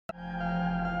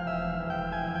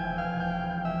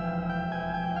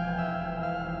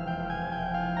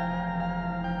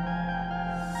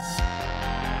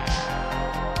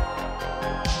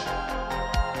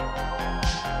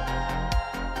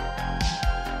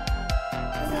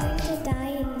guy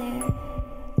in there.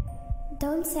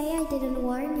 Don't say I didn't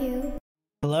warn you.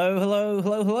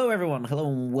 Hello, everyone. Hello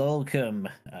and welcome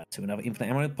to another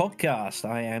Infinite Ammo podcast.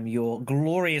 I am your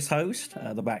glorious host,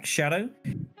 the Black Shadow,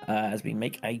 as we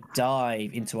make a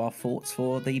dive into our thoughts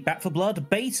for the Back 4 Blood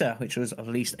beta, which was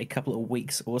released a couple of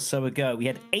weeks or so ago. We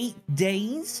had 8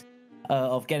 days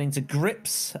of getting to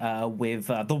grips with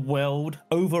the world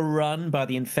overrun by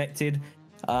the infected.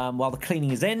 While the cleaning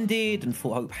has ended and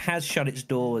Fort Hope has shut its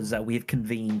doors, we have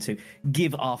convened to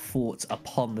give our thoughts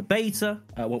upon the beta,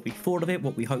 what we thought of it,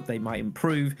 what we hope they might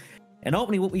improve, and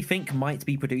ultimately what we think might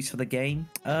be produced for the game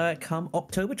come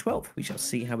October 12th. We shall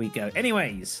see how we go.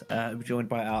 Anyways, we're joined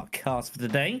by our cast for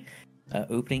today,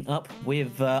 opening up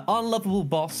with Unlovable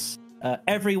Boss,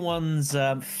 everyone's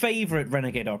favourite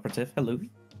Renegade Operative. Hello.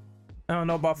 I don't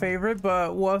know about favorite,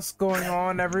 but what's going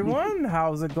on, everyone?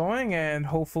 How's it going? And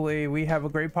hopefully we have a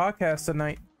great podcast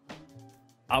tonight.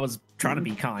 I was trying to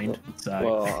be kind.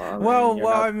 So.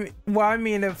 I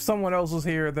mean, if someone else was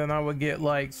here, then I would get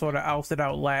like sort of ousted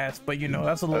out last. But you know,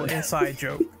 that's a little inside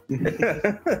joke.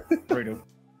 Brutal.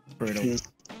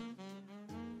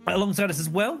 Alongside us as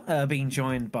well, being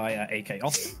joined by AK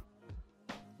Austin.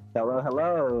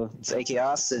 Hello. It's AK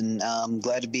Austin. I'm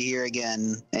glad to be here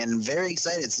again, and very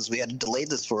excited since we had to delay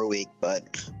this for a week,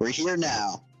 but we're here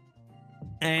now.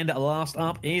 And last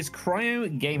up is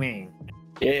Cryo Gaming.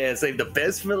 Yeah, save the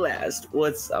best for last.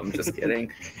 I'm just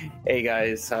kidding. Hey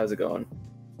guys, how's it going?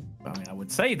 I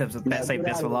would say there's a best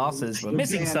for last as we're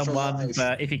missing someone,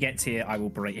 but if he gets here, I will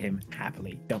berate him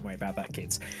happily. Don't worry about that,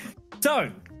 kids. So,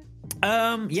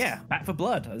 Back 4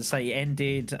 Blood, as I say,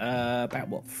 ended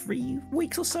about 3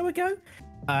 weeks or so ago.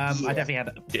 I definitely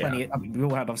had plenty. I mean, we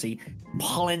all had obviously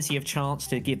plenty of chance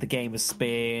to give the game a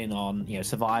spin on,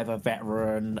 Survivor,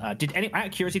 Veteran. Out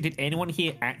of curiosity, did anyone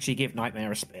here actually give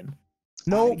Nightmare a spin?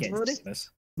 No,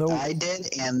 I did,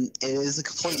 and it is a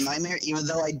complete nightmare. Even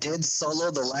though I did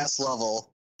solo the last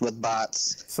level with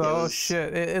bots. So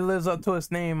it lives up to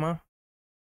its name, huh?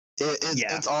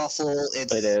 It's awful.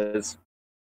 It is.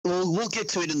 We'll get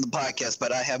to it in the podcast,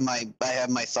 but I have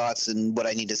my thoughts and what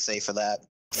I need to say for that.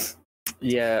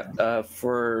 Yeah,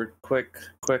 for quick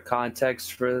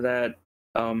context for that,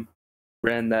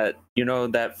 Ren, that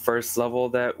that first level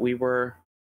that we were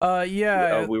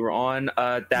we were on,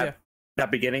 that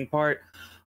beginning part,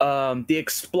 the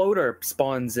exploder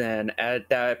spawns in at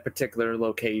that particular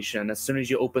location as soon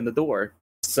as you open the door.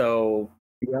 So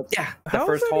yeah, the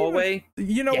first hallway.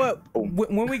 What?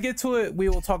 When we get to it, we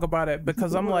will talk about it,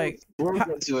 because I'm like,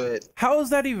 how is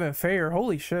that even fair?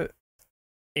 Holy shit!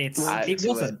 It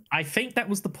wasn't. I think that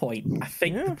was the point. I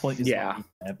think the point is there,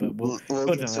 but we'll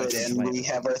get to it, and we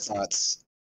have our thoughts.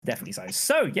 Definitely so.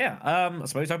 So I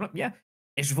suppose open up. Yeah,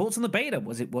 it's your thoughts on the beta.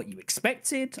 Was it what you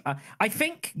expected? I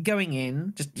think going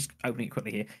in, just opening it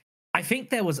quickly here. I think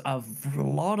there was a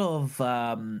lot of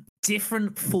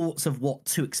different thoughts of what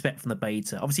to expect from the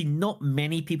beta. Obviously, not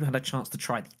many people had a chance to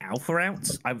try the alpha out.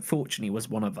 I unfortunately was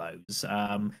one of those. So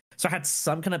I had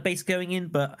some kind of base going in,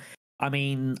 but I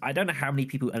mean, I don't know how many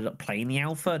people ended up playing the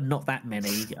alpha. Not that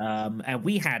many. And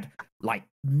we had like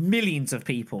millions of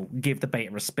people give the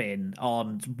beta a spin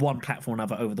on one platform or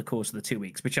another over the course of the 2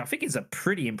 weeks, which I think is a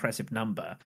pretty impressive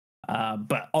number.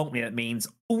 But ultimately, that means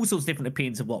all sorts of different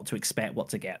opinions of what to expect, what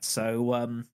to get.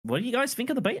 So, what do you guys think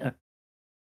of the beta?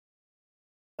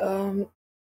 I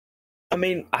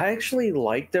mean, I actually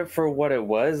liked it for what it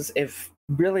was. It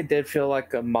really did feel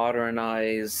like a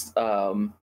modernized,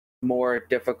 more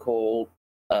difficult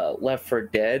Left 4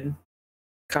 Dead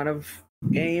kind of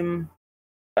game.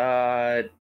 I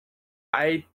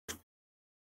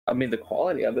mean, the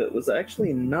quality of it was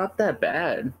actually not that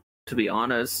bad, to be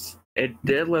honest. It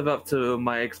did live up to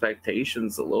my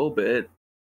expectations a little bit,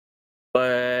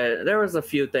 but there was a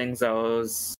few things I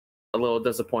was a little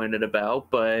disappointed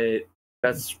about, but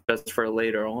that's for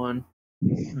later on.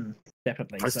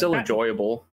 Definitely. It's still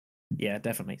enjoyable. Yeah,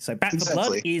 definitely. So Back 4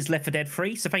 Blood is Left 4 Dead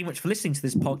 3. So thank you much for listening to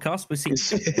this podcast. We'll see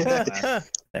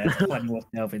there's plenty more to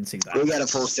delve into that. We got a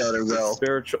full shoulder girl.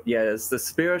 It's the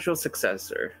spiritual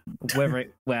successor.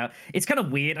 It's kind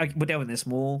of weird. We'll delve into this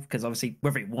more because obviously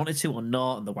whether it wanted to or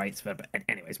not and the way it's... But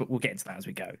anyways, we'll get into that as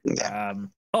we go. Yeah.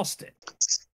 Austin.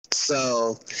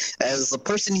 So, as the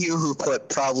person here who put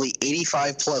probably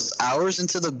 85 plus hours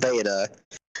into the beta,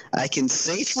 I can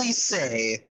safely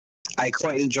say I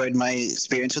quite enjoyed my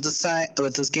experience with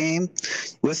this game.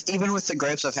 Even with the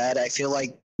gripes I've had, I feel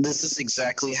like this is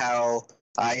exactly how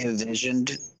I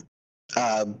envisioned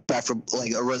Back for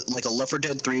like a Left 4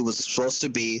 Dead 3 was supposed to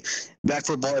be. Back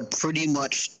 4 Blood pretty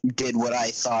much did what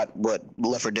I thought what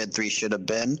Left 4 Dead 3 should have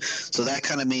been. So that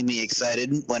kind of made me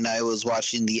excited when I was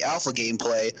watching the alpha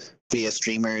gameplay via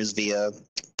streamers, via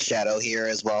Shadow here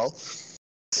as well.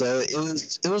 So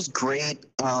it was great.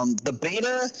 The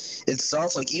beta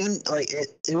itself, like even like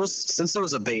it was, since there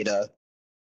was a beta,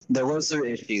 there was their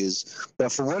issues,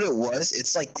 but for what it was,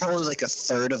 it's like probably like a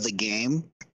third of the game.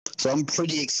 So I'm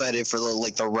pretty excited for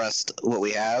the rest what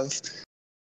we have.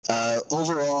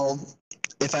 Overall,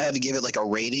 if I had to give it like a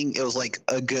rating, it was like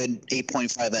a good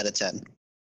 8.5 out of 10.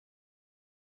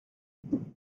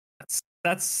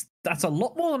 That's a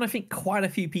lot more than I think quite a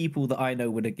few people that I know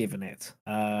would have given it.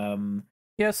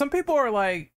 Yeah, some people are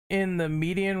like in the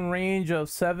median range of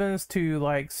 7s to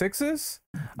like 6s.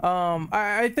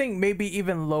 I think maybe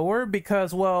even lower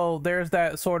because, well, there's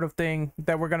that sort of thing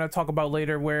that we're going to talk about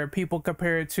later where people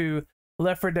compare it to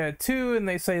Left 4 Dead 2 and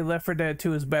they say Left 4 Dead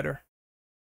 2 is better.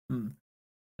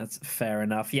 That's fair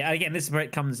enough. Yeah, again, this is where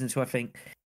it comes into, I think,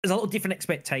 there's a lot of different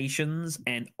expectations,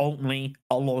 and ultimately,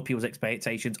 a lot of people's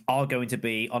expectations are going to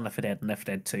be on Left 4 Dead and Left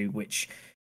 4 Dead 2, which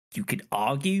you could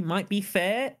argue might be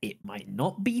fair. It might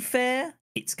not be fair.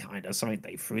 It's kind of something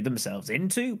they threw themselves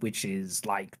into, which is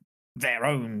like their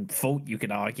own fault, you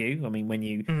could argue. I mean, when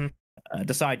you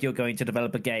decide you're going to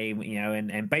develop a game, you know,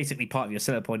 and basically part of your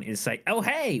seller point is say, oh,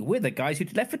 hey, we're the guys who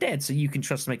did Left 4 Dead, so you can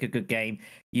trust to make a good game.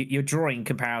 You're drawing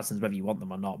comparisons whether you want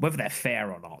them or not. Whether they're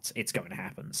fair or not, it's going to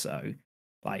happen. So,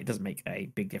 like, it doesn't make a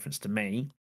big difference to me.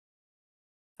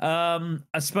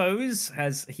 I suppose,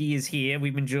 as he is here,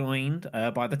 we've been joined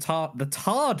by the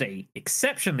tardy,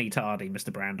 exceptionally tardy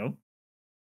Mr. Brandel.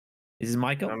 This is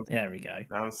Michael. There we go.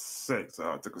 I'm sick,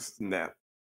 so I took a nap.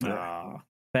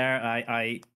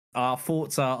 Fair. Our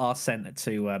thoughts are sent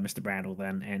to Mr. Brandel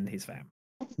then and his family.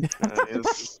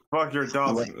 Fuck your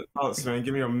dogs, man.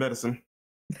 Give me your medicine.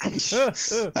 I took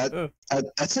a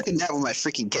nap with my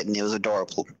freaking kitten. It was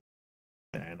adorable.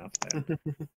 Fair enough.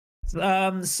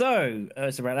 So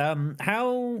Brad,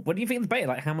 what do you think of the beta?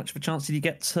 Like, how much of a chance did you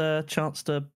get to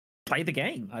play the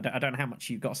game? I don't know how much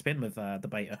you got to spend with the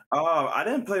beta. I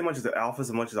didn't play much of the alpha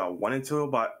as much as I wanted to,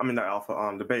 but I mean the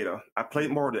alpha, the beta. I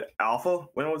played more of the alpha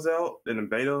when it was out than the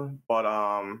beta, but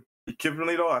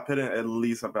equivalently though, I put in at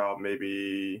least about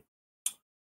maybe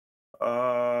 6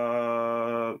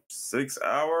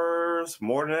 hours,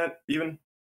 more than that even.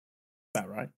 About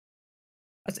right.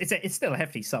 It's still a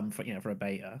hefty sum for for a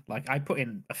beta. Like, I put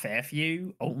in a fair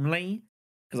few only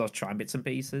because I was trying bits and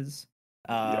pieces.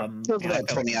 About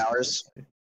 20 hours.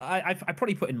 I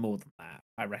probably put in more than that,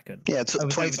 I reckon. Yeah, it's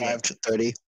 25 to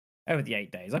 30 over the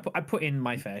 8 days. I put in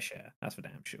my fair share. That's for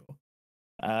damn sure.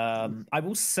 I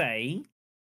will say,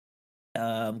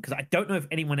 because I don't know if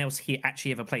anyone else here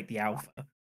actually ever played the alpha.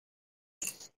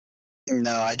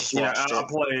 No, I just watched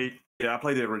it. I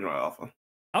played the original alpha.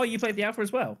 Oh, you played the alpha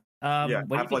as well? I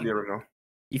played the original.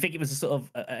 You think it was a sort of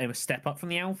a step up from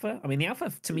the alpha? I mean, the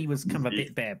alpha to me was kind of a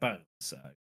bit bare bones. So.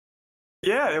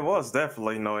 Yeah, it was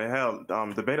definitely. No, it had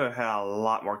the beta had a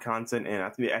lot more content, and I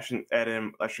think they actually added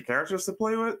in extra characters to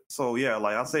play with. So yeah,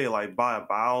 like I'll say, like by a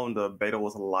bound, the beta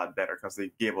was a lot better because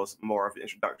they gave us more of an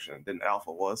introduction than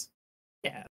alpha was.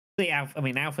 Yeah, the alpha. I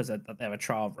mean, alpha's they're a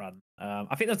trial run.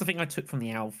 I think that's the thing I took from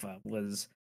the alpha was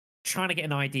trying to get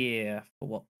an idea for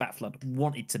what Battleflood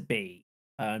wanted to be.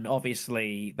 And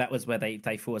obviously, that was where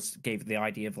they first gave the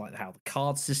idea of like how the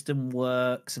card system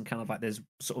works, and kind of like there's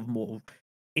sort of more.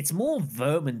 It's more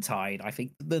Vermintide, I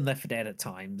think, than Left 4 Dead at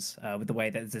times, with the way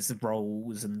that there's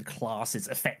roles and classes,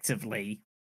 effectively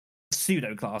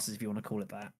pseudo classes, if you want to call it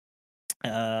that,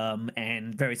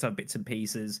 and various other bits and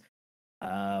pieces.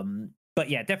 But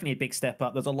yeah, definitely a big step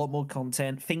up. There's a lot more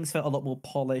content. Things felt a lot more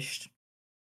polished.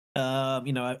 We're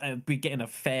getting a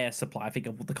fair supply, I think,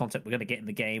 of the content we're going to get in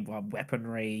the game,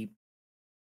 weaponry,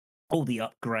 all the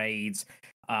upgrades,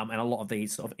 and a lot of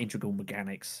these sort of integral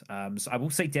mechanics. So I will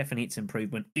say definitely it's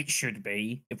improvement. It should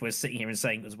be. If we're sitting here and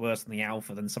saying it was worse than the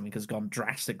alpha, then something has gone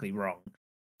drastically wrong.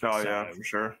 Oh, so, yeah, for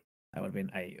sure. That would have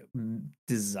been a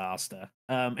disaster.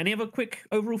 Any other quick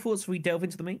overall thoughts before we delve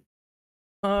into the meat?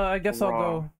 I guess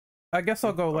I'll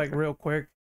go like real quick.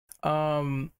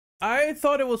 I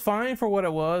thought it was fine for what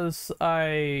it was.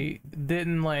 I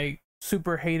didn't like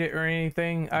super hate it or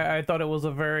anything. I thought it was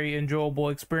a very enjoyable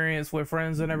experience with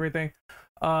friends and everything.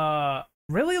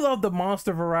 Really love the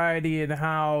monster variety and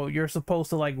how you're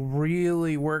supposed to like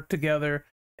really work together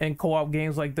in co-op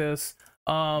games like this.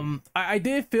 I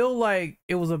did feel like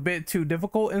it was a bit too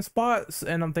difficult in spots,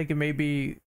 and I'm thinking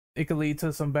maybe it could lead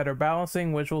to some better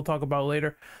balancing, which we'll talk about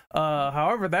later.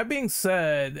 However, that being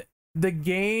said, the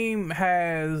game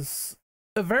has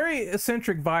a very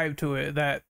eccentric vibe to it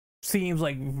that seems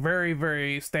like very,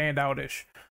 very standoutish.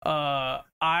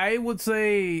 I would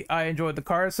say I enjoyed the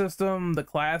card system, the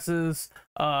classes,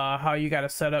 how you got to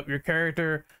set up your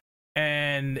character,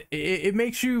 and it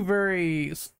makes you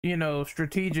very,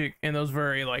 strategic in those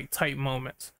very like tight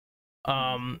moments.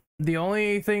 The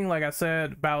only thing, like I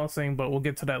said, balancing, but we'll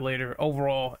get to that later.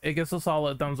 Overall, it gets a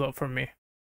solid thumbs up from me.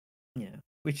 Yeah,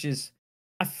 which is,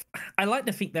 I like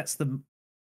to think that's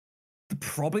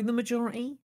probably the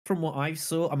majority from what I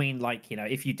saw. I mean, like,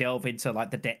 if you delve into like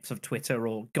the depths of Twitter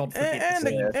or God forbid,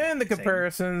 and the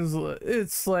comparisons,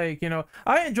 it's like,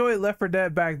 I enjoyed Left 4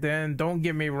 Dead back then. Don't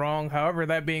get me wrong. However,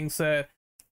 that being said,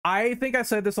 I think I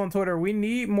said this on Twitter. We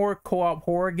need more co-op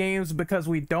horror games because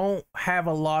we don't have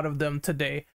a lot of them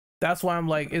today. That's why I'm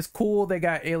like, it's cool. They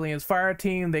got Aliens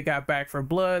Fireteam. They got Back 4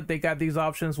 Blood. They got these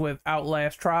options with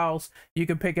Outlast Trials. You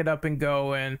can pick it up and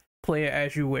go and play it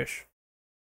as you wish.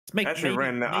 Actually,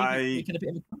 Ren, making a bit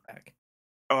of a comeback.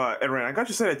 Ren, I got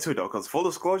you say that too, though, because full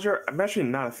disclosure, I'm actually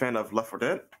not a fan of Left 4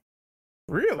 Dead.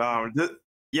 Really?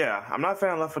 Yeah, I'm not a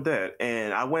fan of Left 4 Dead,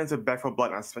 and I went into Back 4 Blood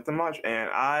and I expected much, and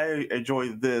I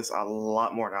enjoyed this a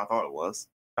lot more than I thought it was.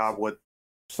 I would.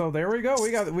 So there we go.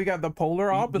 We got the polar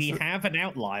opposite. We have an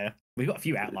outlier. We've got a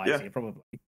few outliers here, probably.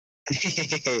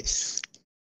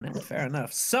 No, fair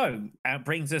enough. So that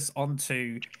brings us on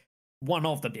to one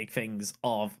of the big things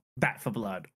of Back 4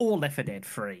 Blood, or Left 4 Dead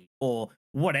 3, or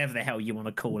whatever the hell you want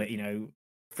to call it.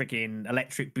 Freaking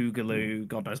Electric Boogaloo,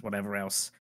 God knows whatever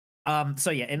else.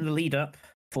 So yeah, in the lead up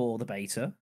for the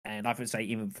beta, and I would say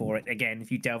even before it, again,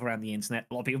 if you delve around the internet,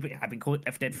 a lot of people have been calling it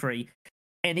Left 4 Dead 3.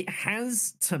 And it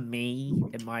has, to me,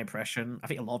 in my impression, I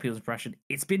think a lot of people's impression,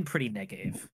 it's been pretty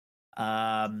negative.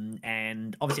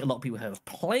 And obviously a lot of people who have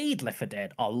played Left 4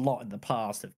 Dead a lot in the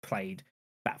past have played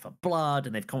Back 4 Blood,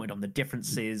 and they've commented on the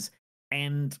differences.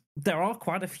 And there are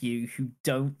quite a few who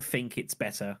don't think it's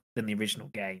better than the original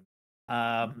game.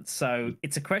 So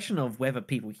it's a question of whether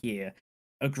people here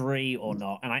agree or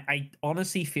not. And I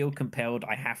honestly feel compelled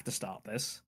I have to start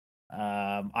this.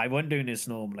 I wouldn't do this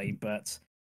normally, but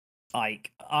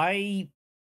like I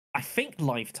think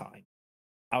Lifetime.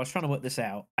 I was trying to work this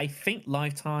out. I think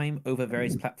Lifetime over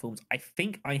various platforms. I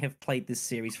think I have played this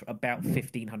series for about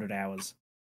 1,500 hours,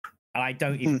 and I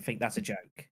don't even think that's a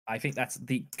joke. I think that's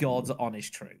the God's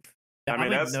honest truth. Now, I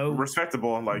mean, that's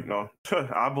respectable. I'm like, no,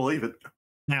 I believe it.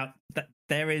 Now,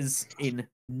 there is in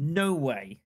no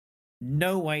way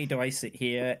do I sit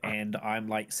here and I'm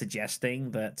like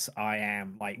suggesting that I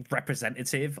am like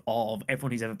representative of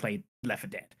everyone who's ever played Left 4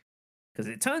 Dead. Because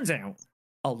it turns out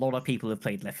a lot of people have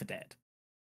played Left 4 Dead.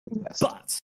 Yes.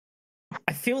 But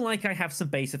I feel like I have some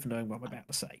basis for knowing what I'm about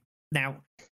to say. Now,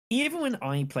 even when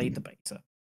I played the beta,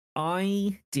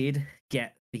 I did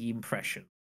get the impression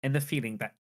and the feeling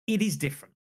that it is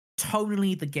different.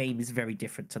 Tonally, the game is very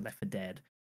different to Left 4 Dead.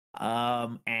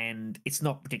 And it's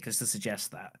not ridiculous to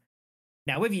suggest that.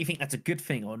 Now, whether you think that's a good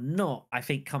thing or not, I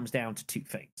think comes down to two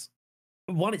things.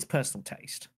 One, it's personal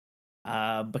taste.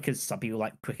 Because some people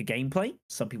like quicker gameplay,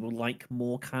 some people like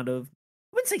more kind of,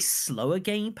 I wouldn't say slower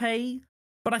gameplay,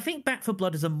 but I think Back 4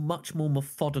 Blood is a much more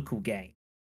methodical game.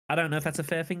 I don't know if that's a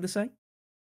fair thing to say.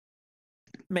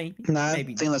 Maybe. No,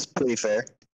 maybe I think that's pretty fair.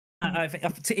 I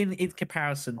think in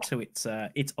comparison to its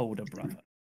older brother.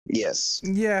 Yes.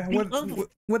 Yeah,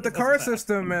 with the car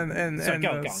system and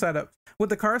the setup. With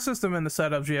the car system and the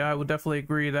setups, yeah, I would definitely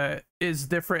agree that it's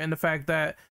different in the fact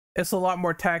that it's a lot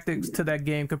more tactics to that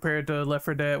game compared to Left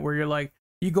 4 Dead, where you're like,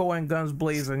 you go in guns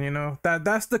blazing,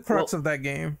 that's the crux of that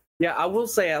game. Yeah, I will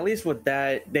say at least with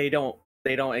that, they don't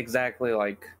exactly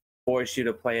like force you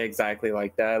to play exactly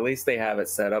like that. At least they have it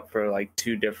set up for like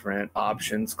two different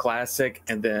options, classic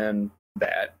and then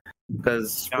that.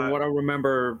 Because from what I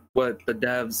remember, what the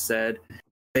devs said,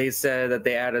 they said that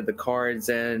they added the cards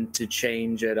in to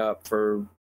change it up for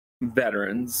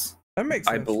veterans. That makes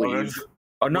sense. I believe.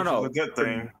 Oh no! A good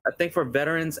thing. I think for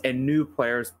veterans and new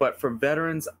players, but for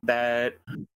veterans that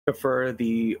prefer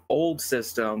the old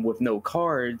system with no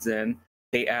cards, and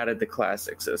they added the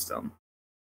classic system.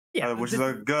 Yeah, which is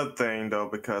a good thing though,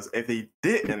 because if they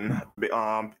didn't,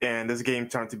 and this game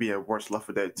turned to be a worse Left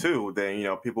 4 Dead 2,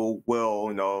 then people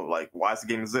will like, why is the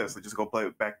game exist? They just go play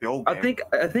back the old game.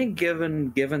 I think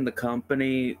given the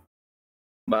company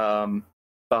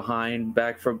behind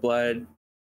Back 4 Blood,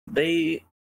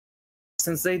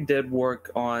 since they did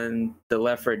work on the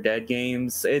Left 4 Dead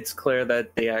games, it's clear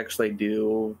that they actually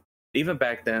do. Even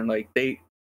back then, like they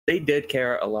did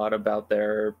care a lot about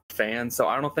their fans, so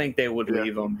I don't think they would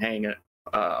leave them hanging.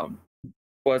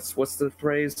 What's the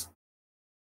phrase?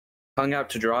 Hung out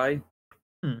to dry.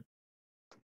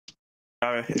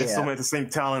 Assuming the same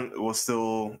talent was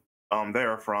still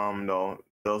there from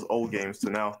those old games to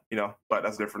now, but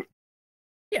that's different.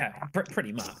 Yeah,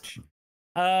 pretty much.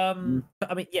 But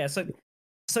I mean, yeah.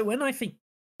 So when I think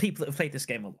people that have played this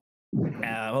game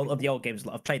a lot, of the old games,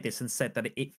 have played this and said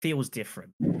that it feels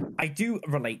different, I do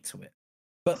relate to it.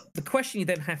 But the question you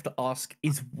then have to ask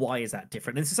is, why is that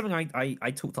different? And this is something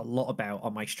I talked a lot about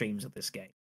on my streams of this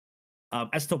game,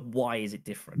 as to why is it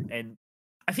different. And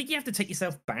I think you have to take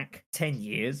yourself back 10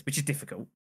 years, which is difficult,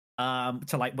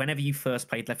 to like whenever you first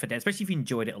played Left 4 Dead, especially if you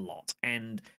enjoyed it a lot.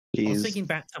 And I was thinking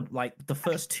back to like the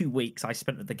first 2 weeks I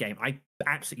spent with the game. I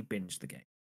absolutely binged the game.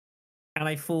 And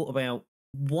I thought about,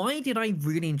 why did I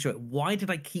really enjoy it? Why did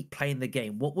I keep playing the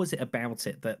game? What was it about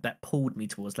it that pulled me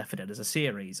towards Left 4 Dead as a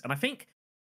series? And I think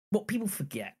what people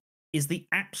forget is the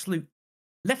absolute...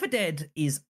 Left 4 Dead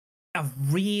is a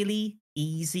really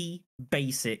easy,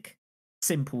 basic,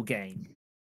 simple game.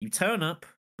 You turn up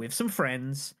with some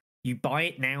friends, you buy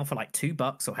it now for like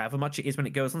 $2 or however much it is when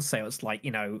it goes on sale. It's like,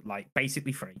 like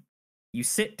basically free. You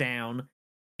sit down,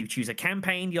 you choose a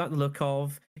campaign you like the look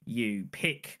of, you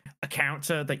pick a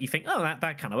character that you think, oh,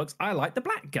 that kind of works. I like the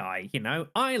black guy,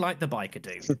 I like the biker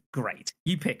dude. Great.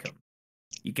 You pick them.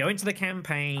 You go into the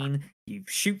campaign, you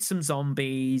shoot some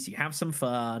zombies, you have some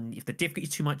fun. If the difficulty is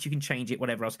too much, you can change it,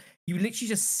 whatever else. You literally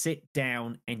just sit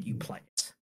down and you play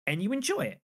it. And you enjoy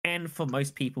it. And for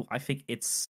most people, I think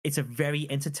it's a very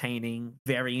entertaining,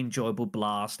 very enjoyable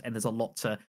blast, and there's for a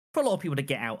lot of people to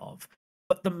get out of.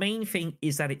 But the main thing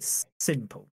is that it's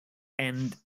simple,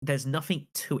 and there's nothing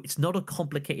to it. It's not a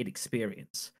complicated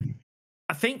experience.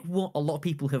 I think what a lot of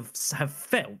people have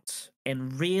felt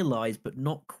and realized, but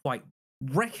not quite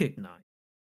recognized,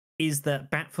 is that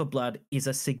Back 4 Blood is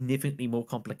a significantly more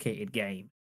complicated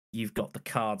game. You've got the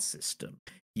card system.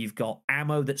 You've got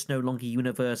ammo that's no longer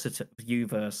universal.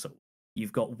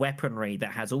 You've got weaponry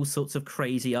that has all sorts of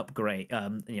crazy upgrade,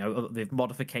 with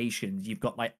modifications. You've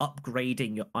got like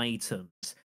upgrading your items.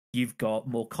 You've got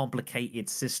more complicated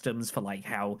systems for like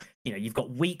how, you've got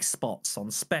weak spots on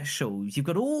specials. You've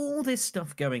got all this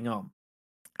stuff going on.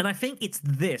 And I think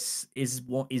this is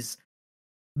what is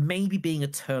maybe being a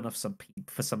turn off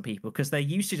for some people, because they're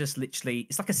used to just literally,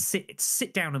 it's like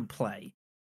sit down and play.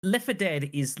 Left 4 Dead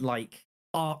is like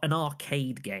an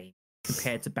arcade game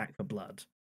compared to Back 4 Blood.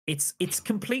 It's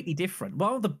completely different.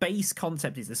 While the base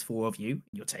concept is there's 4 of you,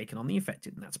 you're taking on the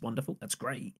infected, and that's wonderful, that's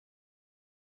great.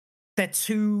 They're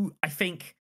two, I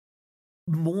think,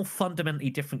 more fundamentally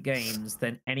different games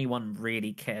than anyone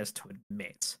really cares to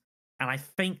admit. And I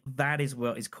think that is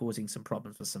what is causing some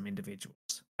problems for some individuals.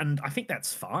 And I think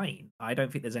that's fine. I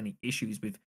don't think there's any issues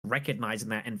with recognizing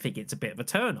that and think it's a bit of a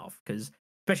turn-off, because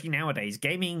especially nowadays,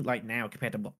 gaming like now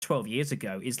compared to 12 years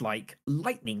ago is like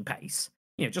lightning pace.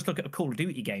 Just look at a Call of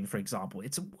Duty game, for example.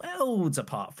 It's worlds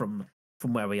apart from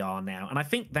where we are now. And I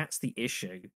think that's the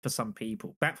issue for some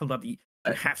people. Back 4 Blood, you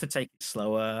have to take it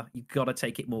slower. You've got to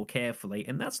take it more carefully.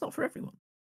 And that's not for everyone.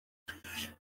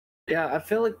 Yeah, I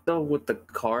feel like, though, with the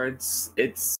cards,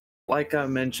 it's, like I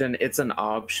mentioned, it's an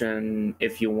option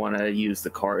if you want to use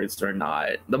the cards or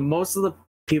not. Most of the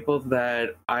people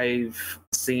that I've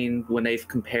seen when they've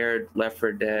compared Left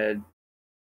 4 Dead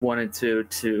 1 and 2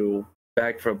 to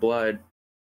Back 4 Blood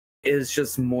is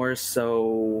just more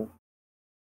so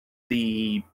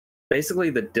basically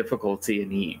the difficulty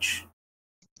in each.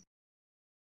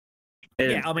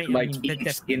 And yeah, I mean,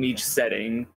 in each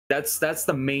setting. That's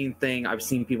the main thing I've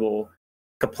seen people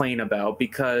complain about,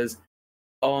 because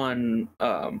on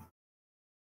I'll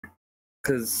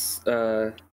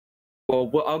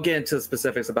get into the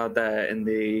specifics about that in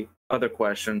the other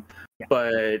question. Yeah.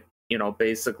 But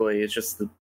basically it's just the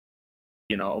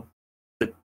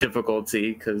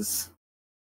difficulty, because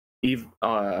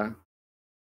I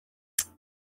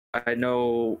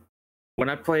know when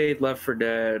I played Left 4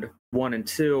 Dead 1 and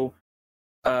 2,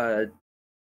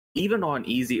 even on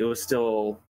easy, it was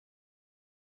still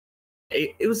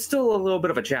a little bit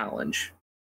of a challenge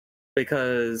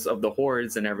because of the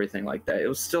hordes and everything like that. It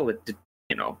was still it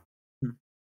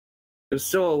was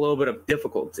still a little bit of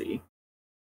difficulty,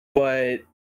 but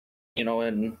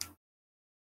in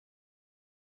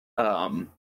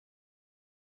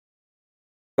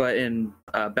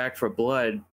Back 4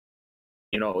 Blood,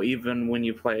 even when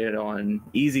you play it on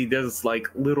easy, there's like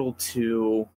little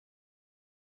to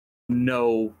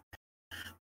no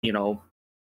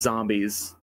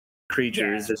zombies,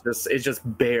 creatures. Yeah. It's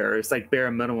just bare. It's like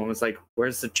bare minimum. It's like,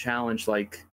 where's the challenge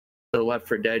like the Left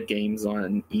 4 Dead games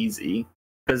on easy?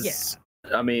 Because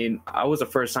I mean, I was a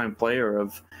first time player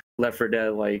of Left 4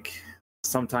 Dead like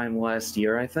sometime last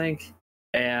year, I think,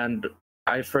 and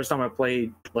first time I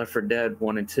played Left 4 Dead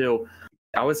 1 and 2,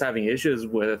 I was having issues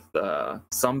with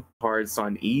some parts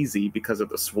on easy because of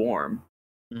the swarm.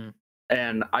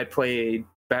 And I played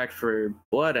Back for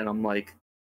Blood, and I'm like,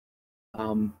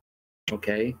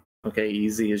 okay,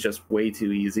 easy is just way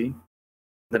too easy.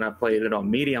 Then I played it on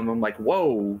medium. I'm like,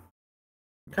 whoa,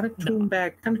 kind of tune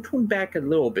back a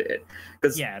little bit,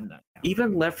 because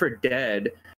even Left 4 Dead,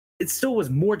 it still was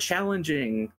more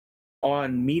challenging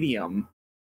on medium,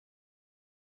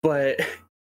 but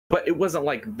it wasn't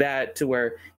like that to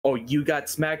where, oh, you got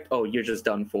smacked, oh, you're just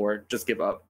done for, just give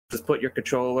up, just put your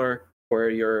controller or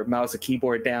your mouse and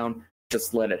keyboard down,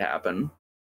 just let it happen.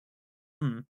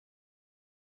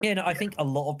 Yeah, no, I think a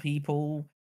lot of people,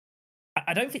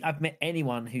 I don't think I've met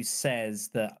anyone who says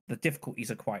that the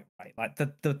difficulties are quite right. Like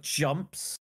the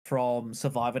jumps from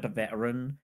Survivor to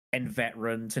Veteran and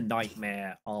Veteran to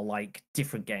Nightmare are like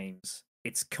different games.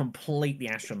 It's completely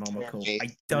astronomical.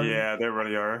 Yeah, they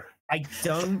really are. I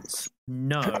don't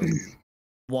know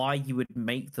why you would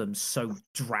make them so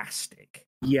drastic.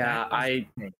 Yeah,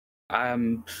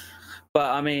 but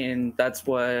I mean that's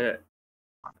what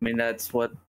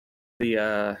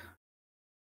the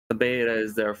beta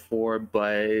is there for.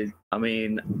 But I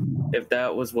mean, if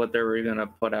that was what they were gonna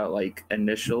put out like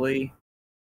initially,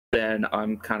 then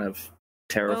I'm kind of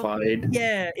terrified. Well,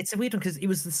 yeah, it's a weird one because it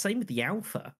was the same with the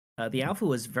alpha. The alpha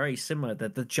was very similar.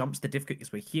 The jumps, the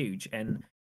difficulties were huge, and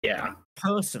yeah,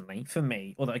 personally, for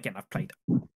me, although again I've played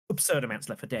absurd amounts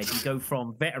Left 4 Dead, you go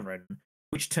from Veteran,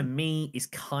 which to me is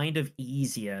kind of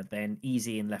easier than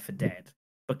easy in Left 4 Dead,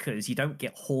 because you don't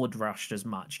get horde rushed as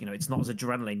much. You know, it's not as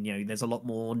adrenaline. You know, there's a lot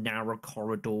more narrow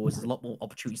corridors. There's a lot more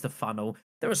opportunities to funnel.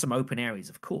 There are some open areas,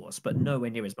 of course, but nowhere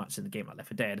near as much in the game like Left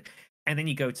 4 Dead. And then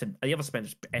you go to the other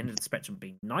end of the spectrum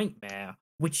being Nightmare,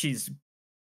 which is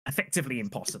effectively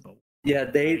impossible. Yeah,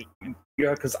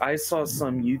 because I saw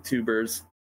some YouTubers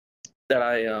that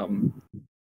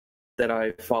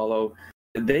I follow.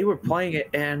 They were playing it,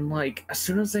 and like as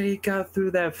soon as they got through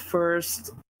that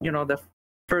first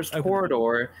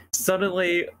corridor,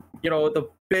 suddenly, the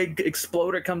big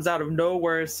exploder comes out of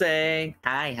nowhere saying,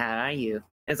 "Hi, how are you?" And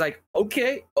it's like,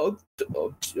 okay,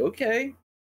 okay.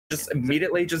 Just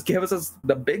immediately just give us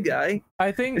the big guy.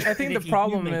 I think the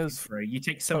problem is you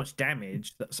take so much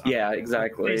damage.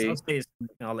 Exactly.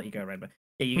 I'll let you go, Red. But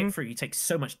yeah, you get through. You take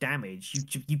so much damage.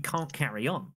 You can't carry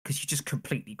on because you're just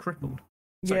completely crippled.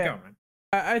 So go on,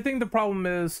 I think the problem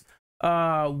is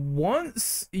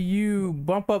once you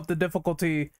bump up the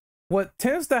difficulty, what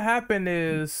tends to happen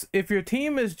is if your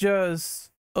team is just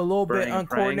a little bit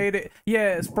uncoordinated,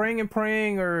 spraying and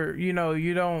praying, or you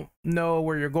don't know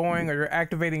where you're going, or you're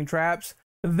activating traps,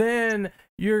 then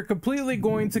you're completely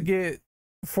going to get,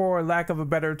 for lack of a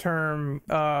better term,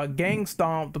 gang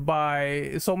stomped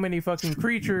by so many fucking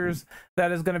creatures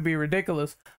that is going to be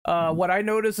ridiculous. What I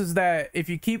notice is that if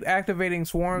you keep activating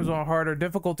swarms on harder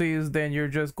difficulties, then you're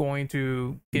just going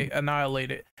to get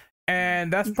annihilated,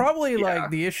 and that's probably like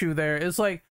the issue there. It's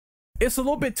like, it's a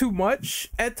little bit too much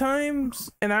at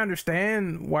times, and I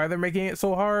understand why they're making it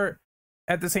so hard.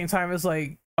 At the same time, it's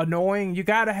like annoying. You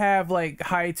gotta have like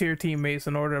high tier teammates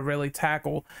in order to really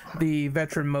tackle the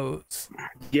veteran modes.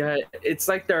 Yeah, it's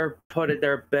like they're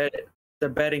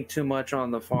betting too much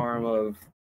on the farm of,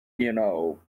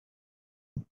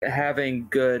 having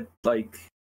good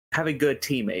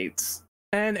teammates.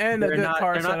 And a good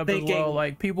car setup as well,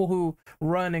 like people who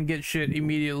run and get shit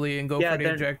immediately and go for the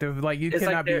objective. Like you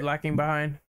cannot be lacking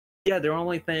behind. Yeah, they're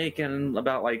only thinking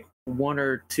about like one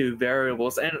or two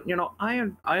variables, and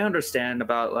I understand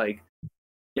about like,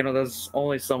 there's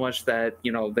only so much that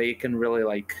they can really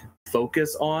like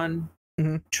focus on,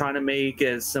 trying to make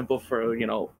it simple for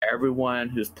everyone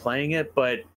who's playing it,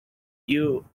 but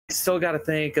you still got to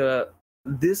think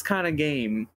this kind of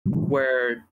game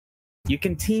where you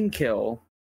can team kill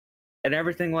and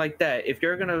everything like that. If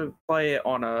you're gonna play it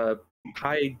on a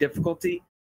high difficulty,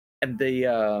 and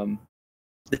the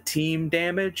team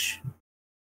damage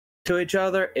to each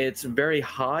other, it's very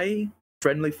high.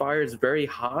 Friendly fire is very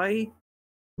high.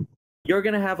 You're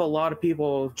gonna have a lot of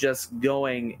people just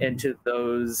going into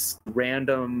those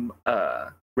random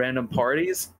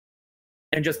parties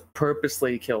and just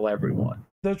purposely kill everyone.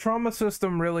 The trauma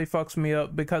system really fucks me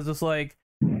up, because it's like,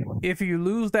 if you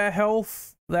lose that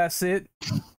health, that's it,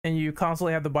 and you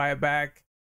constantly have to buy it back,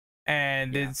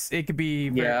 and it could be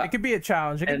it could be a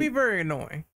challenge. It could be very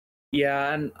annoying.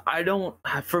 Yeah, and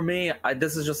for me,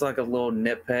 this is just like a little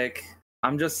nitpick.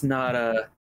 I'm just not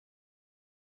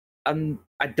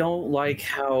I don't like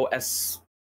how,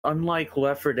 unlike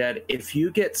Left 4 Dead, if you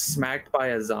get smacked by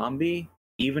a zombie,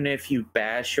 even if you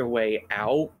bash your way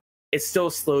out, it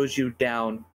still slows you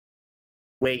down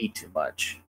way too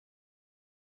much.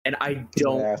 and I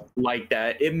don't like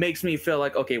that. It makes me feel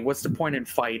like, okay, what's the point in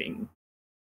fighting?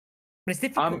 But it's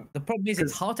difficult. The problem is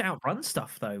it's hard to outrun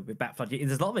stuff though with Battlefront.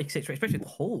 There's a lot of situations, especially with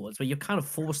hordes, where you're kind of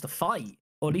forced to fight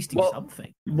or at least do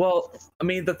something. Well, I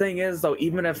mean, the thing is though,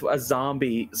 even if a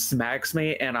zombie smacks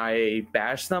me and I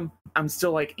bash them, I'm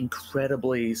still like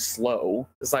incredibly slow.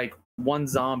 It's like one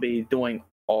zombie doing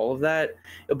all of that.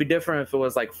 It'll be different if it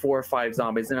was like 4 or 5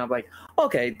 zombies, and I'm like,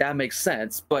 okay, that makes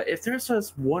sense. But if there's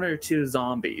just 1 or 2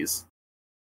 zombies,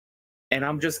 and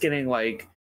I'm just getting like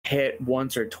hit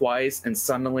once or twice, and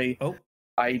suddenly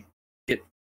I get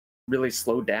really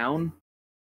slowed down,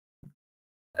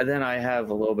 and then I have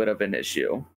a little bit of an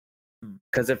issue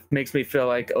because it makes me feel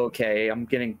like, okay, I'm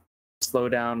getting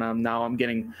slowed down. Now I'm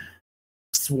getting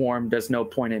swarmed. There's no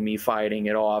point in me fighting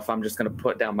it off. I'm just gonna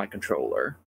put down my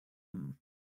controller.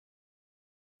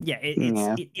 Yeah,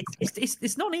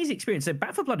 it's not an easy experience. So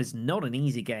Back 4 Blood is not an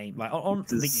easy game. Like on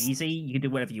the easy, you can do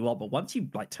whatever you want, but once you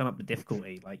like turn up the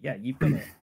difficulty, like you've got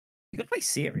to play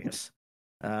serious.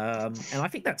 And I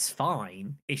think that's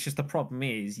fine. It's just the problem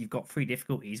is you've got 3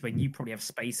 difficulties when you probably have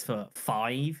space for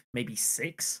 5, maybe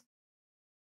 6.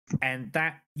 And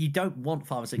that you don't want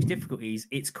 5 or 6 difficulties.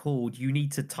 It's called you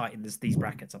need to tighten these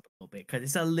brackets up a little bit because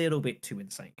it's a little bit too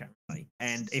insane currently.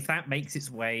 And if that makes its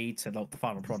way to the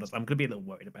final product, I'm gonna be a little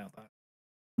worried about that.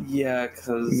 Yeah,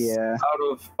 because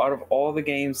out of all the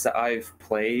games that I've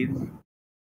played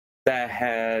that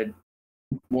had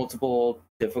multiple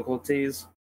difficulties,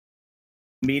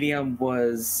 medium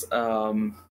was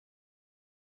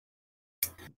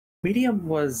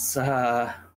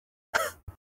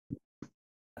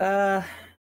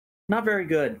not very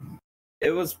good.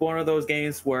 It was one of those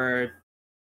games where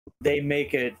they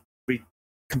make it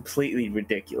completely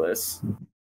ridiculous.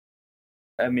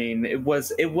 I mean, it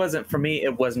wasn't for me.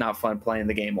 It was not fun playing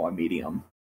the game on medium.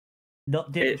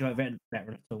 Didn't enjoy veteran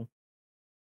at all.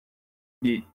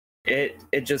 It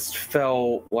just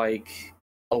felt like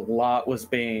a lot was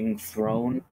being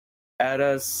thrown at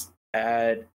us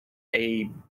at a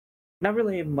not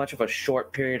really much of a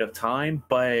short period of time,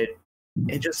 but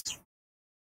it just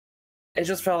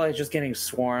felt like just getting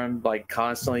swarmed, like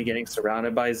constantly getting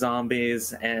surrounded by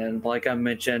zombies. And like I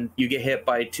mentioned, you get hit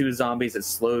by 2 zombies, it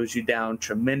slows you down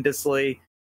tremendously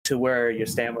to where your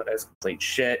stamina is complete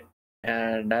shit.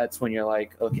 And that's when you're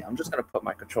like, okay, I'm just going to put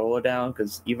my controller down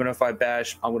because even if I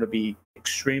bash, I'm going to be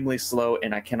extremely slow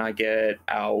and I cannot get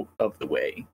out of the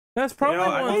way. That's probably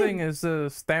one thing is the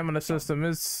stamina system.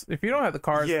 Is if you don't have the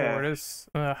cards for it, it's...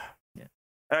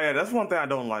 Yeah, that's one thing I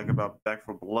don't like about Back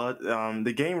 4 Blood.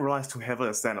 The game relies too heavily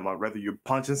on stamina. Whether you're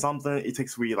punching something, it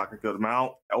takes really like a good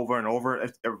amount over and over,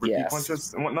 repeat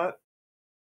punches and whatnot.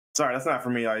 Sorry, that's not for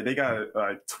me. They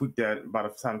gotta tweak that by the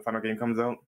time the final game comes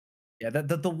out. Yeah,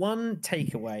 the one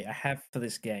takeaway I have for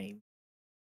this game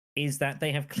is that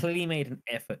they have clearly made an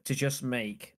effort to just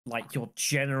make like your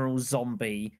general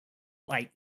zombie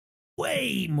like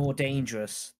way more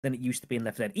dangerous than it used to be in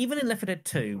Left 4 Dead. Even in Left 4 Dead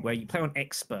 2, where you play on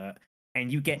expert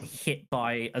and you get hit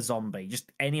by a zombie,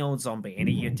 just any old zombie, and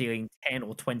you're dealing 10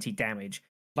 or 20 damage.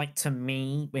 Like, to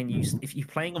me, if you're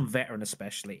playing on veteran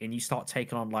especially, and you start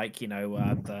taking on like,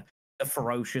 the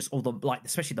ferocious or the like,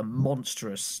 especially the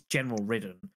monstrous General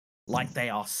Ridden, like they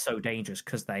are so dangerous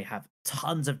because they have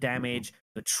tons of damage.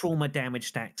 The trauma damage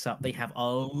stacks up. They have a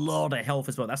lot of health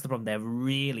as well. That's the problem. They're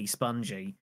really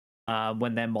spongy.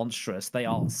 When they're monstrous, they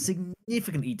are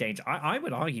significantly dangerous. I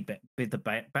would argue with the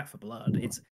Back 4 Blood,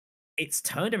 it's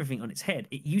turned everything on its head.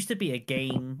 It used to be a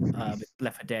game with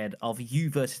Left 4 Dead of you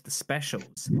versus the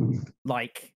specials.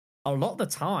 Like a lot of the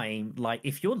time, like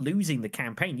if you're losing the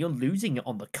campaign, you're losing it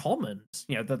on the commons.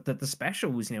 You know, the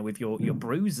specials, with your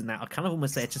brews and that are kind of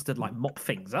almost there just to like mop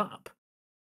things up.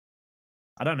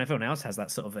 I don't know if everyone else has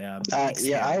that sort of yeah,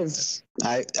 I was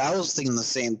thinking the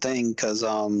same thing because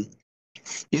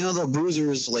the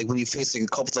bruisers, like when you face like a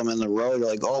couple of them in the row, you're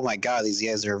like, oh my god, these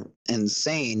guys are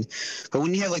insane. But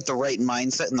when you have like the right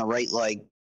mindset and the right like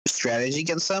strategy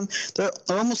against them, they're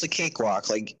almost a cakewalk.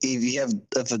 Like if you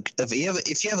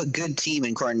have a good team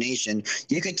and coordination,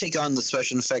 you can take on the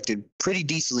special infected pretty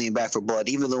decently in Back 4 Blood,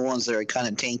 even the ones that are kind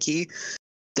of tanky.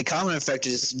 The common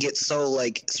infected just get so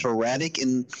like sporadic,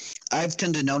 and I've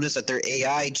tend to notice that their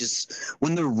AI just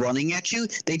when they're running at you,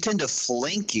 they tend to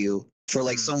flank you for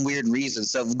like some weird reason,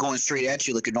 instead of going straight at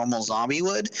you like a normal zombie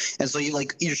would. And so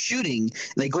you're shooting,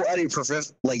 they go out of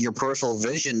your peripheral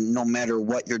vision no matter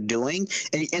what you're doing,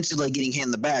 and you're instantly getting hit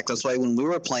in the back. That's why when we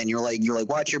were playing, you're like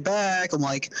watch your back. I'm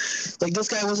like this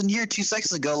guy wasn't here 2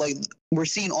 seconds ago. Like we're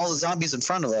seeing all the zombies in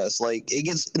front of us. Like it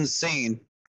gets insane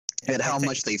at how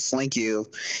much they flank you.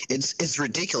 It's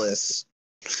ridiculous.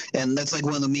 And that's like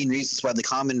one of the main reasons why the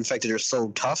common infected are so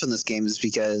tough in this game is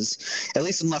because, at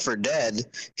least in Left 4 Dead,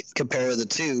 compared to the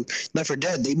two, Left 4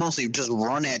 Dead, they mostly just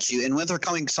run at you. And when they're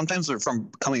coming, sometimes they're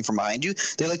coming from behind you,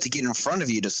 they like to get in front of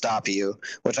you to stop you,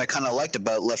 which I kind of liked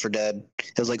about Left 4 Dead.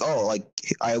 It was like, oh, like,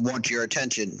 I want your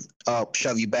attention. I'll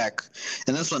shove you back.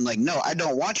 And this one, like, no, I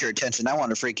don't want your attention. I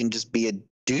want to freaking just be a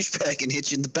douchebag and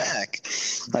hit you in the back.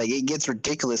 Like, it gets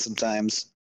ridiculous sometimes.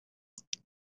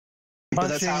 But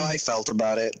that's how I felt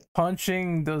about it.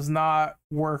 Punching does not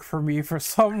work for me for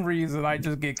some reason. I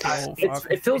just get killed.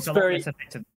 It feels very.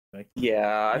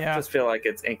 Yeah, I just feel like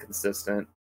it's inconsistent.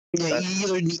 Yeah,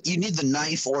 you need the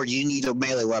knife or you need a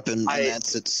melee weapon in that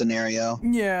scenario.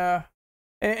 Yeah.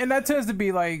 And that tends to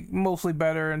be like mostly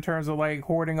better in terms of like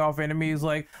hoarding off enemies.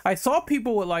 Like I saw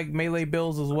people with like melee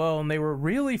builds as well, and they were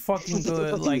really fucking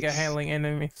good like at handling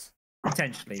enemies.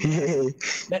 Potentially,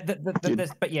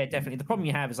 but yeah, definitely. The problem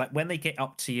you have is like when they get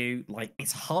up to you, like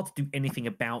it's hard to do anything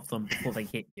about them before they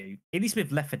hit you. At least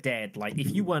with Left 4 Dead, like if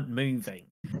you weren't moving,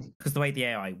 because the way the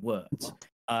AI worked,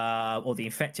 or the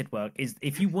infected work is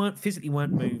if you physically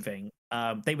weren't moving,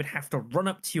 they would have to run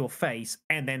up to your face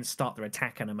and then start their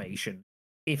attack animation.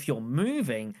 If you're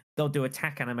moving, they'll do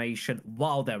attack animation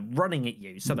while they're running at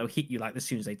you, so they'll hit you like as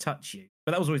soon as they touch you.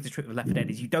 But that was always the trick with Left 4 Dead: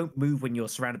 is you don't move when you're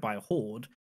surrounded by a horde.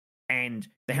 And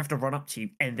they have to run up to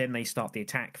you, and then they start the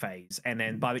attack phase, and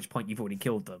then by which point you've already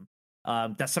killed them.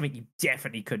 That's something you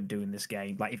definitely couldn't do in this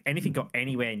game. Like, if anything got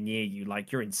anywhere near you,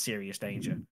 like, you're in serious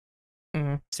danger.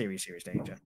 Mm-hmm. Serious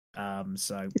danger.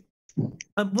 So,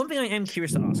 one thing I am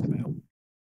curious to ask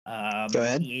about Go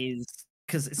ahead. is,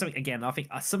 because it's something, again, I think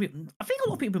a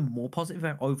lot of people are more positive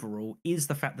about overall, is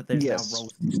the fact that there's now role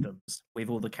systems with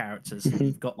all the characters.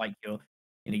 You've got, like,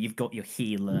 you've got your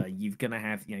healer, you've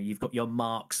got your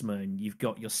marksman, you've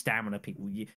got your stamina people.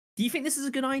 Do you think this is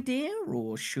a good idea,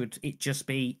 or should it just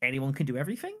be anyone can do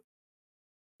everything?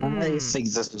 I think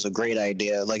this is a great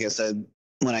idea. Like I said,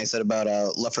 when I said about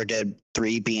Left 4 Dead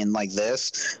 3 being like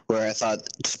this, where I thought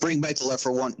just bring back the Left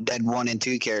 4 Dead 1 and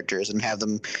 2 characters and have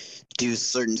them do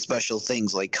certain special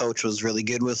things. Like Coach was really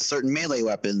good with certain melee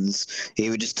weapons. He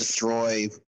would just destroy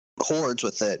hordes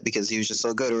with it because he was just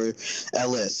so good. Or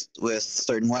Ellis with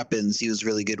certain weapons he was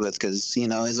really good with because, he's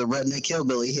a redneck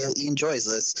hillbilly. He enjoys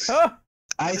this.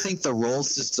 I think the role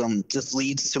system just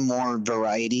leads to more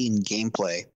variety in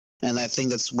gameplay. And I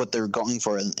think that's what they're going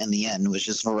for in the end, was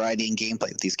just variety in gameplay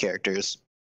with these characters.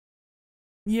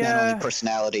 Yeah. Not only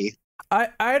personality.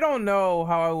 I don't know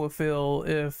how I would feel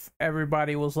if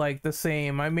everybody was like the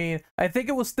same. I mean, I think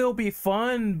it would still be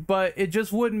fun, but it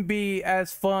just wouldn't be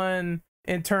as fun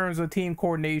in terms of team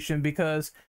coordination,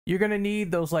 because you're gonna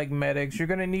need those like medics, you're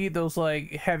gonna need those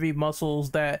like heavy muscles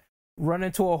that run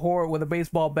into a horde with a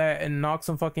baseball bat and knock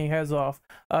some fucking heads off.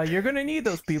 You're gonna need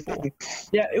those people.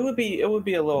 Yeah, it would be a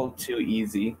little too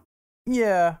easy.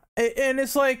 Yeah, and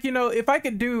it's like, if I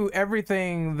could do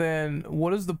everything, then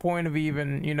what is the point of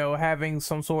even, having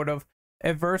some sort of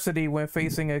adversity when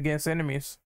facing against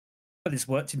enemies? But this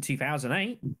worked in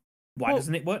 2008. Why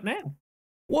doesn't it work now?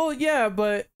 Well, yeah,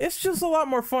 but it's just a lot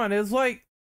more fun. It's like,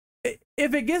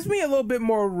 if it gives me a little bit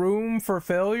more room for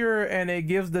failure, and it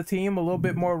gives the team a little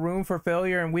bit more room for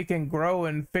failure, and we can grow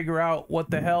and figure out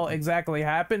what the hell exactly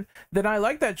happened, then I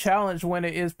like that challenge when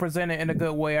it is presented in a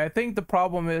good way. I think the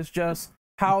problem is just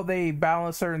how they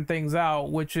balance certain things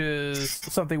out, which is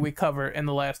something we covered in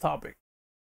the last topic.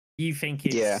 You think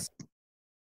it's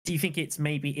Do you think it's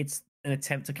maybe it's an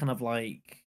attempt to kind of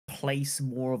like place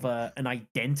more of an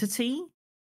identity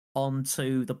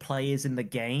onto the players in the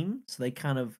game, so they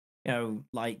kind of,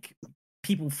 like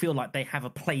people feel like they have a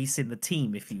place in the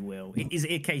team, if you will? Is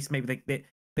it a case maybe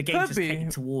the game's just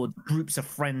catered toward groups of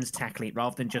friends tackling it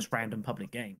rather than just random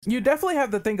public games? You definitely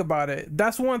have to think about it.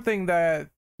 That's one thing that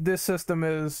this system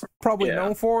is probably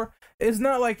known for. It's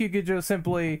not like you could just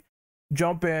simply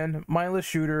jump in, mindless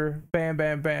shooter, bam,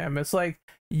 bam, bam. It's like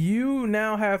you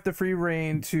now have the free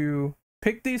reign to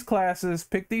pick these classes,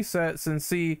 pick these sets, and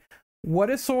see what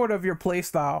is sort of your play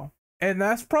style. And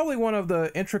that's probably one of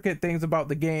the intricate things about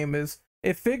the game, is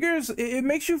it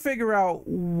makes you figure out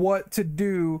what to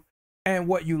do and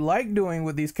what you like doing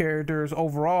with these characters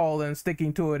overall, and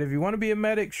sticking to it. If you want to be a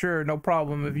medic, sure, no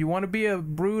problem. If you want to be a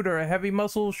brute or a heavy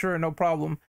muscle, sure, no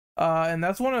problem. And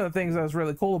that's one of the things that's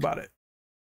really cool about it.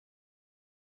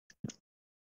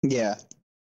 Yeah.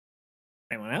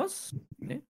 Anyone else?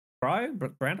 Yeah.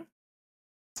 Brandon?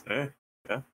 Yeah.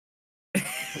 I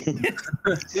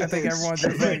think everyone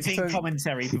just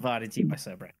commentary provided to you by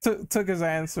Sir Brent took his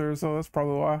answer, so that's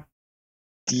probably why.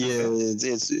 Yeah,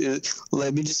 it's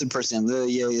let me just impress him.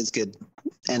 Yeah, it's good.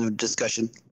 End of discussion.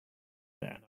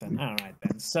 Yeah. then. All right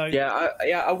then. So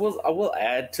I will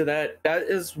add to that. That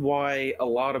is why a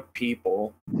lot of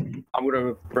people.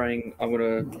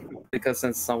 Because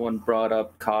since someone brought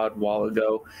up COD a while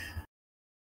ago,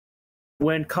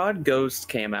 when COD Ghost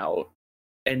came out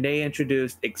and they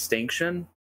introduced Extinction,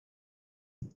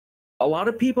 a lot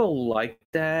of people liked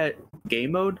that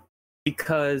game mode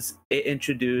because it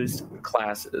introduced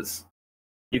classes.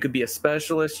 You could be a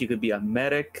specialist, you could be a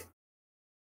medic,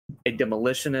 a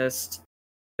demolitionist,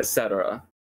 etc.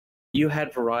 You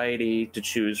had variety to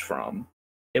choose from.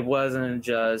 It wasn't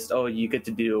just, oh, you get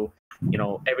to do,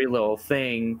 every little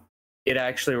thing.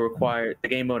 The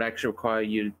game mode actually required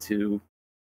you to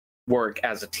work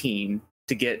as a team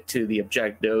to get to the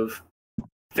objective,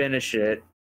 finish it,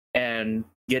 and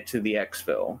get to the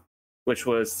exfil, which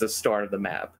was the start of the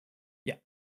map. Yeah.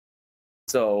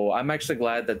 So I'm actually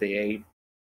glad that they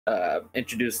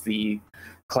introduced the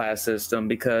class system,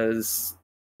 because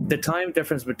the time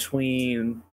difference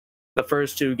between the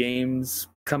first two games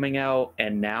coming out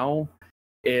and now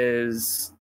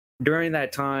is during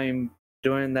that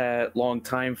long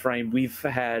time frame, we've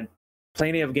had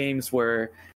plenty of games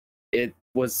where it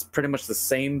was pretty much the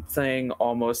same thing,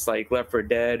 almost like Left 4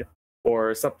 Dead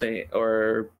or something,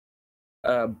 or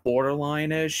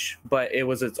borderline-ish, but it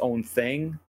was its own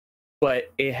thing.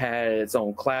 But it had its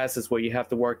own classes where you have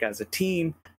to work as a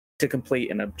team to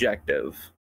complete an objective.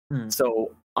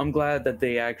 So I'm glad that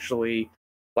they actually,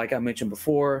 like I mentioned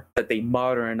before, that they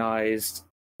modernized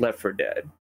Left 4 Dead.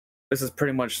 This is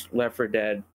pretty much Left 4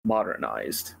 Dead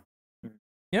modernized.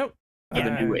 Yep. For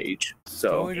the new age. So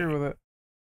totally agree with it.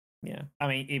 Yeah, I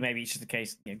mean, maybe it's just the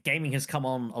case. Gaming has come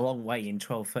on a long way in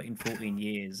 12, 13, 14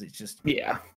 years. It's just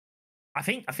I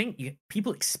think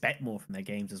people expect more from their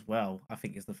games as well. I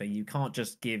think is the thing. You can't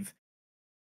just give.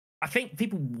 I think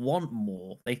people want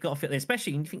more. They've got to fit,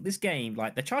 especially. You think this game,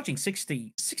 like they're charging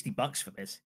 $60 for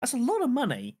this. That's a lot of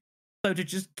money. So to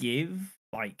just give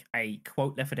like a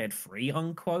quote Left 4 Dead free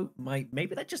unquote,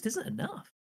 maybe that just isn't enough.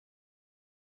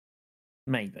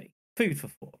 Maybe food for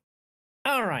thought.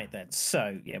 All right then.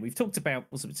 So yeah, we've talked about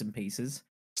lots of bits and pieces.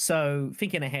 So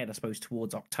thinking ahead, I suppose,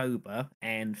 towards October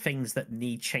and things that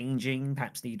need changing,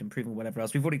 perhaps need improving, whatever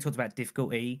else. We've already talked about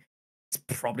difficulty. It's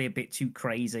probably a bit too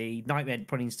crazy. Nightmare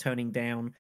Pudding's turning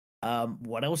down.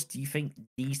 What else do you think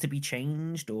needs to be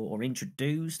changed or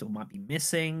introduced or might be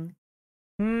missing?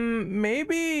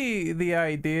 Maybe the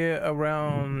idea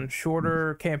around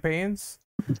shorter campaigns.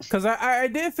 Because I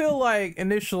did feel like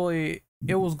initially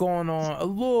it was going on a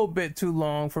little bit too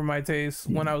long for my taste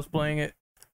when I was playing it.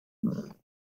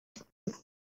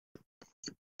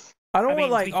 I don't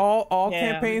want like all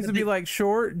campaigns to be like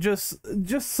short, just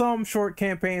some short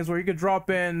campaigns where you could drop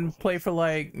in, play for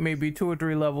like maybe 2 or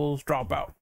 3 levels, drop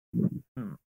out.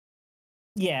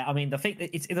 Yeah, I mean, the thing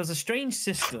there's a strange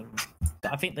system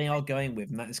that I think they are going with,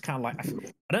 and that is kind of like I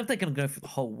don't know if they're going to go for the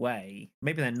whole way.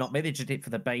 Maybe they're not. Maybe they just did it for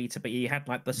the beta, but you had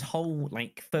like this whole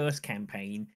like first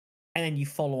campaign, and then you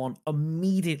follow on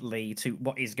immediately to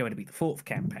what is going to be the 4th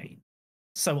campaign.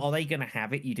 So are they going to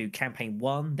have it? You do campaign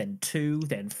 1, then 2,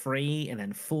 then 3, and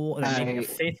then 4, and then maybe a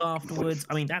 5th afterwards.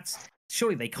 I mean,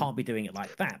 surely they can't be doing it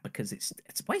like that because it's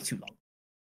way too long.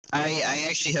 I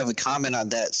actually have a comment on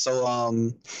that. So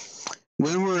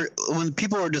when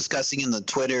people were discussing in the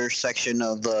Twitter section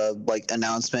of the like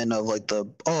announcement of like the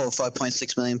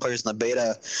 5.6 million players in the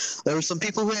beta, there were some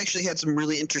people who actually had some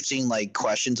really interesting like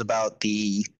questions about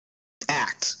the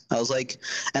act. I was like,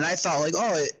 and I thought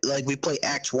like we play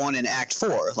Act 1 and Act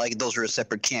 4, like those were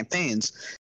separate campaigns.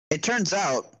 It turns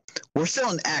out we're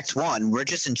still in Act 1. We're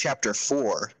just in Chapter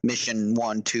 4, Mission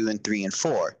 1, 2, and 3, and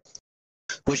 4,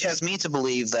 which has me to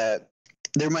believe that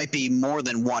there might be more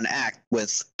than one act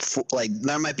with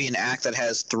there might be an act that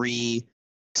has 3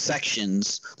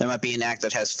 sections. There might be an act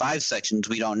that has 5 sections.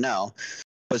 We don't know.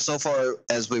 But so far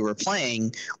as we were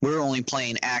playing, we were only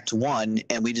playing Act 1,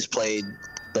 and we just played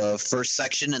the first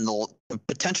section and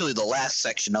potentially the last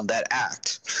section of that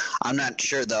act. I'm not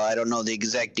sure though. I don't know the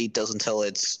exact details until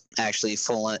it's actually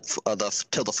till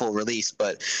the full release.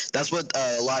 But that's what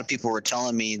a lot of people were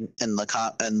telling me in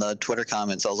the Twitter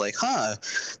comments. I was like,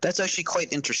 that's actually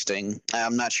quite interesting.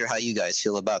 I'm not sure how you guys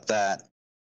feel about that.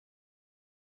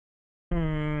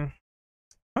 I'm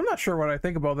not sure what I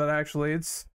think about that actually.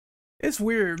 It's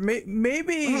weird.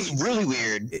 Maybe it's really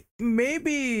weird.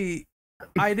 Maybe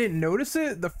I didn't notice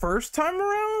it the first time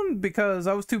around because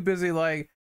I was too busy like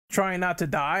trying not to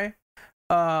die.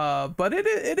 But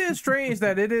it is strange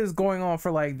that it is going on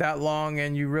for like that long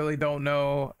and you really don't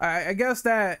know. I guess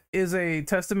that is a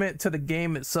testament to the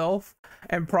game itself,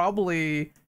 and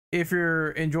probably if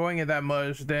you're enjoying it that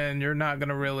much, then you're not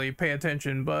gonna really pay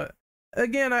attention. But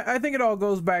again, I think it all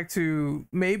goes back to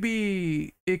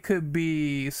maybe it could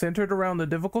be centered around the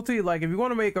difficulty. Like if you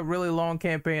want to make a really long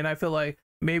campaign, I feel like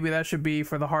maybe that should be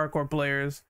for the hardcore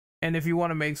players. And if you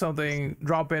want to make something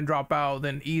drop in, drop out,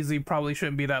 then easy probably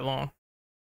shouldn't be that long.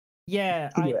 Yeah,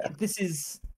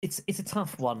 it's a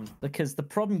tough one because the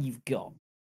problem you've got,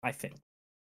 I think,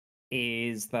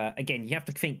 is that again you have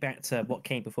to think back to what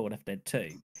came before Left 4 Dead 2.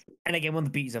 And again, one of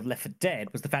the beauties of Left 4 Dead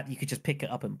was the fact that you could just pick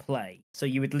it up and play. So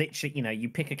you would literally, you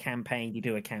pick a campaign, you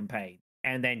do a campaign,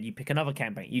 and then you pick another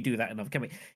campaign, you do that another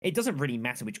campaign. It doesn't really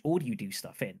matter which order you do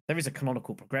stuff in. There is a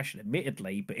canonical progression,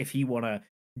 admittedly, but if you want to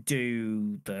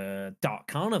do the Dark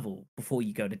Carnival before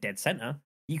you go to Dead Center,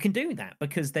 you can do that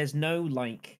because there's no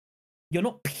you're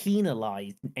not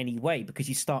penalized in any way because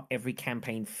you start every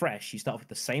campaign fresh. You start with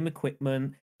the same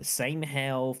equipment, the same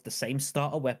health, the same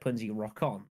starter weapons, you rock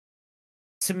on.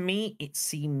 To me, it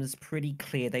seems pretty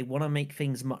clear they want to make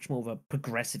things much more of a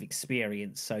progressive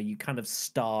experience. So you kind of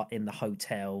start in the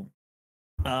hotel,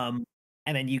 and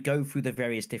then you go through the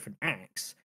various different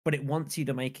acts. But it wants you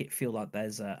to make it feel like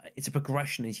it's a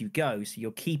progression as you go. So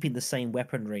you're keeping the same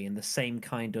weaponry and the same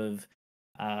kind of,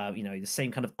 the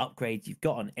same kind of upgrades you've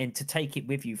gotten, and to take it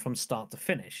with you from start to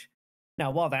finish. Now,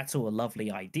 while that's all a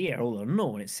lovely idea, all in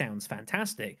all, and it sounds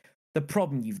fantastic, the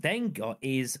problem you've then got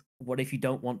is, what if you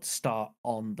don't want to start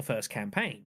on the first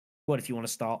campaign? What if you want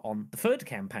to start on the third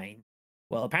campaign?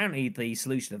 Well, apparently the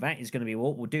solution to that is going to be,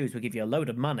 what we'll do is we'll give you a load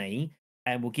of money,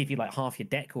 and we'll give you like half your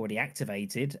deck already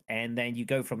activated, and then you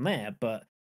go from there. But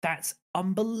that's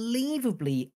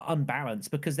unbelievably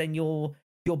unbalanced because then you're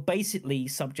basically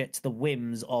subject to the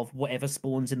whims of whatever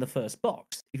spawns in the first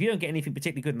box. If you don't get anything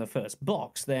particularly good in the first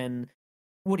box, then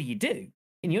what do?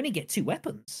 And you only get 2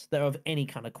 weapons that are of any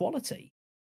kind of quality.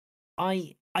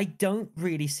 I don't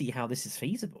really see how this is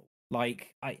feasible.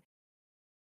 Like,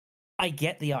 I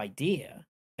get the idea.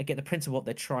 I get the principle of what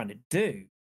they're trying to do.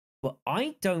 But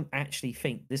I don't actually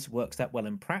think this works that well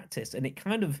in practice. And it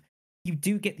kind of, you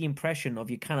do get the impression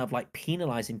of you're kind of like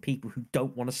penalizing people who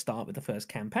don't want to start with the first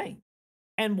campaign.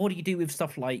 And what do you do with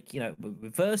stuff like,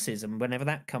 with Versus and whenever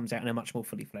that comes out in a much more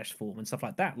fully fleshed form and stuff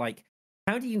like that? Like,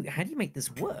 how do you make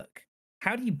this work?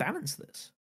 How do you balance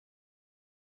this?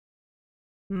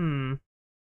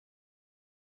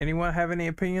 Anyone have any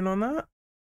opinion on that?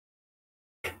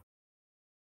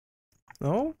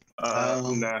 No?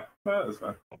 Nah. That's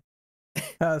fine.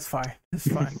 That's fine. It's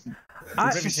fine.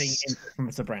 Everything from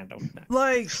Mr. Brando.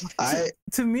 Like,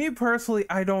 to me personally,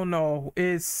 I don't know.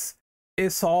 It's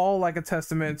all like a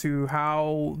testament to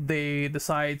how they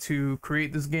decide to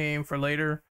create this game for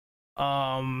later.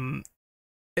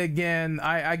 Again,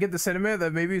 I get the sentiment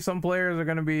that maybe some players are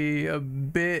going to be a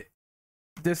bit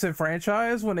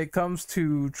disenfranchised when it comes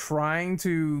to trying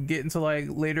to get into like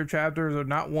later chapters or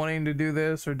not wanting to do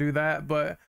this or do that.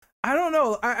 But I don't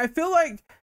know. I feel like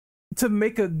to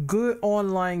make a good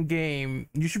online game,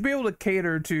 you should be able to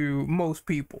cater to most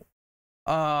people.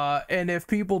 And if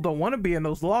people don't want to be in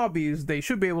those lobbies, they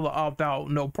should be able to opt out,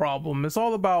 no problem. It's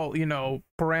all about,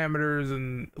 parameters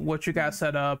and what you got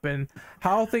set up and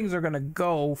how things are going to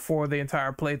go for the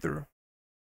entire playthrough.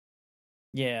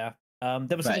 Yeah.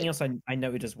 There was something else I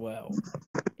noted as well,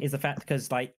 is the fact,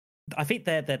 because like, I think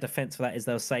their defense for that is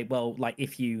they'll say, well, like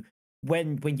if you,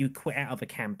 when you quit out of a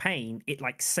campaign, it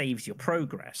like saves your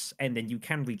progress and then you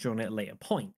can rejoin at a later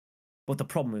point. But the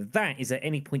problem with that is at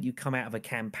any point you come out of a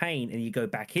campaign and you go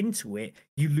back into it,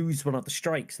 you lose one of the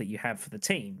strikes that you have for the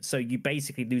team. So you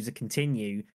basically lose a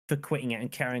continue for quitting out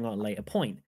and carrying on at a later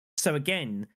point. So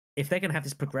again, if they're going to have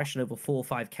this progression over 4 or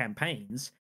 5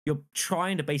 campaigns, you're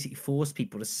trying to basically force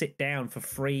people to sit down for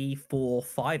 3, 4,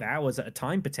 5 hours at a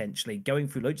time, potentially going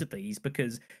through loads of these,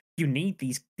 because you need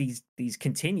these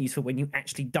continues for when you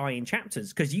actually die in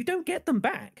chapters, because you don't get them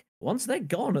back. Once they're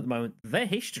gone at the moment, they're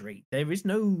history. There's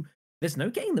no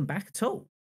getting them back at all.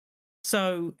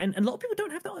 So, and a lot of people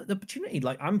don't have the opportunity.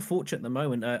 Like, I'm fortunate at the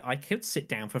moment. I could sit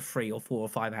down for 3 or 4 or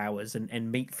 5 hours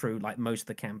and meet through like most of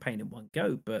the campaign in one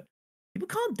go, but people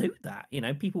can't do that.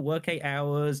 People work 8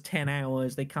 hours, 10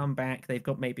 hours, they come back, they've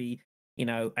got maybe, an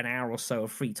hour or so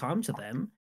of free time to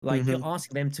them. Like, you're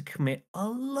asking them to commit a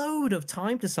load of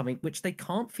time to something which they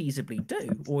can't feasibly do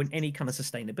or in any kind of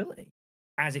sustainability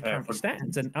as it currently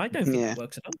stands. And I don't think it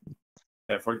works at all.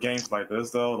 Yeah, for games like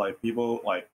this, though, like people,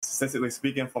 like statistically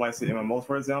speaking, for like say MMOs,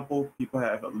 for example, people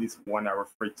have at least 1 hour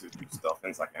free to do stuff.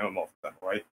 And it's like MMO, for example,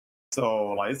 right?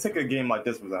 So, like, let's take a game like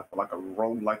this, for example, like a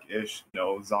roguelike-ish,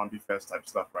 zombie fest type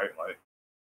stuff, right? Like,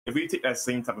 if we take that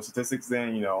same type of statistics,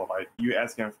 then, like, you're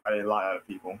asking a lot of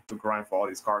people to grind for all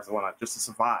these cards and whatnot just to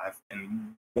survive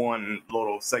in one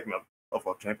little segment of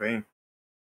a campaign.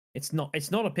 It's not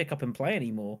a pick up and play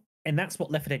anymore. And that's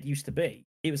what Left 4 Dead used to be.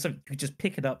 It was something you could just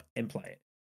pick it up and play it,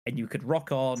 and you could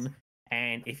rock on.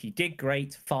 And if you did,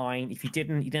 great, fine. If you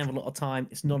didn't, you didn't have a lot of time.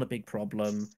 It's not a big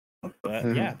problem.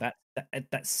 But yeah,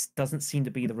 that doesn't seem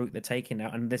to be the route they're taking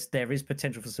now, and there is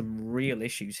potential for some real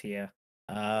issues here.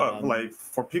 Like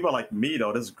for people like me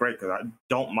though, this is great because I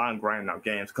don't mind grinding out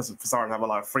games because for starters I have a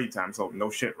lot of free time, so no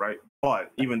shit, right?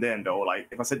 But even then though, like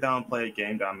if I sit down and play a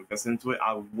game that I'm invested into it,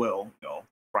 I will,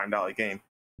 grind out a game.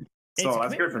 So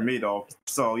that's good for me though.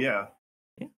 So yeah,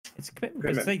 it's a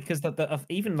commitment. Because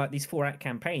even like these 4-act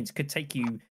campaigns could take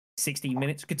you 60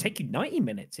 minutes, could take you 90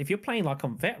 minutes. If you're playing like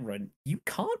on veteran, you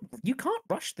can't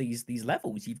rush these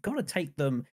levels. You've got to take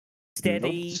them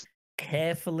steady.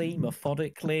 Carefully,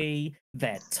 methodically.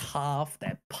 They're tough,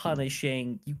 they're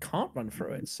punishing. You can't run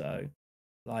through it. So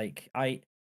like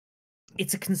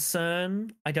it's a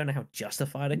concern. I don't know how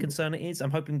justified a concern it is. I'm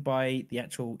hoping by the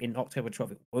actual in October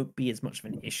 12th it won't be as much of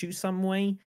an issue some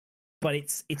way, but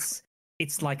it's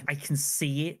like I can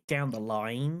see it down the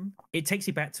line. It takes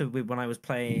you back to when I was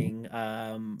playing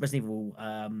Resident Evil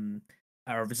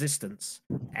Resistance,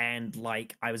 and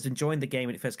like I was enjoying the game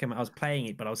when it first came out. I was playing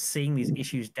it, but I was seeing these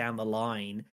issues down the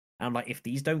line, and I'm like, if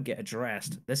these don't get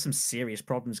addressed, there's some serious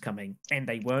problems coming, and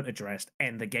they weren't addressed,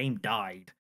 and the game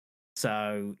died.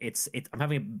 So it's I'm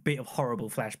having a bit of horrible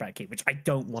flashback here, which I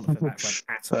don't want for that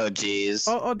run at all. Oh jeez.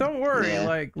 Oh, don't worry. Yeah.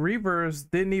 Like Reavers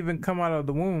didn't even come out of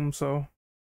the womb, so.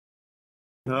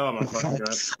 Oh my fucking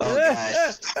god. Oh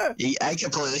gosh, I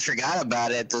completely forgot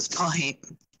about it at this point.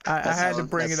 I had to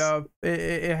bring it up.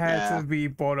 It had to be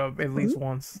brought up at least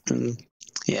once.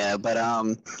 Yeah, but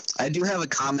I do have a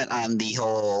comment on the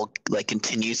whole like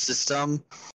continue system.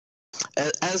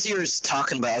 As you were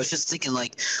talking about, I was just thinking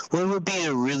like, what would be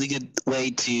a really good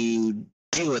way to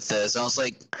deal with this? I was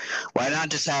like, why not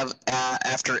just have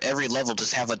after every level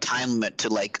just have a time limit to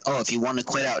like, oh, if you want to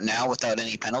quit out now without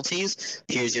any penalties,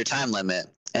 here's your time limit.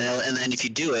 And then if you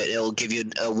do it, it'll give you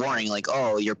a warning like,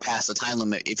 oh, you're past the time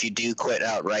limit. If you do quit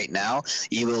out right now,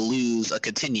 you will lose a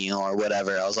continue or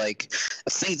whatever. I was like, I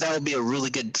think that would be a really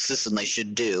good system they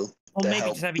should do. Or maybe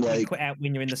just have you quit out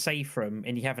when you're in the safe room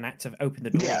and you haven't had to open the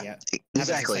door yet.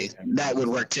 Exactly. That would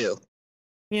work too.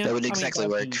 Yeah, that would exactly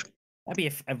work. That'd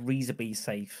be a reasonably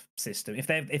safe system. If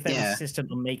there was a system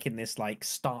on making this like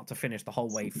start to finish the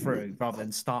whole way through, rather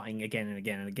than starting again and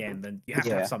again and again, then you have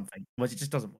to have something. Otherwise, it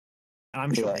just doesn't work.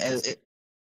 I'm sure.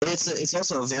 It's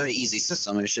also a very easy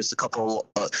system. It's just a couple.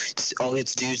 All you have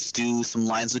to do is do some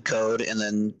lines of code and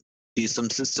then do some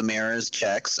system errors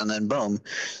checks, and then boom,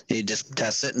 you just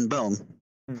test it and boom.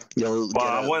 Well,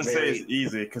 I wouldn't say it's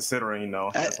easy considering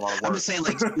that's a lot of work. I'm just saying,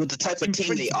 like with the type of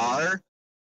team they are,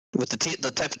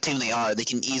 the type of team they are, they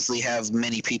can easily have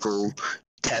many people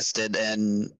tested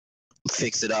and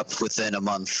fix it up within a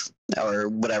month or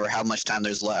whatever, how much time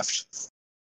there's left.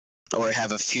 Or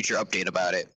have a future update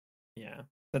about it. Yeah,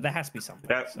 but there has to be something.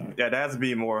 Yeah, there has to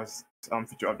be more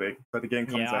future update. But the game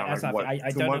comes out like what? I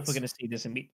don't know if we're going to see this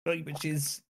immediately, which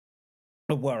is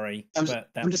a worry. I'm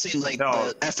just saying, like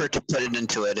the effort to put it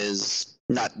into it is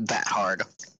not that hard.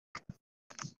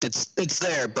 It's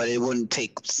there, but it wouldn't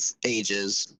take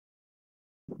ages.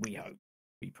 We hope.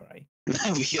 We pray.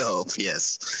 We hope.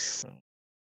 Yes.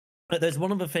 But there's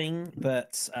one other thing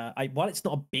that, while it's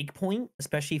not a big point,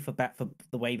 especially for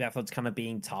the way Battlefield's kind of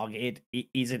being targeted, it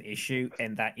is an issue,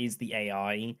 and that is the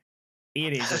AI.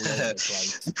 It is a little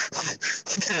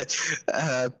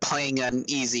bit playing on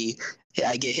easy,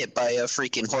 I get hit by a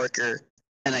freaking horker,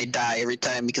 and I die every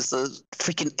time because the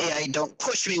freaking AI don't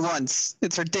push me once.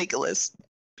 It's ridiculous.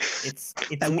 It's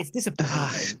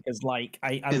disappointing because, like,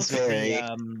 I look at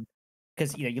the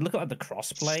because you look at the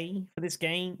crossplay for this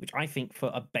game, which I think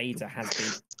for a beta has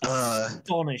been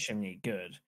astonishingly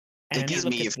good. And it gives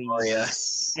me euphoria.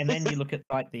 And then you look at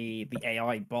like the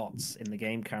AI bots in the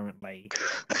game currently,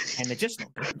 and they're just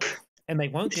not good enough. And they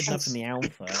weren't good enough in the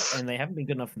alpha, and they haven't been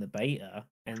good enough in the beta,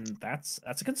 and that's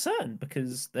a concern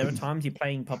because there are times you're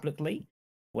playing publicly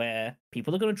where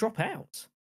people are going to drop out,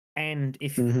 and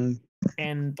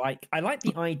and like I like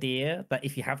the idea that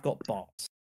if you have got bots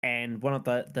and one of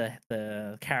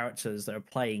the characters that are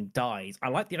playing dies, I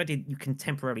like the idea that you can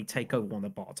temporarily take over one of the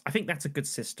bots. I think that's a good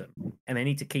system, and they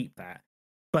need to keep that.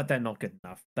 But they're not good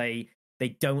enough. They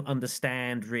don't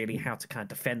understand really how to kind of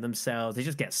defend themselves. They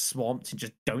just get swamped and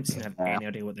just don't seem to have any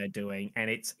idea what they're doing. And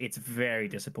it's very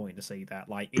disappointing to see that.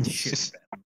 Like, it should be.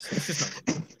 It's just not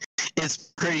good.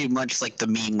 It's pretty much like the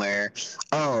meme where,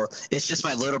 oh, it's just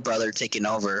my little brother taking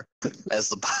over as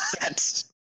the bot.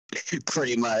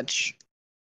 Pretty much.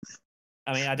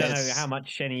 I mean, I don't know how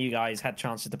much any of you guys had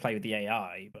chances to play with the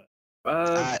AI, but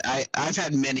I've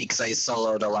had many because I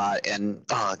soloed a lot, and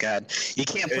oh god, you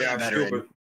can't play veteran.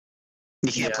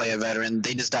 You can't play a veteran.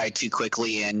 They just die too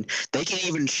quickly, and they can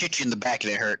even shit you in the back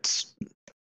and it hurts.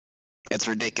 It's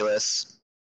ridiculous.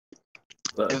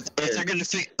 If they're gonna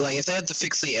if they have to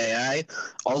fix the AI,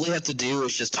 all they have to do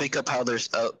is just tweak up how their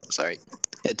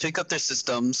tweak up their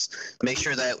systems, make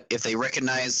sure that if they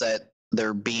recognize that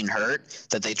they're being hurt,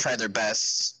 that they try their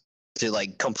best to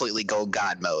like completely go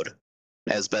God mode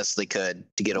as best they could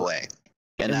to get away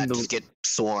and not just get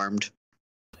swarmed.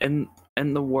 In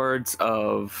the words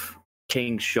of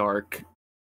King Shark,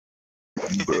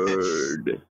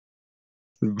 bird.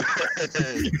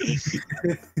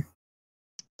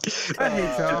 I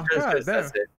hate y'all. God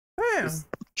damn. Damn.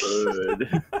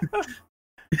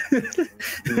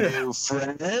 New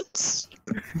friends.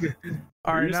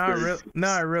 All right,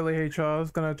 now I really hate y'all.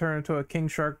 It's gonna turn into a King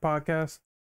Shark podcast.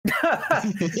 Not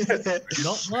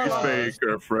much. Make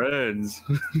our friends.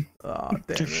 Oh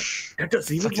damn it! That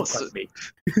doesn't even look like me.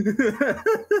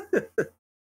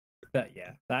 But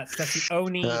yeah, that's the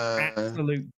only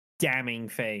absolute damning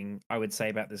thing I would say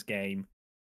about this game.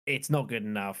 It's not good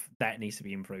enough. That needs to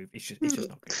be improved. It's just not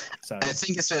good. So I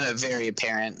think it's been very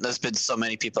apparent. There's been so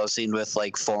many people I've seen with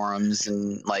like forums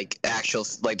and like actual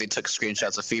they took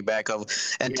screenshots of feedback of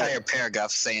entire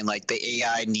paragraphs saying like the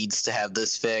AI needs to have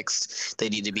this fixed. They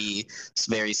need to be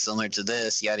very similar to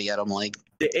this. Yada yada. I'm like,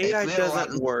 the AI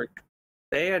doesn't work.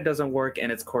 The AI doesn't work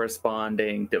in its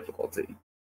corresponding difficulty.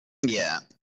 Yeah.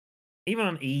 Even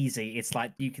on easy, it's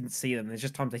like you can see them. There's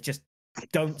just times they just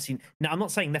don't seem. Now, I'm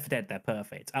not saying Left 4 Dead they're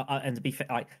perfect, and to be fair,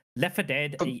 like Left 4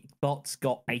 Dead bots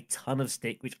got a ton of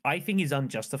stick, which I think is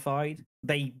unjustified.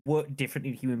 They work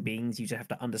differently than human beings. You just have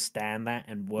to understand that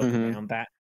and work around that.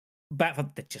 But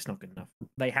they're just not good enough.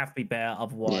 They have to be better.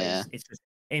 Otherwise, it's just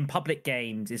in public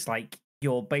games. It's like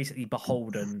you're basically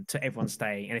beholden to everyone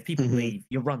staying, and if people leave,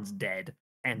 your run's dead,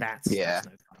 and that's no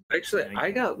fun. Actually, I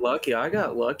got lucky. I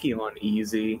got lucky on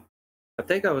easy. I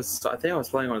think I was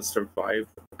playing on Survivor.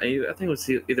 I think it was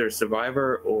either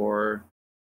Survivor or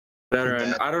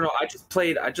Veteran. I don't know. I just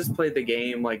played the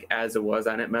game like as it was.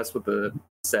 I didn't mess with the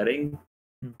setting,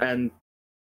 and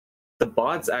the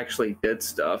bots actually did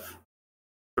stuff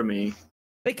for me.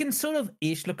 They can sort of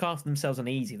ish look after themselves on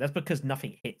easy. That's because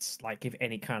nothing hits like if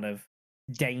any kind of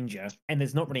danger, and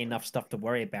there's not really enough stuff to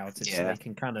worry about. So they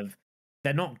can kind of.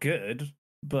 They're not good.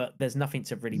 But there's nothing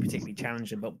to really particularly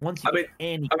challenge them. But once you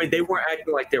they weren't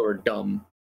acting like they were dumb.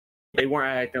 They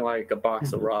weren't acting like a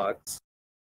box of rocks.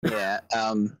 Yeah.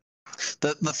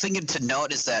 The thing to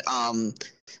note is that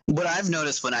what I've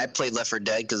noticed when I played Left 4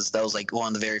 Dead, because that was like one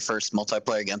of the very first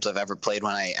multiplayer games I've ever played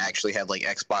when I actually had like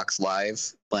Xbox Live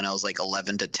when I was like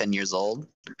 11 to 10 years old.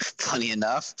 Funny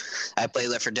enough, I played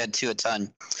Left 4 Dead 2 a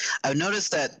ton. I've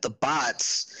noticed that the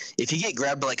bots, if you get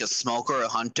grabbed by like a smoker or a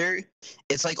hunter,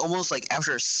 it's like almost like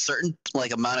after a certain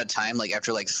like amount of time, like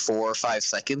after like 4 or 5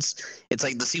 seconds, it's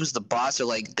like it seems the bots are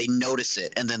like they notice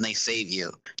it and then they save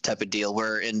you type of deal.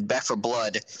 Where in Back 4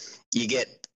 Blood, you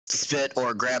get spit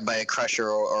or grabbed by a crusher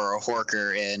or a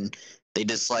horker, and they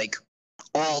just like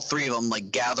all three of them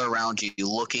like gather around you,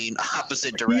 looking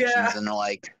opposite directions, and they're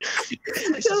like,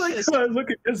 "Look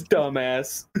at this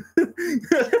dumbass."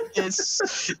 It's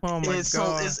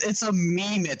a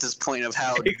meme at this point of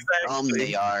how dumb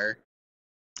they are.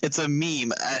 It's a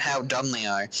meme at how dumb they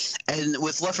are. And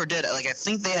with Left 4 Dead, like I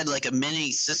think they had like a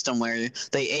mini system where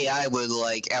the AI would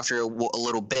like after a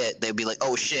little bit they'd be like,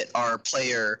 "Oh shit, our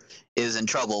player is in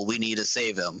trouble. We need to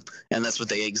save him," and that's what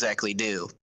they exactly do.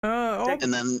 All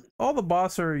the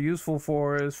bots are useful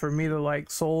for is for me to like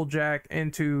soul jack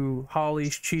into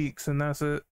Holly's cheeks, and that's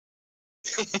it.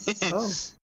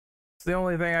 It's the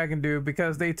only thing I can do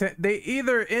because they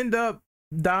either end up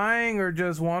dying or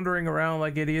just wandering around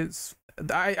like idiots.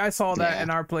 I saw that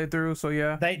in our playthrough, so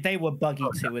yeah. They were buggy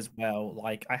too as well.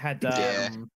 Like I had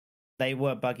they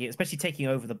were buggy, especially taking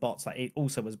over the bots. Like it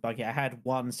also was buggy. I had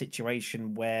one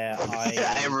situation where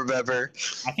I remember.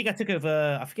 I think I took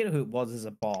over. I forget who it was as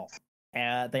a bot.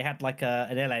 They had like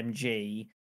an LMG,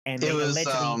 and they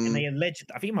allegedly.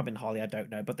 I think it might have been Holly. I don't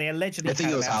know, but they allegedly. I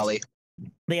think it was Holly.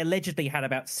 They allegedly had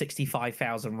about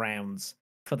 65,000 rounds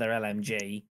for their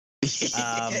LMG, which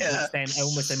then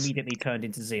almost immediately turned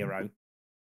into 0.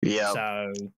 Yeah.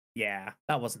 So yeah,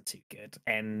 that wasn't too good.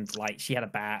 And like she had a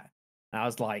bat, and I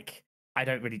was like, I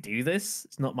don't really do this.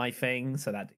 It's not my thing.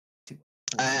 So that.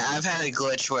 I've had a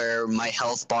glitch where my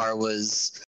health bar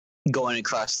was going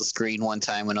across the screen one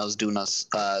time when I was doing a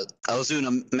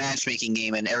matchmaking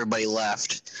game and everybody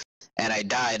left, and I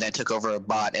died. I took over a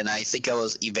bot, and I think I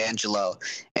was Evangelo,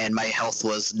 and my health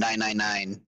was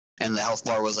 999, and the health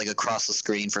bar was like across the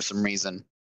screen for some reason.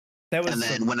 There was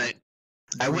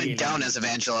I went down as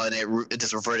Evangela, and it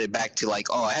just reverted back to like,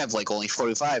 oh, I have like only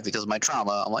 45 because of my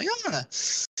trauma. I'm like,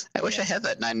 I wish I had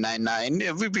that 999.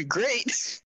 It would be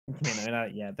great.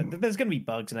 Yeah, there's going to be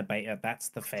bugs in a beta. That's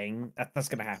the thing. That's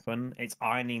going to happen. It's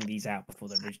ironing these out before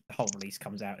the whole release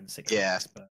comes out in 6 weeks.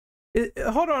 But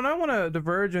hold on, I want to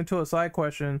diverge into a side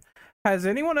question. Has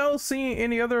anyone else seen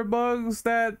any other bugs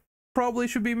that probably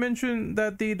should be mentioned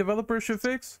that the developers should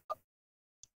fix?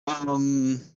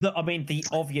 The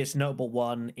obvious notable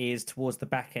one is towards the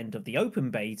back end of the open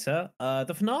beta,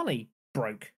 the finale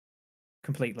broke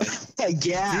completely.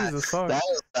 Yeah,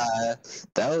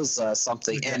 that was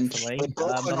something, and it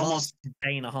broke the last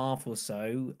day and a half or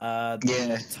so.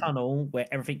 The tunnel where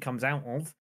everything comes out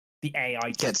of, the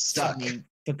AI gets stuck.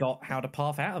 Forgot how to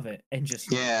path out of it, and just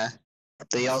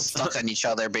they all stuck on each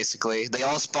other. Basically, they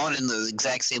all spawn in the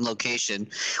exact same location,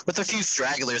 with a few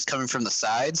stragglers coming from the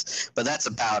sides, but that's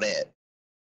about it.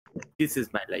 This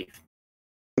is my life.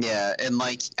 Yeah, and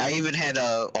like I even had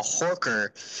a Horker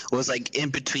was like in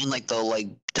between like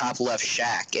the top left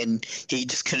shack, and he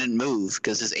just couldn't move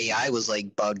because his AI was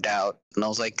like bugged out, and I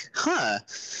was like, huh.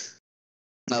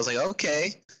 And I was like,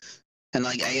 okay, and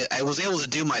like I was able to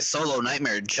do my solo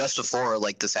nightmare just before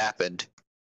like this happened,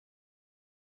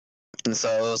 and so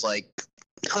it was like,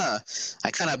 huh, I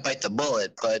kind of bite the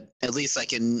bullet, but at least I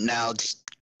can now just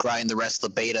grind the rest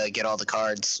of the beta, get all the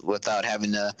cards without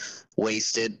having to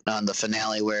waste it on the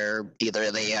finale where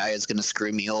either the AI is going to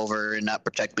screw me over and not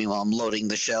protect me while I'm loading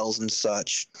the shells and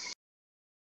such.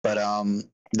 But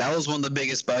that was one of the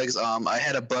biggest bugs. I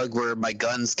had a bug where my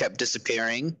guns kept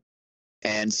disappearing,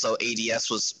 and so ADS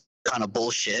was kind of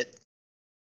bullshit.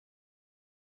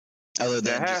 Other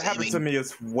than that happened to me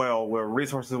as well, where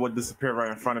resources would disappear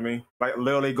right in front of me, like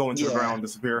literally go into the ground and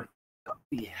disappear.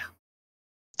 Yeah.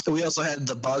 We also had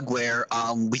the bug where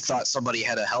we thought somebody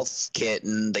had a health kit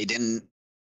and they didn't.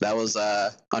 That was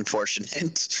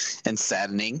unfortunate and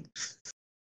saddening.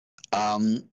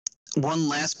 One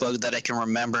last bug that I can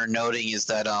remember noting is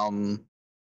that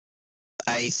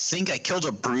I think I killed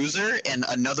a bruiser and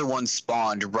another one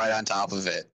spawned right on top of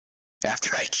it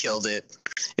after I killed it.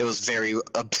 It was very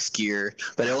obscure,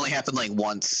 but it only happened like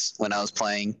once when I was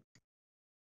playing.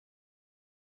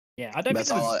 Yeah, I don't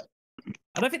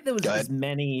think there was as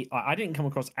many. I didn't come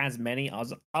across as many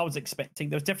as I was expecting.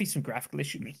 There was definitely some graphical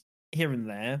issues here and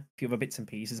there, a few other bits and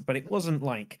pieces, but it wasn't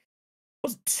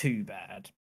too bad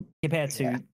compared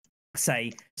to,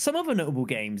 say, some other notable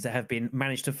games that have been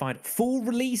managed to find full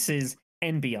releases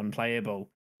and be unplayable.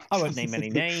 I won't name any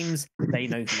names. They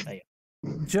know who they are.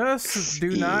 Just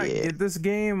do not get this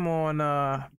game on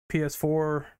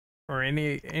PS4 or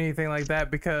anything like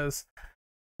that, because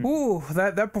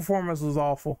that performance was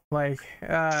awful. Like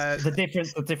the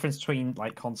difference between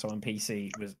like console and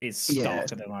PC is starker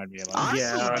than I realized.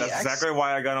 Honestly, that's exactly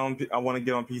why I want to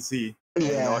get on PC. Yeah,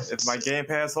 you know, if my Game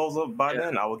Pass holds up by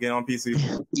then, I will get on PC.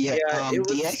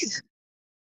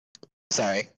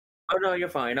 Sorry. Oh no, you're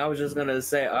fine. I was just gonna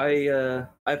say I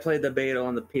played the beta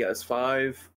on the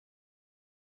PS5.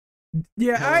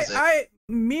 Yeah, I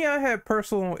had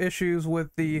personal issues with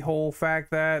the whole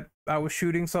fact that I was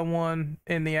shooting someone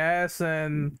in the ass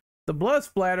and the blood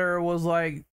splatter was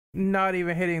like not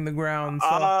even hitting the ground.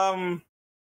 So...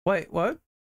 Wait, what?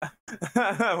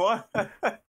 What?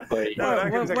 Wait,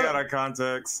 that can take out of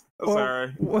context.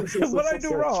 Sorry. What I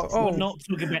do wrong? We're not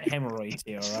talking about hemorrhoids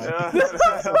here, alright?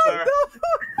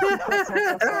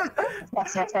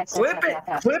 Flip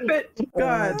it!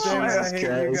 God damn it, I hate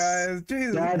you guys.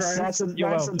 Jesus Christ.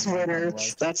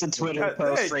 That's a Twitter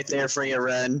post right there for you,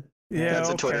 Ren. Yeah, that's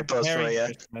a Twitter post Merry for you.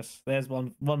 Christmas. There's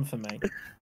one for me.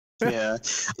 Yeah.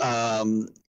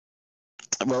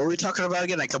 What were we talking about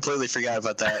again? I completely forgot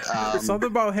about that. Something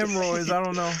about hemorrhoids. I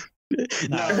don't know.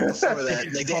 No, before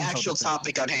that, like the actual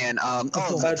topic on hand.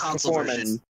 The console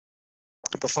version.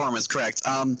 Performance, correct.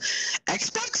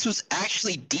 Xbox was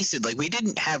actually decent. Like we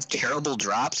didn't have terrible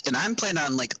drops, and I'm playing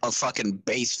on like a fucking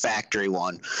base factory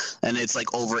one, and it's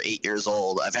like over 8 years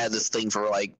old. I've had this thing for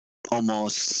like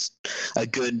almost a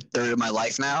good third of my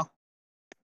life now,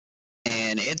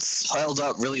 and it's held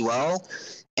up really well.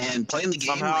 And playing the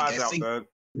game, somehow like, I think.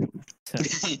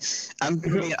 I'm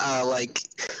like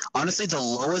honestly the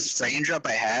lowest frame drop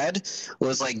I had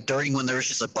was like during when there was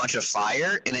just a bunch of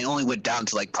fire, and it only went down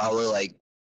to like probably like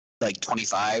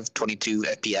 25 22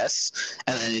 FPS,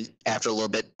 and then after a little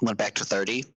bit went back to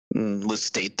 30 and was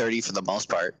stayed 30 for the most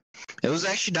part. It was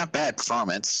actually not bad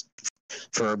performance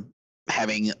for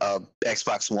having a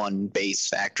Xbox One base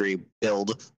factory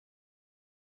build.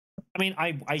 I mean,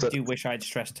 I do wish I had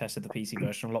stress tested the PC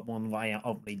version a lot more than I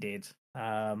ultimately did.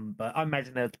 But I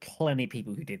imagine there's plenty of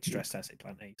people who did stress test it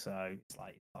plenty, so it's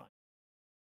like fine.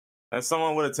 As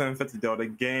someone with a 1050 though, the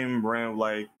game ran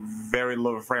like very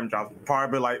low frame drops,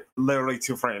 probably like literally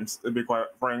 2 frames. To be quite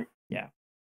frank. Yeah,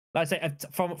 like I say,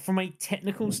 from a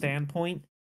technical standpoint,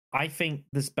 I think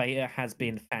this beta has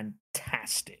been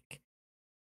fantastic.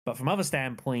 But from other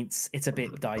standpoints, it's a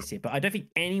bit dicey. But I don't think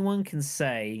anyone can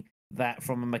say that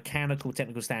from a mechanical,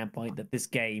 technical standpoint that this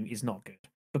game is not good,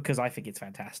 because I think it's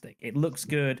fantastic. It looks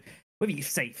good. Whether you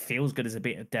say it feels good is a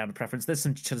bit down to preference. There's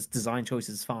some design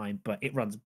choices fine, but it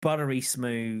runs buttery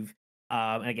smooth.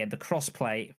 And again, the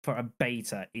crossplay for a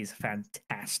beta is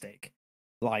fantastic.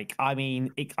 Like, I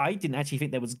mean, I didn't actually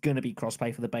think there was going to be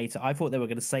crossplay for the beta. I thought they were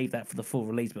going to save that for the full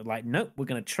release, but like, nope, we're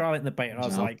going to try it in the beta. And I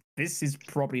was like, this is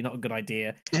probably not a good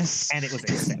idea. And it was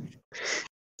exceptional.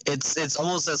 It's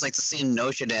almost as like the same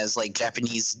notion as like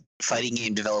Japanese fighting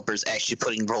game developers actually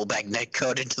putting rollback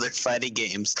netcode into their fighting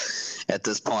games at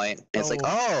this point. It's like,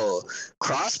 oh,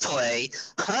 crossplay,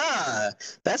 huh?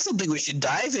 That's something we should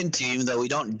dive into, even though we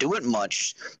don't do it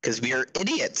much because we are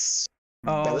idiots.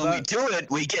 But when we do it,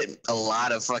 we get a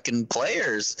lot of fucking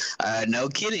players. No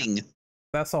kidding.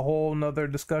 That's a whole nother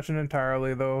discussion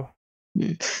entirely, though.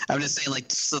 I'm just saying, like,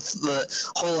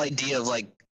 the whole idea of like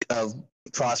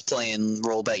crossplay and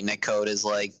rollback netcode is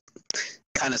like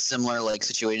kind of similar, like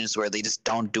situations where they just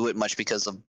don't do it much because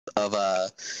of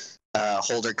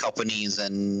holder companies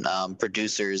and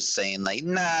producers saying like,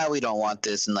 nah, we don't want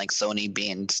this, and like Sony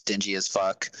being stingy as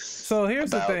fuck. So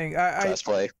here's the thing,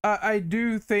 I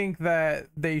do think that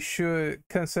they should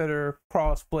consider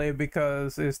crossplay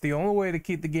because it's the only way to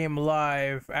keep the game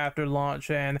alive after launch,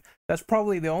 and that's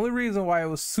probably the only reason why it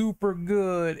was super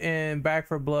good in Back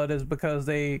 4 Blood is because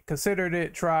they considered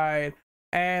it, tried,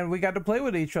 and we got to play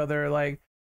with each other. Like,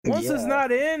 once it's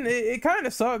not in, it kind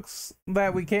of sucks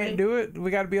that we can't do it.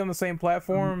 We got to be on the same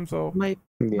platform. So my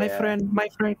friend,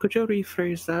 could you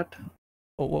rephrase that?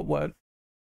 What?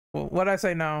 What'd I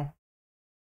say now?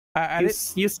 You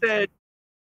said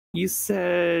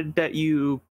that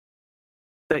you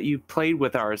played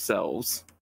with ourselves.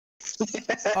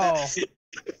 Oh.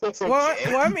 Well,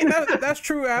 I mean that's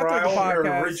true after the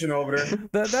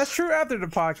podcast. That's true after the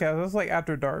podcast. That's like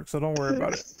after dark, so don't worry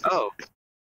about it. Oh.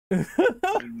 Expressive,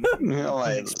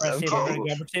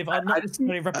 collaborative. I'm not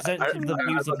necessarily representative of the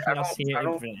views of chaos here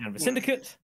in the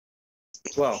syndicate.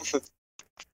 Well,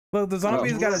 look, the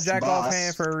zombies got a jack off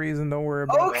hand for a reason. Don't worry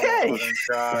about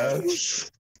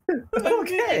it.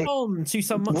 Okay. On to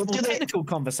some much more technical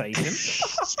conversation.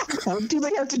 What do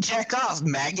they have to jack off?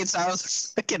 Maggots out of the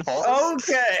freaking hole?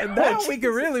 Okay. Now we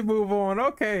can really move on.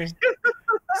 Okay.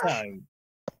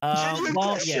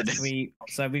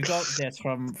 So we've got this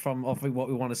from what we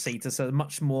want to see to a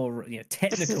much more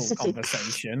technical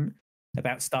conversation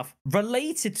about stuff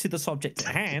related to the subject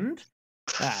at hand.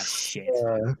 Ah, shit.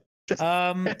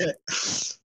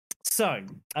 So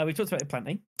we talked about it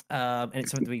plenty, and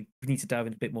it's something that we need to dive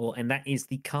into a bit more, and that is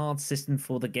the card system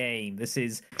for the game. This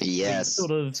is a sort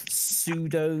of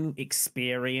pseudo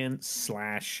experience /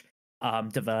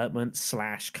 development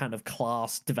 / kind of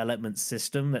class development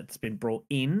system that's been brought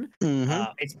in.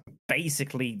 It's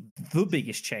basically the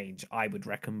biggest change I would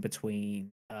reckon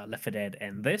between Left 4 Dead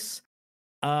and this.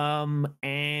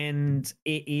 And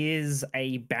it is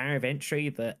a barrier of entry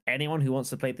that anyone who wants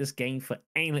to play this game for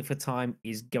any length of time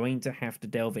is going to have to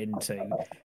delve into.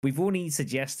 We've already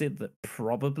suggested that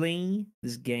probably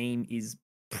this game is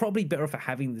probably better for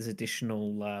having this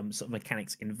additional sort of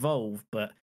mechanics involved,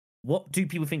 but what do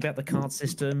people think about the card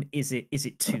system? Is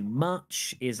it too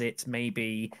much? Is it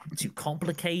maybe too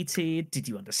complicated? Did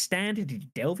you understand it? Did you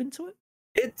delve into it?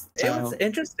 It was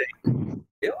interesting.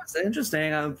 It was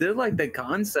interesting. I did like the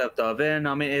concept of it. And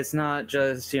I mean, it's not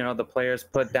just the players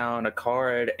put down a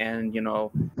card and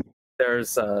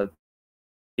there's a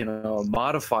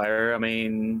modifier. I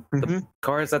mean, the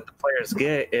cards that the players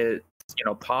get is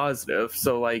positive.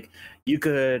 So like you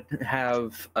could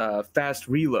have fast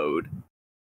reload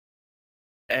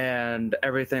and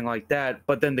everything like that,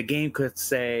 but then the game could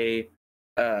say,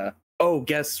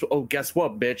 guess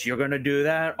what, bitch, you're gonna do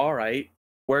that? All right,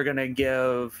 we're gonna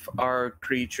give our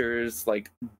creatures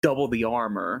like double the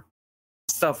armor,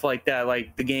 stuff like that.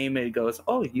 Like the game, it goes,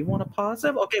 oh, you want a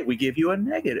positive? Okay, we give you a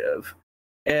negative.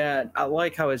 And I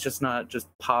like how it's just not just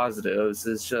positives,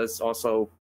 it's just also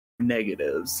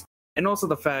negatives. And also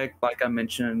the fact, like I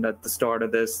mentioned at the start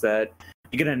of this, that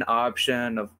you get an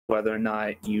option of whether or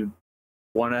not you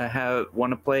want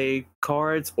to play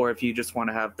cards, or if you just want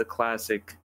to have the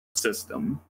classic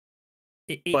system.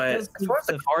 But as far as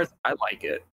the cards, I like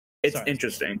it. It's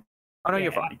interesting. Oh no,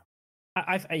 you're fine.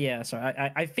 I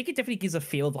think it definitely gives a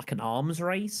feel of like an arms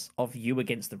race of you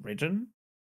against the region.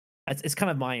 It's kind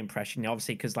of my impression,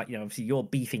 obviously, because obviously you're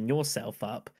beefing yourself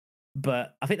up,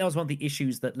 But I think that was one of the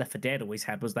issues that Left 4 Dead always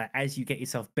had, was that as you get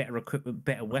yourself better equipment,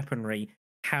 better weaponry,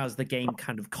 how's the game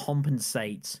kind of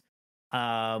compensate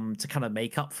to kind of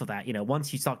make up for that? You know,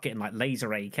 once you start getting like laser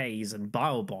AKs and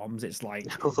bio bombs, it's like,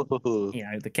 you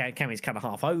know, the game is kind of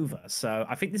half over. So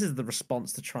I think this is the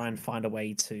response to try and find a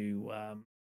way to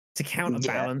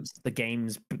counterbalance the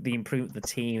game's, the improvement of the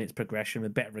team, its progression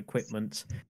with better equipment.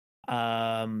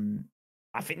 I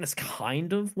think that's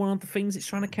kind of one of the things it's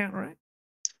trying to counteract.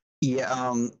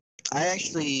 Yeah, I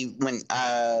actually when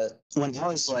I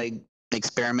was like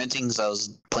experimenting, because I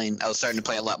was starting to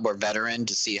play a lot more veteran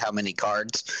to see how many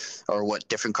cards or what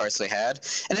different cards they had,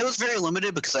 and it was very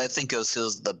limited because I think it was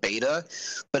the beta.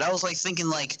 But I was like thinking,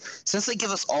 like, since they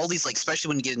give us all these, like, especially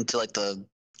when you get into like the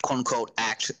quote unquote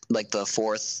act, like the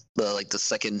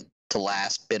second to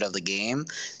last bit of the game,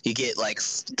 you get like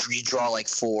you draw like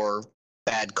 4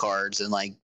 bad cards and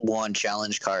like 1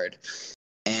 challenge card.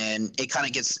 And it kind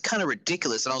of gets kind of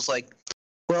ridiculous. And I was like,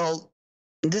 well,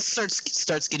 this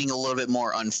starts getting a little bit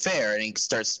more unfair, and it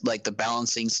starts, like, the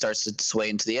balancing starts to sway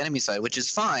into the enemy side, which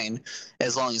is fine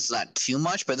as long as it's not too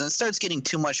much. But then it starts getting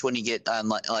too much when you get on,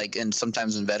 like, and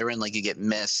sometimes in veteran, like, you get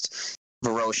mist,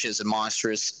 ferocious, and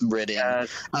monstrous ridden. I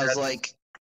was like,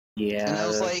 and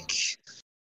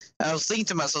I was thinking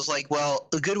to myself, like, well,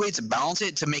 a good way to balance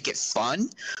it, to make it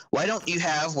fun, why don't you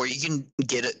have where you can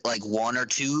get it like 1 or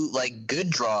 2 like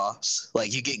good draws,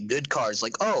 like you get good cards,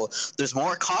 like, oh, there's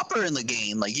more copper in the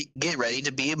game, like you get ready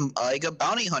to be like a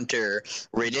bounty hunter.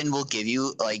 Ridden will give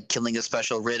you, like, killing a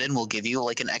special Ridden will give you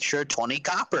like an extra 20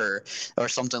 copper or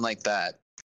something like that.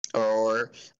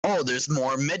 Or, oh, there's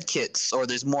more med kits, or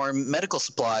there's more medical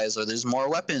supplies, or there's more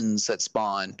weapons that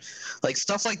spawn. Like,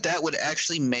 stuff like that would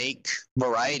actually make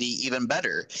variety even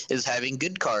better, is having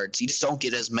good cards. You just don't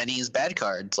get as many as bad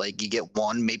cards. Like, you get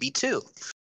 1, maybe 2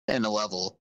 in a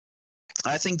level.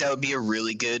 I think that would be a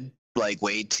really good, like,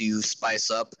 way to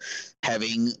spice up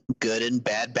having good and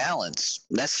bad balance.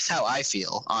 That's how I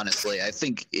feel, honestly. I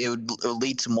think it would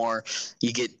lead to more,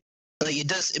 you get, like,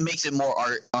 it makes it more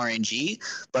RNG,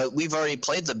 but we've already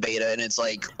played the beta, and it's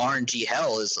like RNG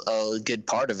hell is a good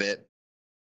part of it.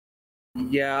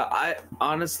 Yeah, I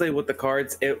honestly, with the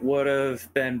cards, it would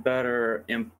have been better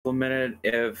implemented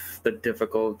if the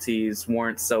difficulties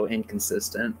weren't so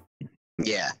inconsistent.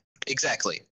 Yeah,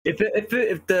 exactly. If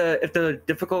the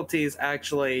difficulties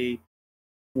actually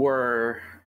were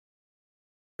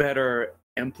better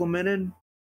implemented,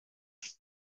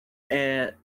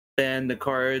 and then the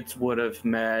cards would have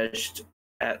meshed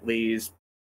at least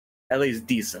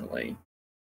decently.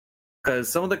 Because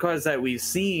some of the cards that we've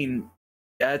seen,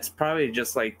 that's probably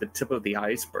just like the tip of the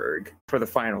iceberg for the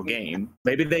final game.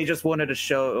 Maybe they just wanted to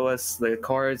show us the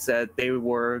cards that they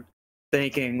were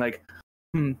thinking, like,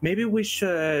 maybe we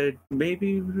should,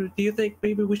 do you think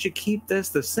maybe we should keep this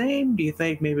the same? Do you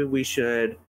think maybe we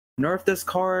should nerf this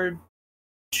card?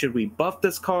 Should we buff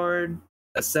this card?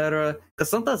 Etc. Because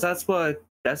sometimes that's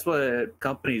what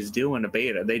companies do in a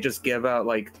beta. They just give out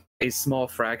like a small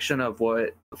fraction of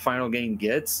what the final game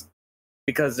gets,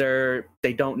 because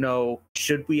they don't know,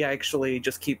 should we actually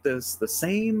just keep this the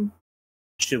same?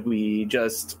 Should we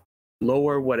just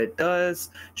lower what it does?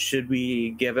 Should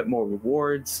we give it more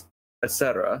rewards,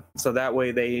 etc.? So that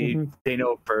way they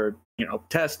know for,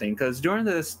 testing, because during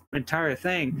this entire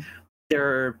thing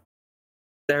they're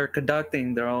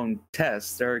conducting their own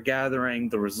tests. They're gathering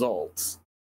the results.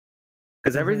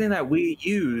 Because everything that we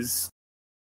use,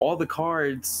 all the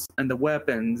cards and the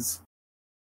weapons,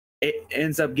 it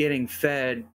ends up getting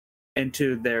fed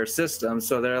into their system.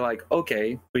 So they're like,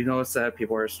 okay, we noticed that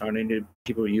people are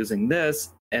using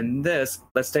this and this.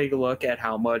 Let's take a look at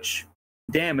how much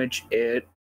damage it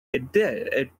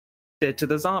did to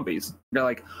the zombies. They're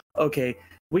like, okay,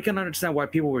 we can understand why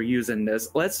people were using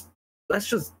this. Let's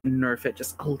just nerf it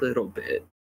just a little bit.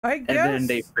 And then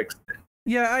they fix it.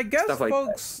 Yeah, I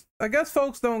guess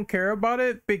folks don't care about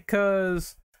it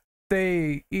because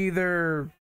they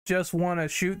either just want to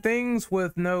shoot things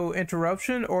with no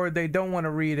interruption, or they don't want to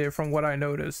read it, from what I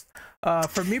noticed.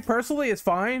 For me personally, it's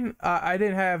fine. I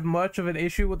didn't have much of an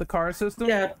issue with the card system.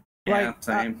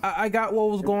 Same. I got what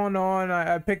was going on.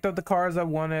 I picked up the cards I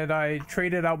wanted. I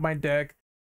traded out my deck.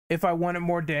 If I wanted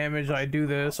more damage, I do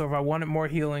this, or if I wanted more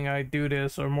healing, I do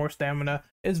this, or more stamina.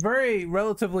 It's very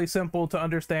relatively simple to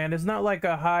understand. It's not like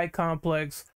a high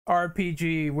complex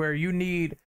RPG where you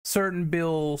need certain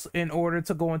builds in order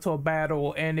to go into a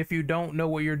battle, and if you don't know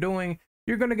what you're doing,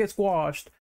 you're gonna get squashed.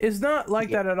 It's not like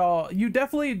that at all. You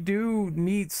definitely do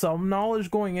need some knowledge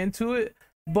going into it,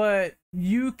 but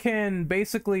you can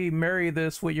basically marry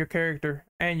this with your character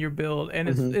and your build, and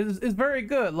it's very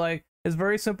good. Like, it's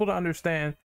very simple to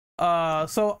understand.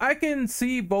 So I can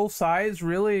see both sides.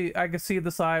 Really, I can see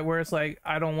the side where it's like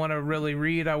I don't want to really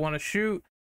read, I want to shoot.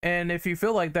 And if you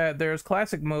feel like that, there's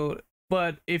classic mode.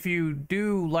 But if you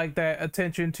do like that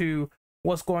attention to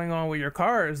what's going on with your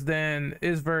cars, then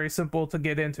it's very simple to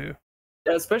get into.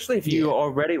 Especially if you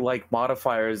already like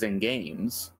modifiers in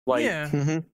games. Like,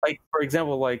 like for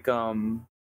example, like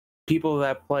people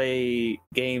that play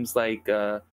games like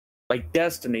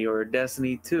Destiny or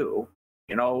Destiny 2.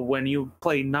 You know, when you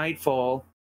play Nightfall,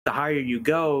 the higher you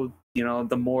go, you know,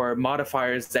 the more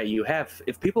modifiers that you have.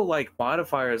 If people like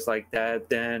modifiers like that,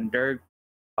 then they're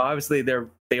obviously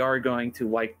they are going to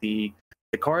like the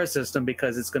car system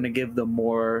because it's going to give them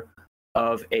more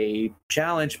of a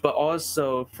challenge. But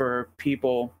also for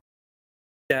people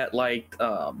that like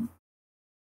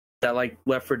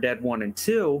Left 4 Dead 1 and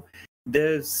 2,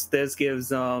 this gives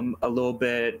them a little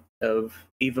bit of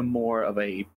even more of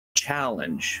a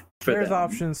challenge. There's them.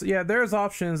 options. Yeah, there's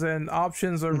options, and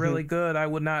options are really good. I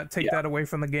would not take that away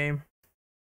from the game.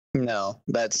 No,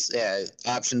 that's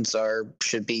options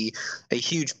should be a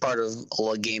huge part of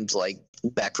all games like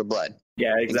Back 4 Blood.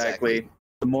 Yeah, exactly.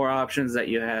 The more options that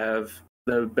you have,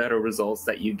 the better results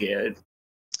that you get.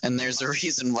 And there's a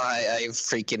reason why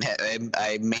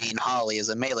I main Holly as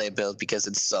a melee build, because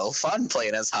it's so fun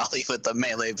playing as Holly with the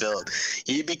melee build.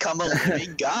 You become a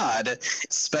living god,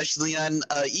 especially on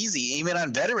easy, even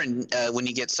on veteran. When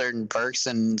you get certain perks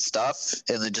and stuff,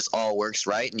 and it just all works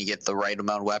right, and you get the right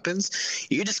amount of weapons,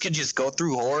 you can just go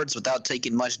through hordes without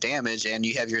taking much damage, and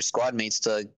you have your squad mates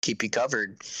to keep you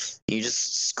covered. You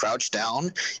just crouch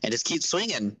down and just keep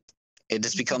swinging. It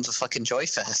just becomes a fucking joy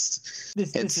fest.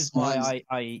 This is why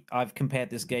I've compared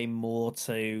this game more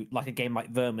to like a game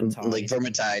like Vermintide. Like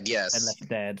Vermintide, yes. And Left 4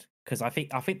 Dead. Because I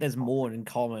think there's more in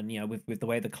common, you know, with the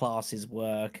way the classes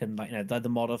work and like, you know, the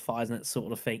modifiers and that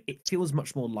sort of thing. It feels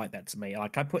much more like that to me.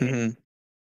 Like I put in, I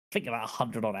think about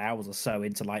 100 odd hours or so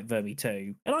into like Vermi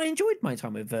 2, and I enjoyed my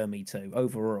time with Vermi 2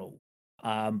 overall. But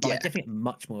I definitely get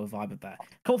much more of a vibe with that.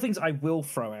 A couple things I will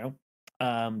throw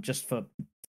out, just for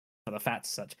the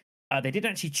facts and such. They did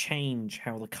actually change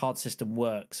how the card system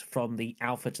works from the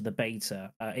alpha to the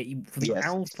beta. For the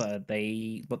alpha,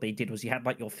 what they did was you had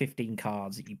like your 15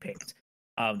 cards that you picked.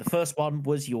 The first one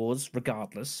was yours,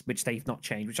 regardless, which they've not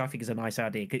changed, which I think is a nice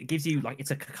idea. It gives you like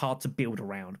it's a card to build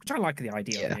around, which I like the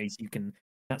idea. You know, you can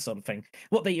that sort of thing.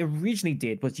 What they originally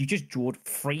did was you just drawed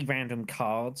 3 random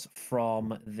cards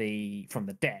from the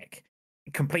deck,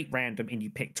 complete random, and you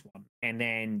picked one, and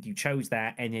then you chose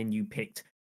that, and then you picked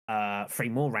 3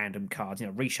 more random cards, you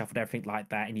know, reshuffled everything like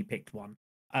that, and you picked one.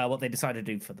 What they decided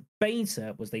to do for the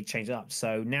beta was they changed it up.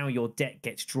 So now your deck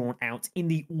gets drawn out in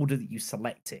the order that you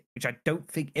select it, which I don't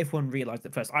think everyone realized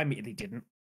at first. I immediately didn't.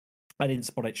 I didn't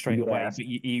spot it straight away. But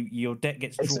your deck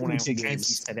gets drawn out as you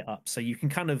set it up. So you can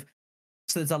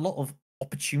so there's a lot of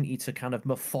opportunity to kind of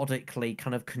methodically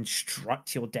kind of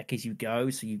construct your deck as you go.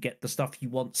 So you get the stuff you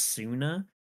want sooner.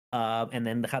 And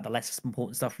then have the less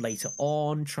important stuff later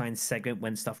on, try and segment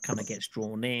when stuff kind of gets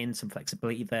drawn in, some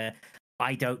flexibility there.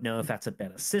 I don't know if that's a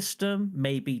better system.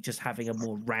 Maybe just having a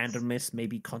more randomness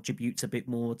maybe contributes a bit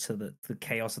more to the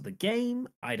chaos of the game.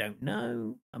 I don't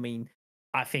know. I mean,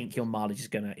 I think your mileage is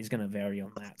gonna vary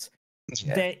on that.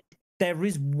 Yeah. There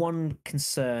is one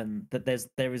concern that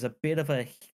there's a bit of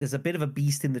a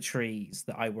beast in the trees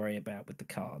that I worry about with the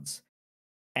cards.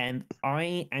 And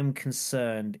I am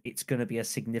concerned it's going to be a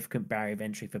significant barrier of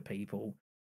entry for people,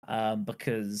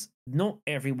 because not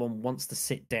everyone wants to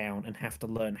sit down and have to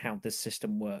learn how this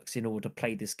system works in order to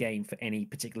play this game for any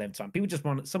particular time. Some people just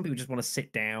want to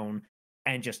sit down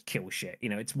and just kill shit. You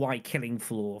know, it's why Killing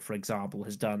Floor, for example,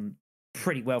 has done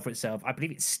pretty well for itself. I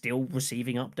believe it's still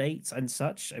receiving updates and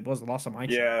such. It was the last time I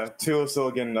checked. Yeah, 2 is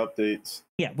still getting updates.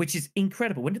 Yeah, which is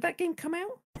incredible. When did that game come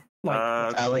out?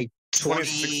 Like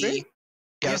 2016?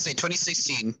 Yeah, I would say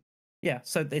 2016. Yeah,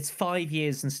 so it's 5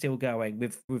 years and still going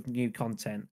with new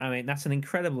content. I mean, that's an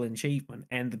incredible achievement,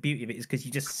 and the beauty of it is because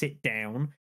you just sit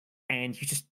down and you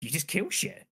just kill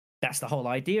shit. That's the whole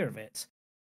idea of it.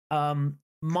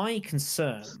 My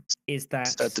concern is that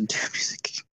start the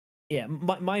music. Yeah,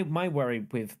 my worry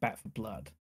with Back 4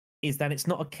 Blood is that it's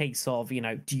not a case of, you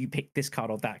know, do you pick this card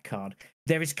or that card?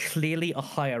 There is clearly a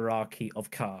hierarchy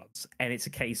of cards, and it's a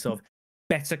case of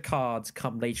better cards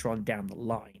come later on down the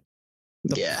line.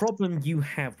 The problem you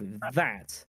have with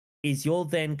that is you're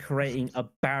then creating a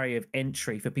barrier of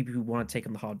entry for people who want to take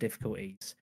on the hard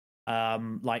difficulties.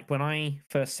 Like when I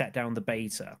first sat down the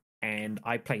beta and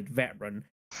I played Veteran,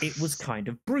 it was kind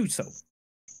of brutal.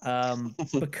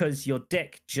 because your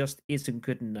deck just isn't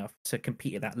good enough to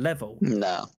compete at that level.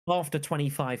 No. After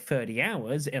 25, 30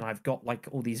 hours, and I've got like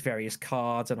all these various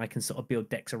cards and I can sort of build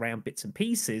decks around bits and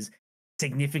pieces,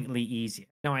 significantly easier.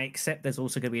 Now, I accept there's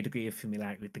also going to be a degree of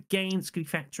familiarity with the game that's going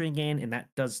to be factoring in, and that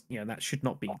does, that should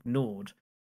not be ignored.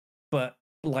 But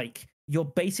like, you're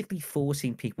basically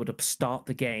forcing people to start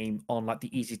the game on like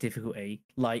the easy difficulty.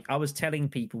 Like, I was telling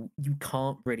people, you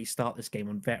can't really start this game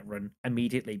on veteran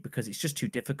immediately because it's just too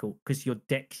difficult, because your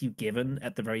deck you given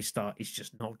at the very start is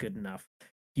just not good enough.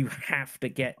 You have to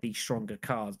get these stronger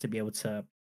cards to be able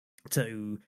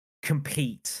to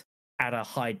compete at a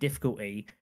high difficulty.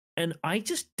 And I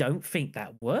just don't think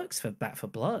that works for Back for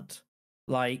Blood.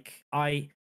 Like,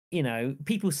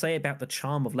 people say about the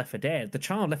charm of Left 4 Dead. The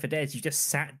charm of Left 4 Dead is you just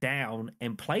sat down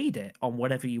and played it on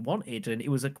whatever you wanted, and it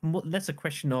was less a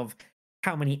question of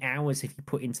how many hours have you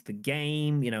put into the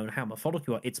game, and how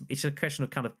methodical you are. It's a question of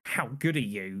kind of how good are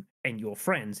you and your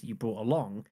friends that you brought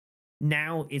along.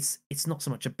 Now it's not so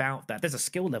much about that. There's a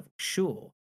skill level,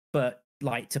 sure, but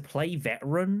like to play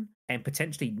veteran and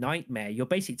potentially Nightmare, you're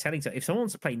basically telling them if someone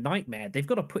wants to play Nightmare, they've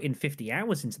got to put in 50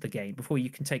 hours into the game before you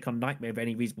can take on Nightmare with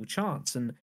any reasonable chance.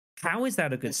 And how is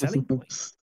that a good selling point?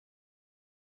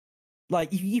 Like,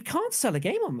 you can't sell a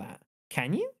game on that,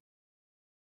 can you?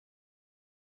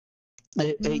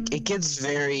 It gets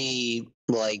very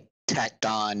like tacked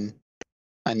on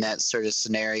that sort of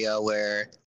scenario where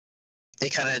they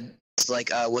kind of, it's like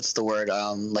what's the word,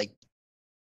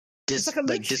 it's like a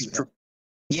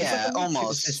yeah, it's like a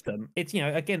almost system. It's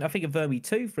again, I think of Vermi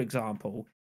 2, for example.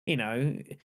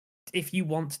 If you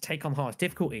want to take on hard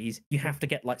difficulties, you have to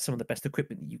get like some of the best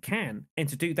equipment that you can, and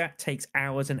to do that takes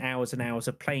hours and hours and hours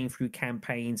of playing through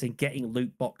campaigns and getting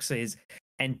loot boxes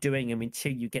and doing them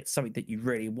until you get something that you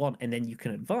really want, and then you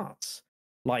can advance.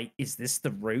 Like, is this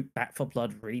the route Back 4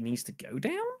 Blood really needs to go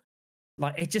down?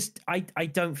 Like, it just, I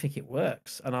don't think it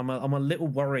works, and I'm a little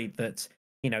worried that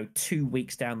 2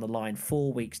 weeks down the line,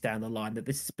 4 weeks down the line, that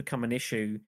this has become an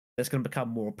issue that's going to become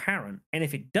more apparent. And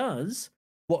if it does,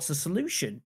 what's the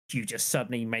solution? Do you just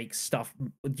suddenly make stuff?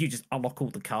 Do you just unlock all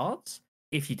the cards?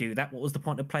 If you do that, what was the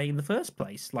point of playing in the first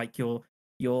place? Like,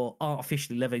 you're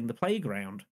artificially leveling the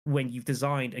playground when you've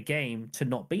designed a game to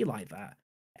not be like that.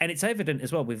 And it's evident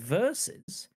as well with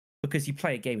Versus, because you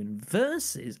play a game in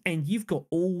Versus and you've got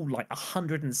all like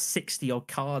 160 odd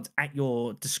cards at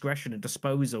your discretion and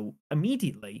disposal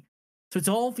immediately. So it's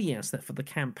obvious that for the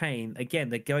campaign, again,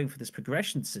 they're going for this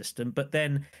progression system. But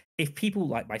then if people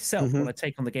like myself want to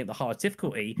take on the game at the hardest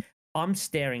difficulty, I'm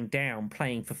staring down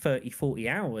playing for 30, 40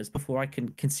 hours before I can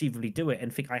conceivably do it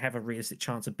and think I have a realistic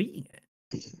chance of beating it.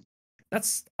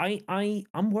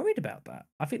 I'm worried about that.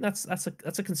 I think that's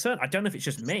a concern. I don't know if it's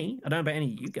just me. I don't know about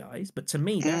any of you guys, but to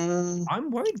me,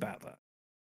 I'm worried about that.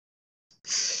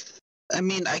 I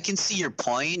mean, I can see your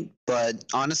point, but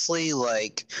honestly,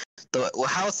 like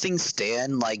how things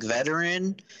stand, like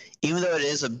veteran, even though it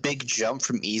is a big jump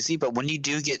from easy, but when you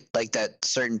do get like that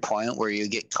certain point where you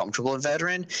get comfortable in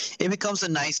veteran, it becomes a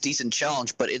nice, decent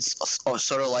challenge. But it's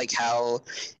sort of like how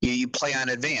you play on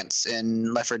advance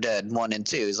in Left 4 Dead 1 and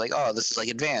 2. It's like, oh, this is like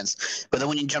advanced. But then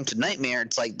when you jump to Nightmare,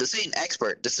 it's like, this ain't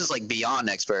expert. This is like beyond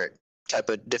expert type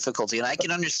of difficulty. And I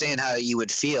can understand how you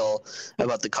would feel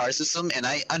about the car system, and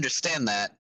I understand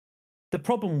that. The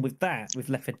problem with that, with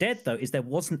Left 4 Dead, though, is there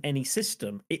wasn't any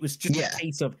system. It was just a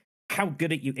case of how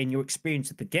good are you in your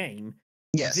experience of the game.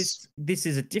 Yes. This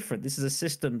is this is a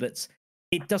system that's,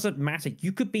 it doesn't matter.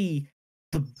 You could be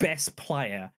the best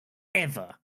player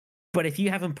ever, but if you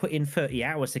haven't put in 30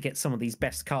 hours to get some of these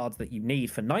best cards that you need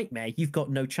for Nightmare, you've got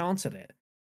no chance at it.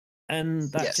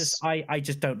 And that's just, I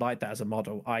just don't like that as a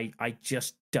model. I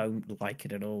just don't like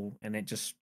it at all. And it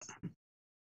just,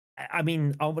 I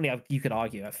mean, you could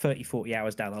argue at 30, 40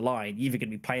 hours down the line, you're either going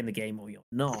to be playing the game or you're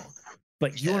not.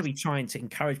 But you want to be trying to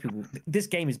encourage people. This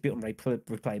game is built on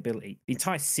replayability. The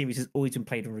entire series has always been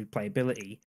played on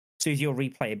replayability. So is your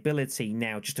replayability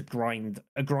now just a grind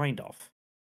off?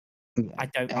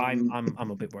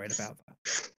 I'm a bit worried about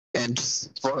that. And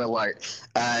just spoiler alert,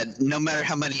 no matter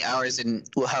how many hours and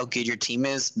how good your team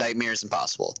is, Nightmare is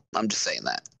impossible. I'm just saying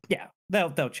that. Yeah,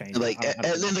 they'll change. Like,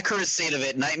 in the current state of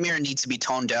it, Nightmare needs to be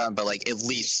toned down by like at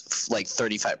least like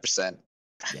 35%.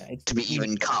 Yeah, to be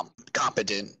even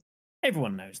competent.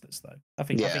 Everyone knows this, though. I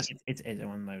think it's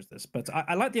everyone knows this. But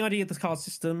I like the idea of the card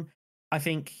system. I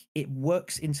think it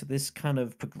works into this kind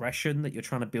of progression that you're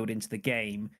trying to build into the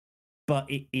game, but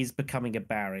it is becoming a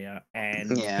barrier.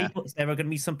 And there are going to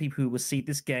be some people who will see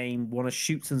this game, want to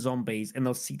shoot some zombies, and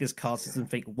they'll see this card system and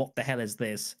think, what the hell is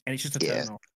this? And it's just a turn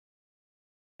off.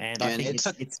 And I think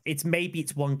it's maybe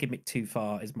it's one gimmick too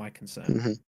far is my concern.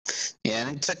 Mm-hmm. Yeah,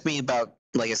 and it took me about,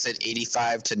 like I said,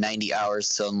 85 to 90 hours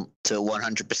to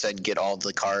 100% get all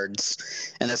the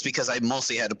cards. And that's because I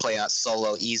mostly had to play out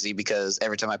solo easy, because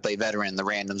every time I played veteran, the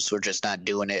randoms were just not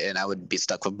doing it, and I would be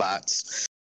stuck with bots.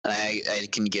 And I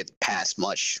can get past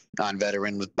much on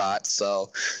veteran with bots,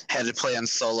 so had to play on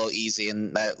solo easy,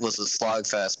 and that was a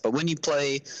slogfest. But when you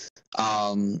play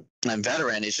on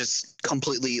veteran, it just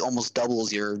completely almost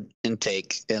doubles your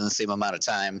intake in the same amount of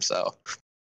time. So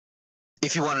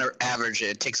if you want to average it,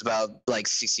 it takes about like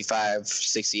 65,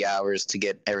 60 hours to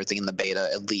get everything in the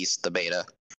beta, at least the beta.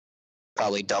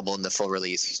 Probably double in the full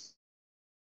release.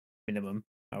 Minimum,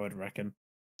 I would reckon.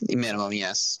 Minimum,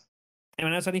 yes.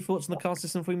 Anyone else have any thoughts on the card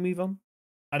system before we move on?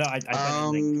 I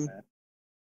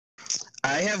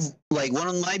have, like, one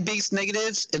of my biggest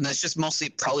negatives, and that's just mostly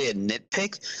probably a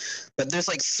nitpick, but there's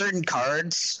like certain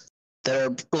cards that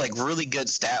are like really good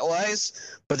stat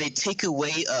wise, but they take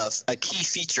away a key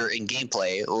feature in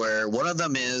gameplay, where one of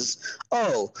them is,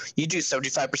 oh, you do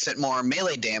 75% more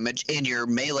melee damage and your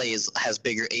melee has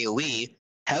bigger AoE.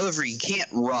 However, you can't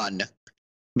run,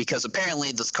 because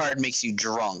apparently this card makes you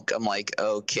drunk. I'm like,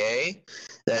 okay,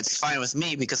 that's fine with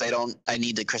me, because I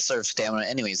need to conserve stamina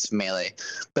anyways, melee.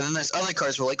 But then there's other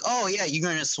cards where like, oh yeah, you're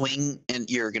gonna swing and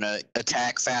you're gonna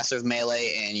attack faster with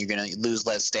melee and you're gonna lose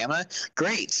less stamina.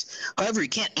 Great. However, you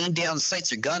can't aim down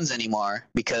sights or guns anymore,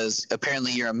 because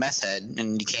apparently you're a meth head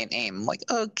and you can't aim. I'm like,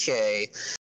 okay.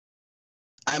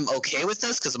 I'm okay with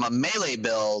this because I'm a melee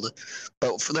build,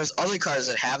 but there's other cards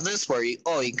that have this where it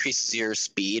increases your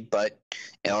speed,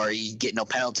 or you get no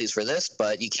penalties for this,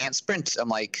 but you can't sprint. I'm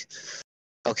like,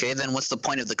 okay, then what's the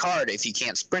point of the card if you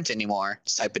can't sprint anymore?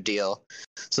 Type of deal.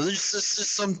 So there's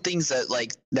just some things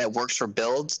that works for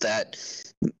builds that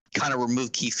kind of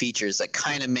remove key features that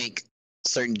kind of make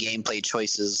certain gameplay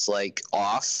choices like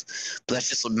off. But that's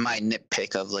just my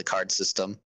nitpick of the card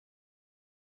system.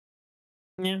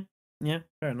 Yeah,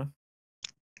 fair enough.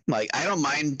 Like, I don't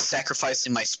mind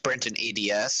sacrificing my sprint and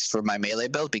ADS for my melee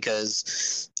build,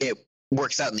 because it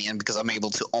works out in the end, because I'm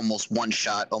able to almost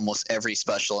one-shot almost every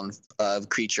special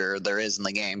creature there is in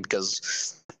the game,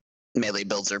 because melee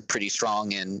builds are pretty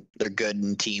strong and they're good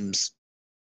in teams.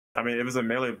 I mean, if it's a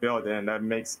melee build, then that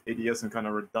makes ADS kind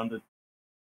of redundant.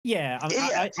 Yeah,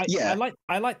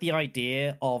 I like the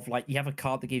idea of, like, you have a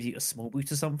card that gives you a small boost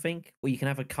to something, or you can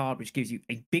have a card which gives you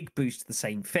a big boost to the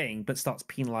same thing, but starts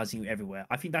penalizing you everywhere.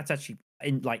 I think that's actually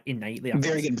innately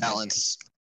very good balance.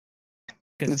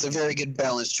 It's a very good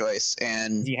balance choice,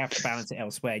 and you have to balance it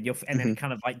elsewhere. And then it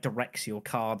kind of like directs your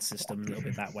card system a little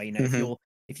bit that way. You know,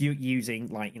 if you're using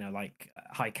like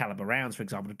high caliber rounds, for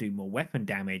example, to do more weapon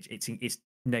damage, it's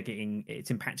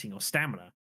impacting your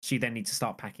stamina. So you then need to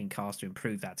start packing cards to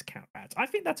improve that to counteract. I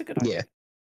think that's a good idea.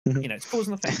 Yeah. It's cause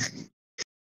and effect.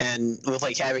 And with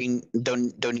like having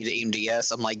don't need to aim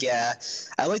DS, I'm like, yeah,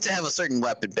 I like to have a certain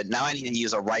weapon, but now I need to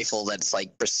use a rifle that's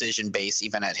like precision based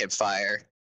even at hip fire.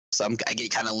 So I get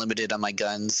kind of limited on my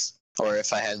guns. Or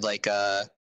if I had like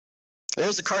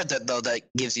there's a card that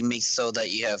makes so that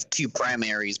you have 2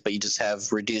 primaries, but you just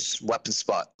have reduced weapon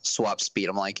swap speed.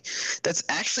 I'm like, that's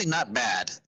actually not bad.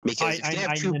 Because if you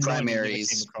have 2 primaries,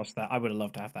 came across that. I would have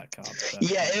loved to have that card. But...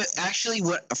 Yeah, actually,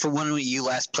 for when you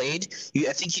last played,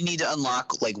 I think you need to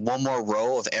unlock like one more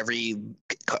row of every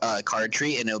card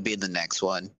tree, and it'll be the next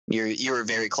one. You were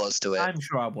very close to it. I'm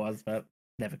sure I was, but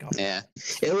never got. Yeah,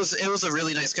 it was a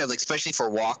really nice card, like especially for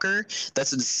Walker.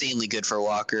 That's insanely good for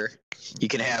Walker. You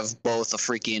can have both a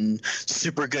freaking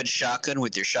super good shotgun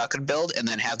with your shotgun build, and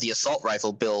then have the assault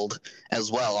rifle build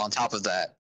as well on top of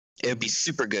that. It would be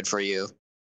super good for you.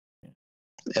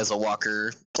 As a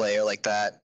Walker player like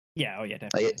that. Yeah, oh yeah,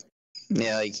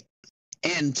 definitely.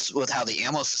 And with how the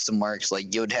ammo system works,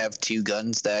 like you would have 2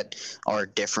 guns that are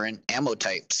different ammo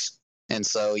types. And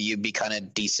so you'd be kind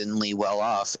of decently well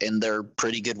off, and they're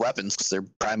pretty good weapons because they're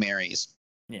primaries.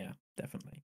 Yeah,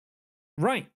 definitely.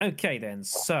 Right, okay then.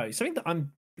 So something that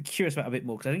I'm curious about a bit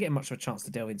more, because I didn't get much of a chance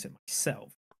to delve into it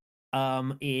myself,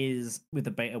 is with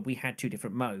the beta, we had 2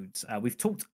 different modes. We've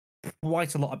talked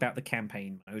quite a lot about the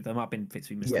campaign mode. There might have been bits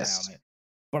we missed out on it.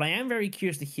 But I am very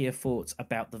curious to hear thoughts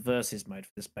about the versus mode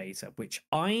for this beta, which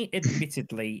I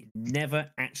admittedly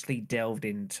never actually delved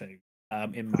into.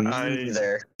 In my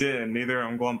didn't neither.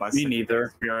 I'm going by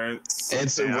experience.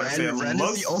 It's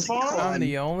I'm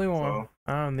the only one.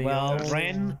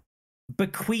 Ren,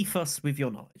 bequeath us with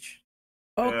your knowledge.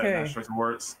 Okay. Yeah,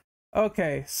 words.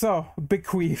 Okay, so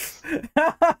bequeath.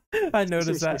 I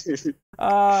noticed that.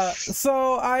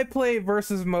 So I play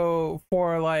versus mode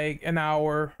for like an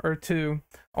hour or 2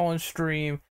 on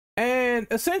stream, and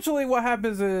essentially what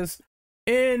happens is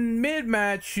In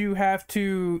mid-match, you have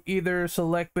to either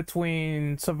select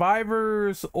between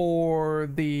survivors or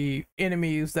the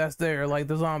enemies that's there, like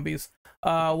the zombies.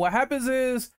 What happens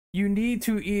is you need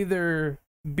to either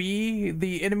be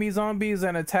the enemy zombies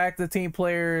and attack the team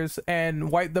players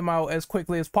and wipe them out as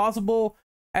quickly as possible.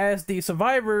 As the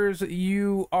survivors,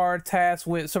 you are tasked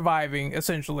with surviving,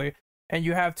 essentially. And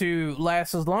you have to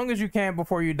last as long as you can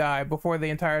before you die, before the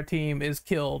entire team is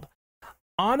killed.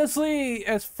 Honestly,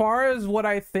 as far as what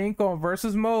I think on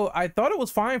versus mode, I thought it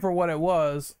was fine for what it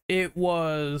was. It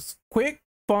was quick,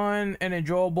 fun, and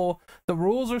enjoyable. The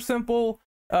rules are simple.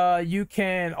 You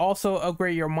can also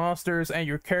upgrade your monsters and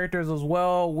your characters as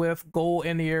well with gold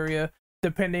in the area,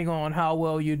 depending on how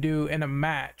well you do in a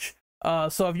match.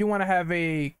 So if you want to have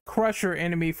a crusher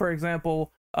enemy, for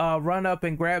example, run up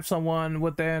and grab someone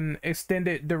with an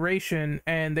extended duration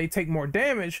and they take more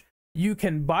damage, you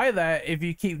can buy that if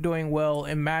you keep doing well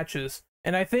in matches.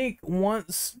 And I think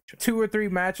once 2 or 3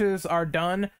 matches are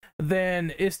done,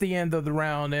 then it's the end of the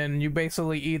round and you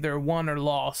basically either won or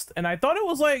lost. And I thought it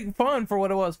was like fun for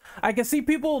what it was. I can see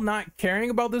people not caring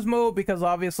about this mode because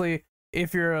obviously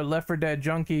if you're a Left 4 Dead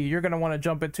junkie, you're going to want to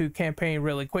jump into campaign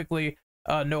really quickly,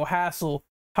 no hassle.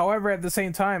 However, at the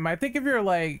same time, I think if you're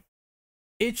like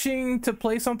itching to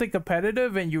play something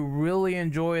competitive and you really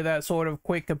enjoy that sort of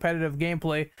quick competitive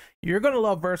gameplay, you're gonna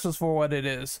love Versus for what it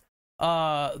is.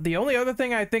 The only other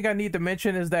thing I think I need to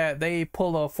mention is that they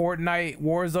pull a Fortnite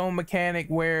Warzone mechanic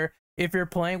where if you're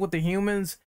playing with the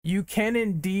humans, you can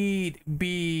indeed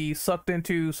be sucked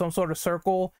into some sort of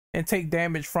circle and take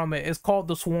damage from it. It's called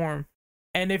the Swarm.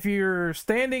 And if you're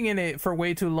standing in it for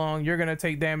way too long, you're gonna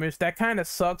take damage. That kind of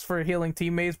sucks for healing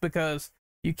teammates because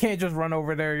you can't just run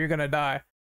over there, you're gonna die.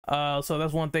 So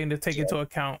that's one thing to take into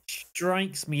account.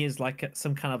 Strikes me as like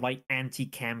some kind of like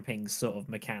anti-camping sort of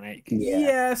mechanic.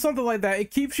 Yeah, something like that.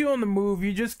 It keeps you on the move.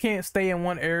 You just can't stay in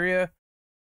one area.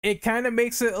 It kind of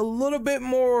makes it a little bit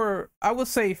more, I would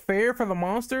say, fair for the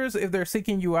monsters if they're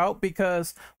seeking you out,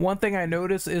 because one thing I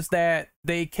noticed is that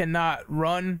they cannot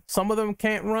run. Some of them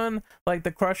can't run. Like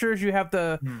the crushers, you have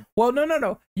to well,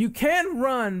 no. You can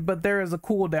run, but there is a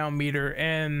cooldown meter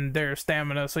and their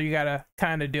stamina, so you gotta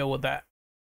kind of deal with that.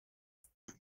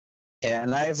 Yeah,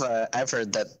 and I've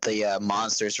heard that the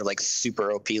monsters are like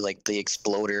super OP. Like the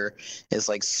Exploder is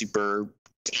like super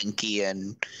tanky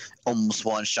and almost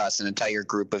one shots an entire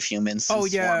group of humans. Oh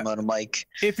yeah, I'm like,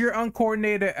 if you're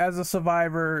uncoordinated as a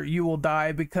survivor, you will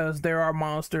die because there are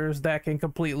monsters that can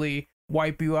completely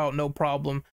wipe you out, no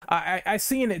problem. I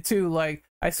seen it too. Like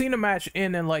I seen a match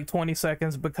end in like 20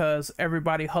 seconds because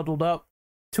everybody huddled up.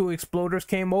 2 Exploders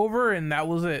came over and that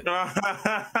was it.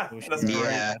 That's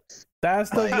yeah.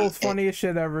 That's the most funniest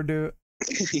shit ever, dude.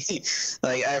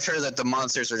 Like I've heard that the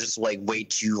monsters are just like way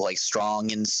too like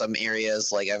strong in some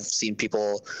areas. Like I've seen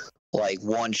people like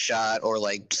one shot or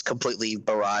like just completely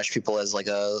barrage people as like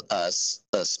a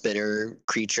spitter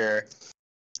creature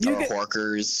or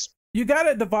horkers. You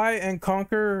gotta divide and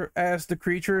conquer as the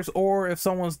creatures, or if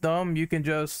someone's dumb, you can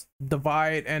just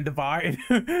divide and divide.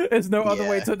 There's no other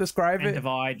way to describe it.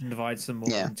 Divide some more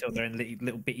until they're in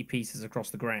little bitty pieces across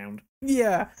the ground.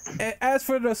 Yeah. As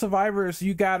for the survivors,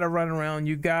 you gotta run around.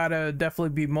 You gotta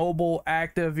definitely be mobile,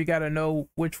 active. You gotta know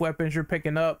which weapons you're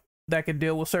picking up that can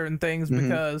deal with certain things,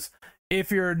 because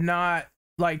if you're not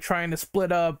like trying to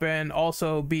split up and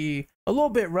also be a little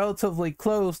bit relatively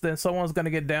close, then someone's gonna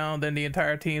get down, then the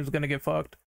entire team's gonna get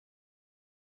fucked.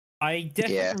 I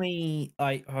definitely,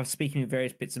 I was speaking with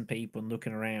various bits and people and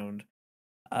looking around.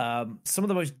 Some of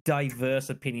the most diverse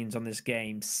opinions on this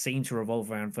game seem to revolve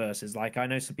around versus. Like, I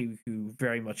know some people who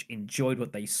very much enjoyed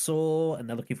what they saw and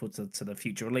they're looking forward to the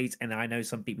future release, and I know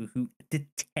some people who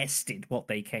detested what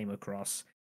they came across.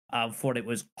 Thought it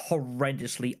was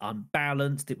horrendously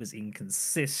unbalanced, it was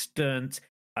inconsistent,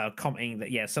 commenting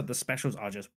that, some of the specials are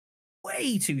just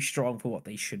way too strong for what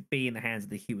they should be in the hands of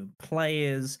the human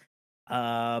players.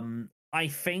 I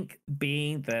think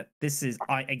being that this is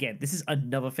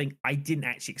another thing, I didn't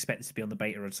actually expect this to be on the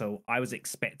beta at all. I was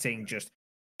expecting just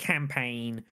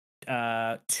campaign,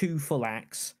 2 full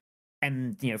acts,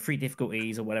 and 3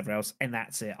 difficulties or whatever else, and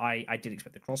that's it. I did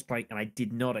expect the crossplay, and I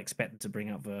did not expect them to bring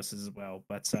out versus as well.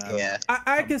 But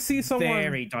I can see someone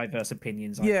very diverse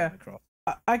opinions.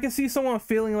 I can see someone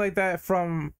feeling like that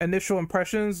from initial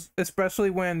impressions,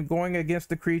 especially when going against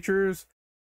the creatures.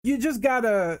 You just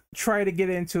gotta try to get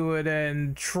into it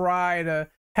and try to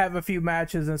have a few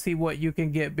matches and see what you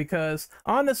can get, because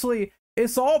honestly,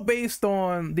 it's all based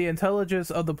on the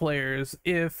intelligence of the players.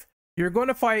 If you're going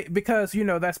to fight, because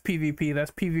that's PvP,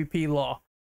 that's PvP law.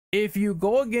 If you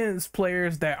go against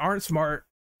players that aren't smart,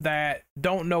 that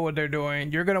don't know what they're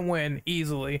doing, you're going to win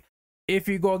easily. if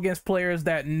you go against players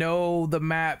that know the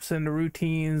maps and the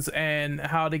routines and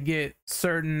how to get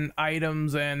certain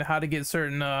items and how to get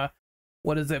certain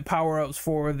power-ups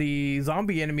for the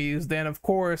zombie enemies, then of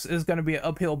course it's going to be an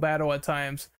uphill battle at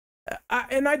times.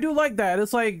 I do like that.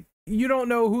 It's like you don't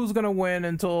know who's going to win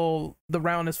until the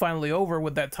round is finally over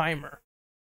with that timer.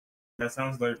 That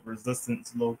sounds like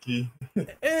Resistance low-key.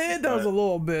 It does a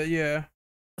little bit, yeah.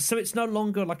 So it's no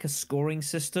longer like a scoring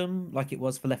system like it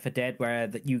was for Left 4 Dead, where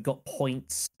that you got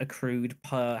points accrued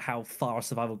per how far a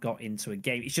survival got into a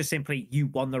game. It's just simply you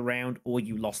won the round or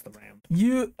you lost the round.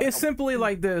 It's simply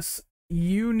like this.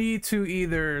 You need to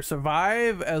either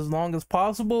survive as long as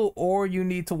possible, or you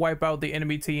need to wipe out the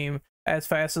enemy team as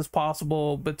fast as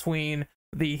possible between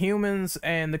the humans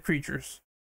and the creatures.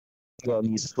 Well,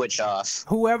 you switch off.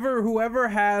 Whoever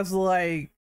has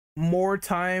like more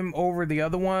time over the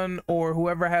other one, or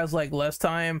whoever has like less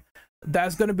time,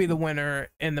 that's going to be the winner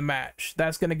in the match.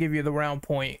 That's going to give you the round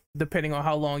point depending on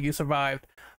how long you survived.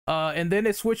 And then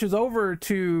it switches over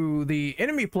to the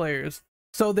enemy players,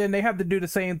 so then they have to do the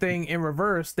same thing in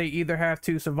reverse. They either have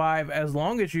to survive as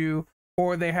long as you,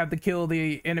 or they have to kill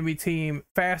the enemy team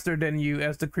faster than you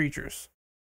as the creatures.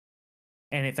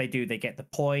 And if they do, they get the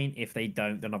point. If they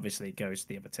don't, then obviously it goes to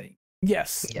the other team.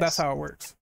 Yes. That's how it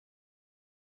works.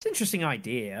 It's an interesting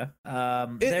idea.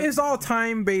 It's all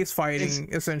time-based fighting,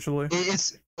 essentially.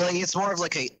 It's more of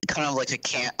like a kind of like a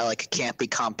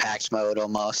campy compact mode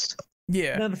almost.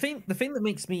 Yeah. Now the thing that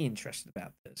makes me interested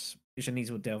about this, which I need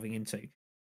to delving into,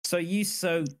 so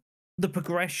the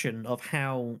progression of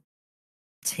how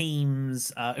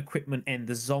teams, equipment, and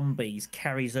the zombies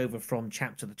carries over from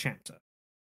chapter to chapter.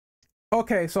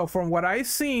 Okay, so from what I've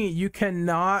seen, you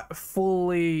cannot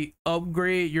fully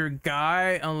upgrade your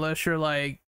guy unless you're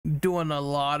like doing a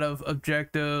lot of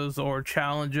objectives or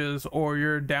challenges, or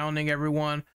you're downing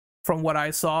everyone. From what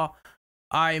I saw,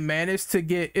 I managed to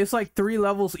get, it's like 3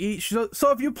 levels each.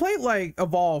 So if you play like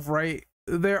Evolve, right,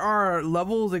 there are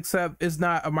levels, except it's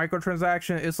not a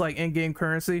microtransaction, it's like in-game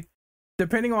currency.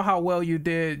 Depending on how well you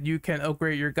did, you can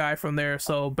upgrade your guy from there.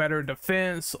 So better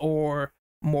defense or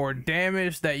more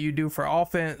damage that you do for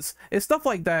offense. It's stuff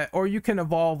like that. Or you can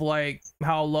evolve like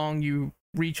how long you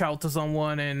reach out to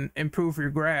someone and improve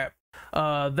your grab.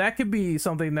 That could be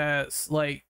something that's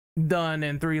like done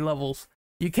in 3 levels.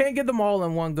 You can't get them all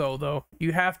in one go though.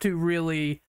 You have to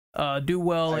really do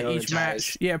well in each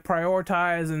match. Yeah,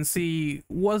 prioritize and see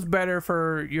what's better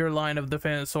for your line of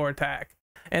defense or attack.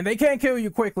 And they can't kill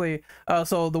you quickly.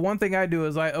 So the one thing I do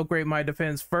is I upgrade my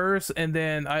defense first, and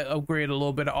then I upgrade a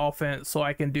little bit of offense so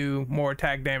I can do more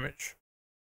attack damage.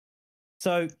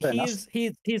 So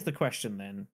here's the question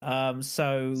then.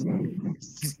 So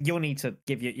you'll need to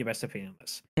give your best opinion on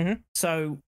this. Mm-hmm.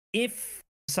 So if,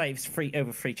 say, it's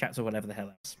over 3 chapters or whatever the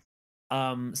hell else,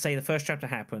 say the first chapter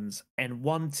happens and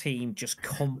one team just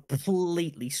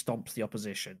completely stomps the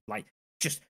opposition, like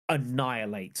just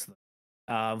annihilates them.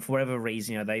 For whatever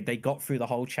reason, they got through the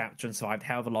whole chapter and survived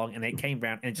however long, and it came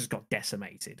round and it just got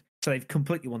decimated. So they've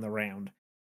completely won the round.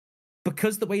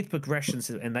 Because the way the progressions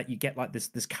and that you get like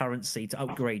this currency to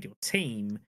upgrade your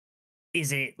team,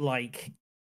 is it like,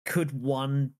 could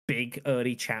one big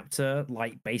early chapter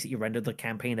like basically render the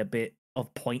campaign a bit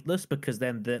of pointless, because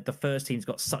then the first team's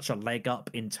got such a leg up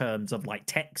in terms of like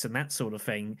techs and that sort of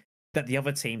thing, that the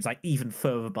other team's like even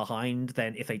further behind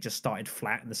than if they just started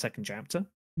flat in the second chapter?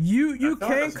 You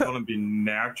can. It's gonna be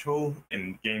natural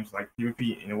in games like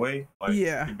PvP in a way. Like,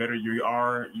 the better you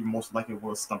are, you most likely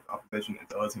will stump opposition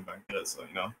into other team like good. So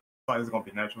it's gonna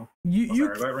be natural.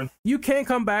 You can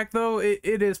come back though.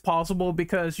 It is possible,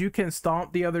 because you can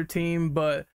stomp the other team,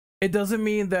 but it doesn't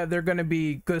mean that they're gonna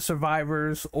be good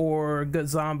survivors or good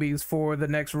zombies for the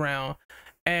next round.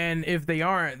 And if they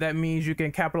aren't, that means you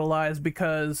can capitalize,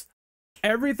 because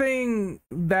everything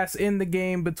that's in the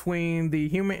game between the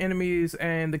human enemies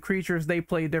and the creatures, they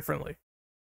play differently.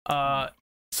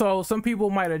 So some people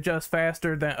might adjust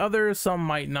faster than others, some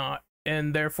might not,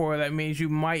 and therefore that means you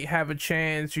might have a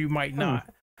chance, you might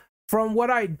not. From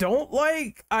what I don't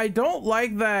like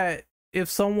that if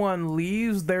someone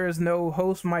leaves, there is no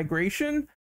host migration.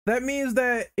 That means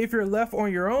that if you're left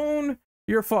on your own,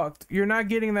 you're fucked. You're not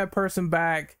getting that person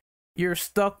back. You're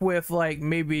stuck with like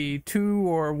maybe 2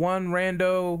 or 1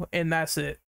 rando, and that's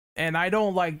it. And I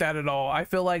don't like that at all. I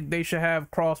feel like they should have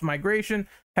cross migration,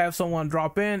 have someone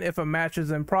drop in if a match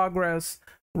is in progress.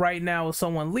 Right now, if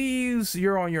someone leaves,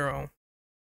 you're on your own.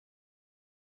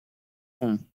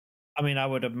 I mean, I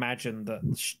would imagine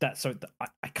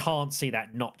I can't see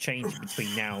that not changing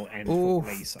between now and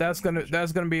oof, that's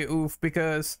gonna be oof,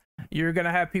 because You're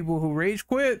gonna have people who rage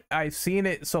quit. I've seen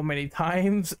it so many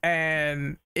times,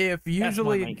 and if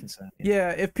usually, that's my main concern,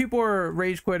 if people are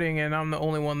rage quitting and I'm the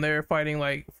only one there fighting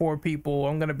like 4 people,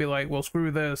 I'm gonna be like, well,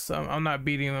 screw this. I'm not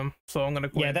beating them, so I'm gonna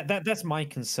quit. Yeah, that's my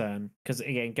concern. Because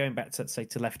again, going back to say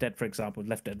to Left Dead, for example,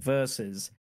 Left Dead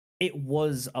Versus, it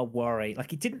was a worry.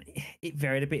 Like it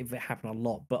varied a bit. If it happened a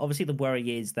lot, but obviously the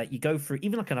worry is that you go through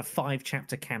even like in a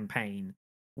 5-chapter campaign,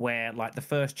 where like the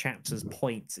first chapter's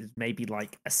points is maybe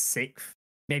like a 6th,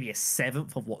 maybe a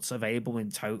 7th of what's available in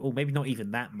total, maybe not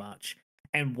even that much.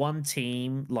 And one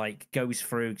team like goes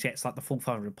through, gets like the full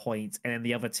 500 points, and then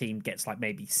the other team gets like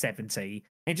maybe 70,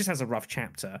 and it just has a rough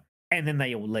chapter, and then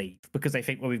they all leave because they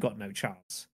think, well, we've got no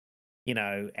chance, you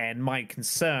know. And my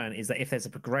concern is that if there's a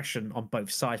progression on both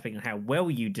sides, depending on how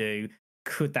well you do,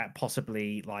 could that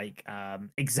possibly like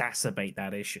exacerbate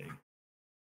that issue?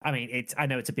 I mean, I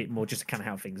know it's a bit more just kind of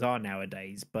how things are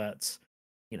nowadays, but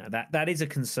you know that is a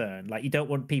concern. Like, you don't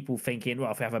want people thinking,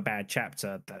 well, if I have a bad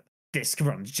chapter, that this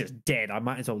run's just dead. I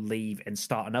might as well leave and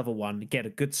start another one, get a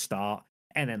good start,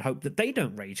 and then hope that they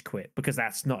don't rage quit, because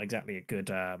that's not exactly a good.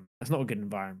 That's not a good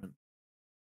environment.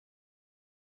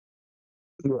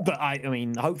 Yeah. But I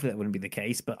mean, hopefully that wouldn't be the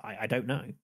case, but I don't know.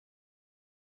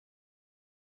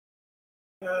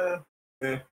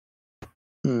 Yeah.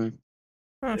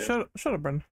 Oh, shut up,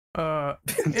 Brendan.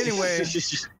 Anyway,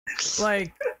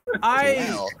 like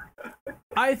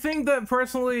I think that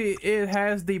personally it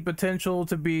has the potential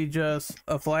to be just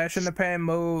a flash in the pan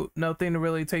mode, nothing to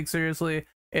really take seriously.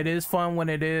 It is fun when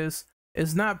it is.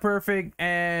 It's not perfect,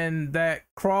 and that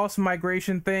cross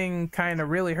migration thing kind of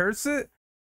really hurts it.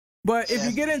 But if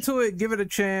you get into it, give it a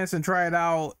chance and try it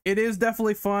out. It is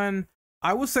definitely fun.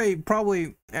 I would say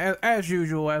probably as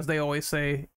usual, as they always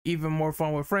say, even more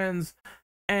fun with friends.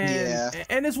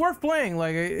 And it's worth playing.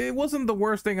 Like, it wasn't the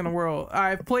worst thing in the world.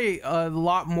 I've played a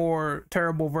lot more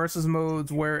terrible versus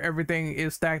modes where everything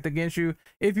is stacked against you.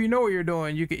 If you know what you're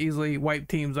doing, you could easily wipe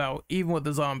teams out, even with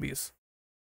the zombies.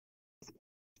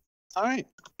 All right.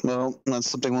 Well, that's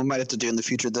something we might have to do in the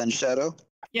future then, Shadow.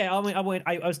 Yeah, I mean,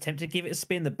 I was tempted to give it a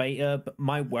spin, the beta, but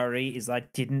my worry is I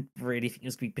didn't really think it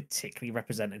was going to be particularly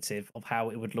representative of how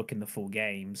it would look in the full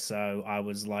game. So I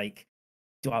was like,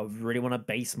 do I really want to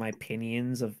base my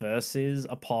opinions of Versus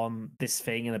upon this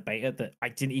thing in a beta that I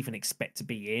didn't even expect to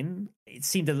be in? It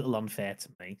seemed a little unfair to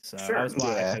me. So I was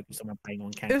why I focused on playing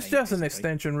on campaign. It's just an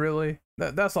extension, really.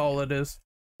 That's all it is.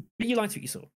 But you liked what you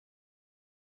saw.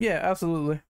 Yeah,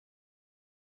 absolutely.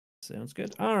 Sounds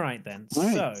good. All right, then. All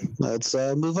right. So let's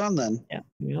move on then. Yeah,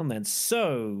 moving on then.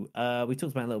 So we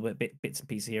talked about a little bit bits and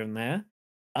pieces here and there.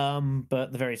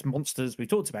 But the various monsters we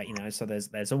talked about, you know, so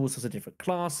there's all sorts of different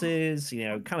classes, you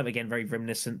know, kind of again very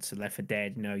reminiscent to Left 4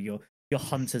 Dead. You know, your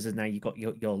hunters, and now you've got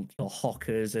your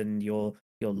hawkers and your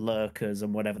lurkers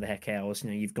and whatever the heck else. You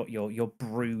know, you've got your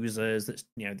bruisers. That's,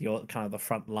 you know, your kind of the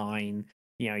front line.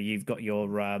 You know, you've got your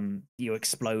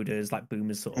exploders, like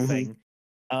boomers sort of thing.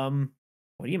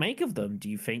 What do you make of them? Do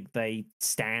you think they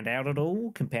stand out at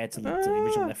all compared to the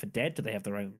original Left 4 Dead? Do they have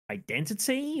their own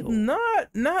identity? Or?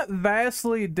 Not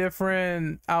vastly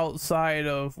different outside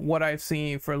of what I've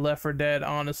seen for Left 4 Dead,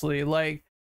 honestly. Like,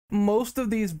 most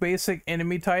of these basic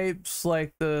enemy types,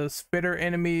 like the spitter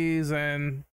enemies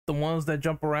and the ones that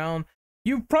jump around,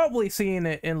 you've probably seen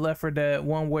it in Left 4 Dead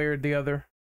one way or the other.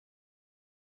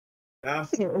 Yeah,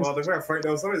 well, the fair fight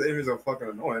though, some of the enemies are fucking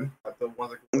annoying. Like the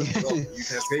ones that you can't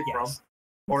escape from.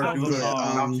 Or do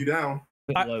knock you down.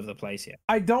 All over the place, yeah.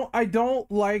 I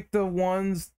don't like the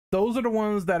ones. Those are the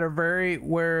ones that are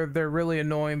where they're really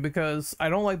annoying, because I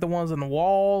don't like the ones on the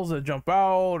walls that jump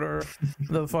out, or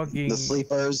the fucking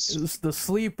the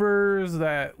sleepers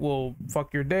that will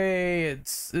fuck your day.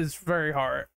 It's very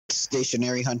hard.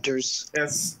 Stationary hunters.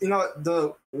 Yes, you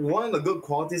know, one of the good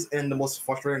qualities and the most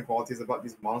frustrating qualities about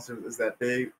these monsters is that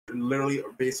they literally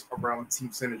are based around team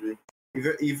synergy.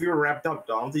 If you're wrapped up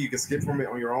down, you can skip from it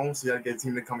on your own, so you gotta get a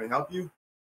team to come and help you.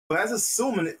 But that's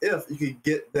assuming if you could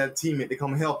get that teammate to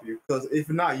come and help you, because if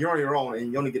not, you're on your own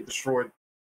and you only get destroyed.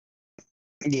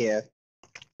 Yeah.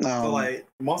 So like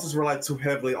monsters rely too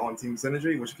heavily on team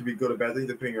synergy, which could be good or bad thing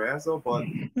depending on your ass off. But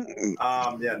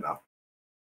yeah, no,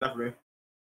 not for me.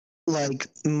 Like,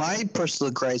 my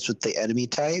personal gripes with the enemy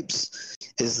types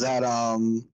is that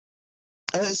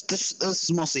this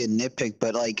is mostly a nitpick,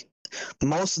 but like,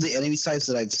 most of the enemy types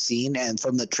that I've seen and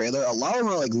from the trailer, a lot of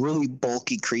them are like really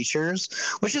bulky creatures,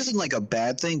 which isn't like a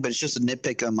bad thing, but it's just a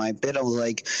nitpick on my bit. I was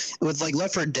like, with like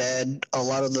Left 4 Dead, a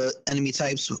lot of the enemy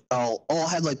types all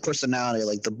had like personality.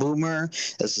 Like the boomer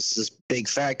is this big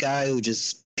fat guy who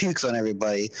just pukes on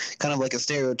everybody, kind of like a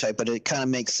stereotype, but it kind of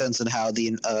makes sense in how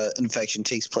the infection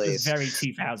takes place. It's very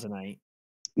 2008.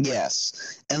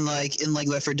 Yes, and like in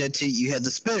Left 4 Dead 2, you had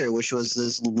the Spitter, which was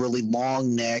this really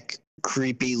long neck,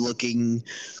 creepy looking,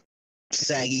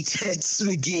 saggy tits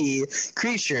McGee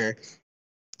creature,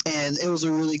 and it was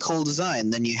a really cool design.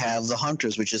 Then you have the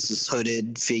Hunters, which is this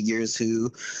hooded figures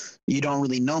who you don't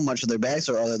really know much of their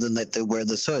backstory other than that they wear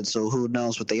this hood. So who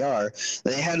knows what they are?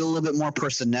 They had a little bit more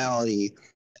personality,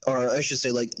 or I should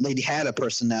say, like they had a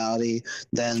personality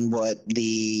than what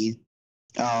the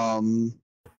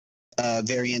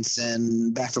variants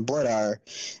in Back 4 Blood are.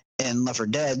 In Left 4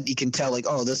 Dead, you can tell, like,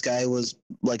 oh, this guy was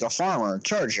like a farmer,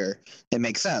 charger. It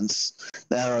makes sense.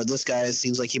 Or this guy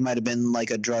seems like he might have been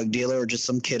like a drug dealer or just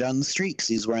some kid on the street because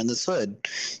he's wearing this hood.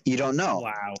 You don't know.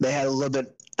 Wow. They had a little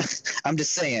bit. I'm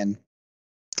just saying.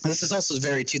 This is also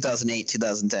very 2008,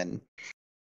 2010.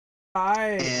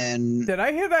 Did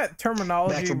I hear that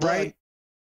terminology right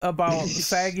about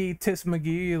saggy Tis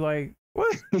McGee? Like,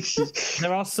 what?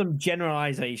 There are some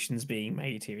generalizations being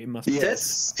made here. It must be.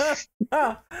 Yes.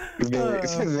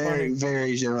 very,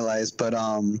 very generalized, but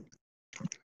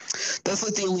that's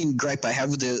like the only gripe I have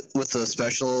with the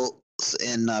special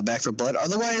in Back 4 Blood.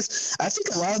 Otherwise, I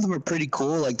think a lot of them are pretty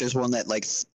cool. Like there's one that like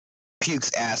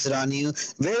pukes acid on you.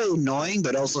 Very annoying,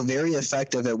 but also very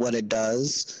effective at what it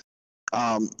does.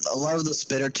 A lot of the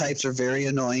spitter types are very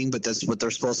annoying, but that's what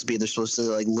they're supposed to be. They're supposed to be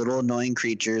like little annoying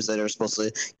creatures that are supposed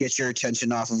to get your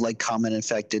attention off of like common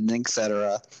infected and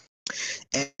etc.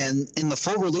 And in the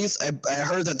full release, I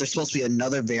heard that there's supposed to be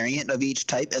another variant of each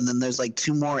type, and then there's like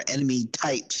 2 more enemy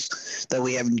types that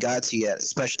we haven't got to yet.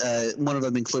 Especially one of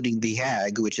them including the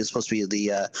Hag, which is supposed to be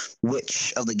the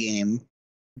witch of the game,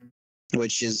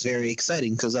 which is very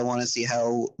exciting because I want to see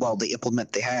how well they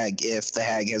implement the Hag, if the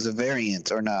Hag has a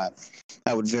variant or not.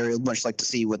 I would very much like to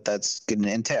see what that's going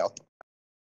to entail.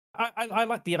 I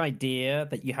like the idea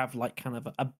that you have like kind of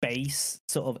a base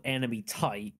sort of enemy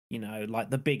type, like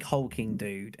the big hulking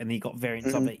dude, and then you've got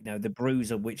variants of it, the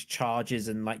Bruiser, which charges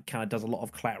and like kind of does a lot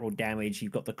of collateral damage.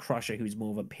 You've got the Crusher, who's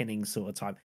more of a pinning sort of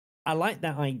type. I like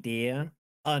that idea.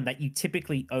 That you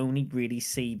typically only really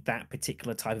see that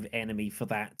particular type of enemy for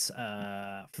that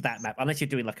map, unless you're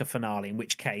doing like a finale, in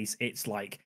which case it's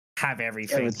like have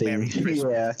everything.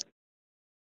 Yeah.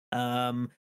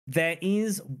 There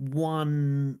is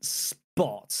one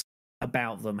spot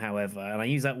about them, however, and I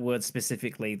use that word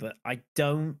specifically, that I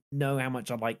don't know how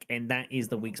much I like, and that is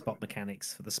the weak spot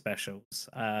mechanics for the specials.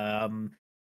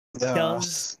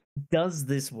 Does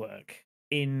this work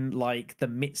in like the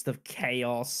midst of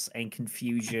chaos and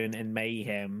confusion and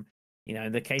mayhem?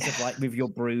 In the case of like with your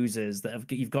bruisers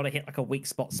that you've got to hit like a weak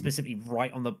spot specifically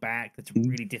right on the back that's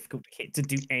really difficult to hit to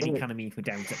do any kind of meaningful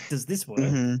damage. Does this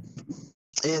work?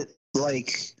 It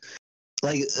like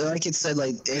it said,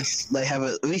 like it's they have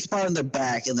a weak spot on their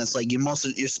back, and that's like you're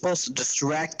supposed to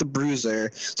distract the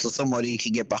bruiser so somebody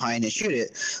can get behind and shoot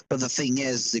it. But the thing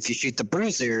is, if you shoot the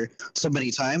bruiser so many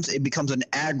times, it becomes an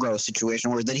aggro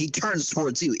situation where then he turns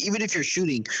towards you. Even if you're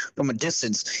shooting from a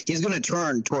distance, he's going to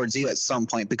turn towards you at some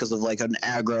point because of like an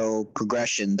aggro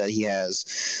progression that he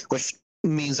has, which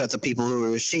means that the people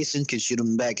who are chasing can shoot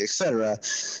him back, etc.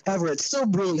 However, it's still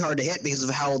really hard to hit because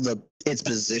of how it's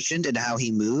positioned and how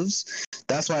he moves.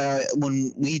 That's why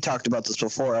when we talked about this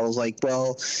before, I was like,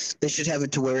 well, they should have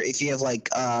it to where if you have like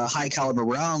high caliber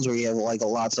rounds where you have like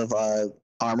lots of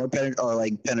armor or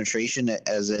like penetration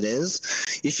as it is,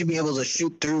 you should be able to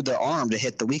shoot through the arm to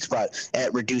hit the weak spot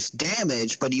at reduced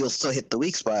damage, but you'll still hit the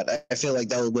weak spot. I feel like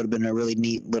that would have been a really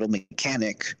neat little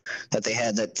mechanic that they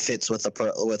had that fits with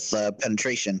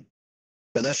penetration.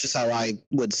 But that's just how I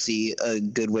would see a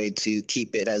good way to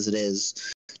keep it as it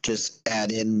is. Just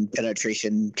add in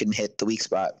penetration can hit the weak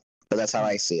spot. But that's how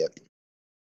I see it.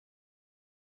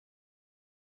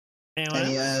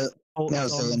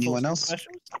 Anyone else?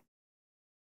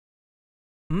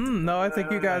 No, I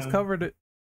think you guys covered it.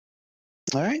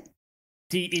 All right.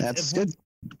 That's good.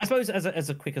 I suppose as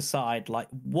a quick aside, like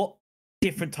what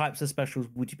different types of specials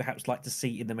would you perhaps like to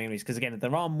see in the main release? Because again,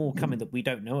 there are more coming that we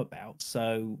don't know about.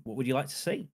 So what would you like to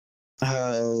see?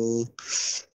 Give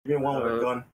me one with a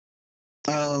gun.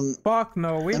 Fuck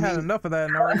no, we had enough of that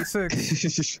in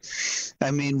RE6. I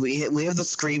mean, we have the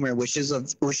Screamer, which is a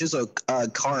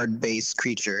card-based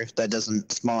creature that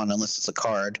doesn't spawn unless it's a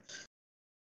card.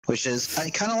 Which is,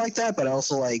 I kind of like that, but I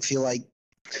also like feel like,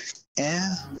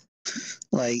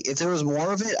 like if there was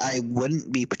more of it, I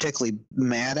wouldn't be particularly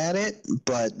mad at it.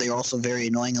 But they're also very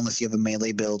annoying unless you have a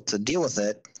melee build to deal with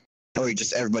it, or you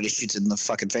just everybody shoots it in the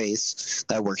fucking face.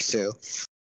 That works too.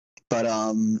 But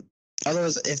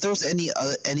otherwise, if there was any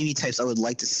other enemy types I would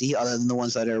like to see other than the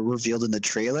ones that are revealed in the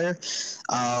trailer,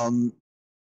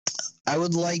 I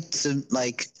would like to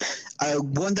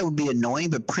one that would be annoying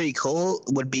but pretty cool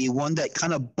would be one that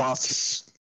kind of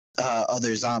buffs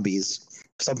other zombies.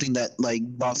 Something that like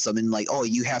buffs them and like, oh,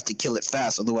 you have to kill it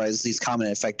fast, otherwise these common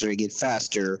infector get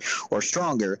faster or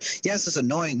stronger. Yes, it's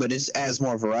annoying, but it adds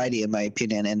more variety in my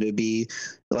opinion, and it would be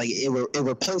like it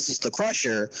replaces the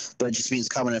crusher, but it just means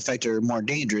common infector are more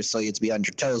dangerous, so you have to be on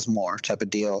your toes more type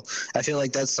of deal. I feel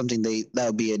like that's something that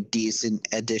would be a decent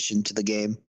addition to the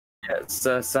game. Yeah,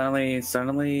 suddenly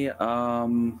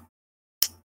I'm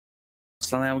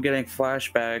getting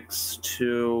flashbacks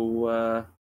to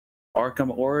Arkham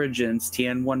Origins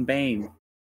TN1 Bane.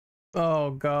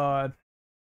 Oh God!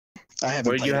 I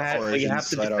haven't played Origins,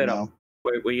 so I don't know.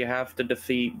 Where you have to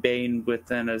defeat Bane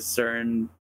within a certain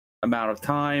amount of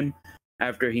time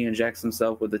after he injects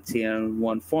himself with the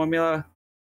TN1 formula,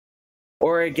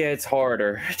 or it gets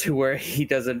harder to where he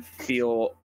doesn't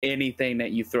feel anything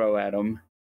that you throw at him,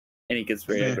 and he gets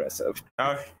very aggressive.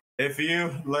 If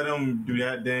you let him do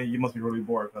that, then you must be really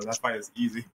bored because that fight is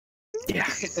easy. Yeah.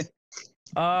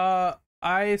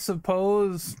 I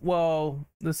suppose, well,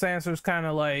 this answer is kind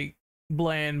of like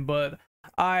bland, but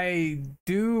I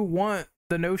do want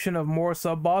the notion of more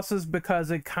sub bosses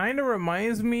because it kind of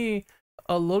reminds me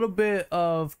a little bit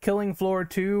of Killing Floor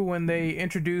 2 when they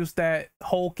introduced that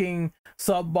hulking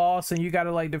sub boss and you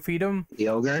gotta like defeat him. The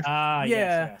ogre?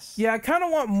 Yes. Yeah, I kind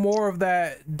of want more of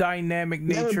that dynamic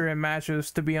nature in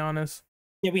matches, to be honest.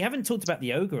 Yeah, we haven't talked about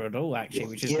the ogre at all, actually,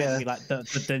 which is basically like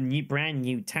the new, brand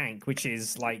new tank, which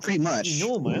is like pretty much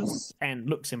enormous and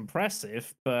looks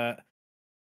impressive. But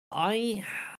I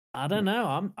don't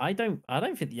know. I don't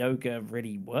think the ogre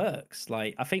really works.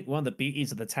 Like, I think one of the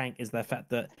beauties of the tank is the fact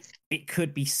that it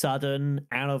could be sudden,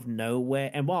 out of nowhere,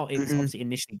 and while it was obviously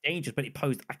initially dangerous, but it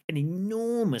posed an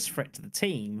enormous threat to the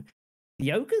team.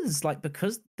 The ogres, like,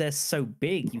 because they're so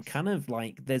big, you kind of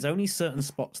like there's only certain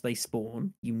spots they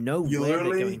spawn. You know where they're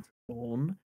going to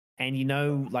spawn, and you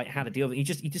know like how to deal with it.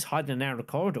 You just hide in a narrow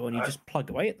corridor and you just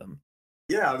plug away at them.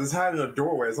 Yeah, just hide in a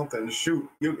doorway or something to shoot.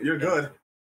 You're good.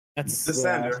 That's just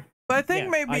stand there. But I think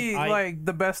maybe like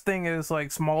the best thing is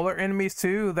like smaller enemies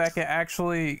too that can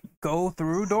actually go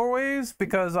through doorways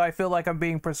because I feel like I'm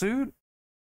being pursued.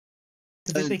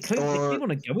 They clearly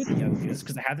want to go with the ogres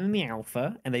because they had them in the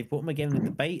alpha and they've brought them again in the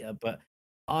beta, but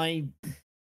I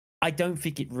don't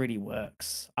think it really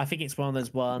works. I think it's one of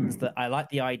those ones that I like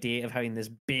the idea of having this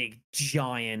big,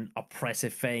 giant,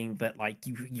 oppressive thing that like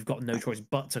you've got no choice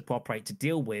but to cooperate to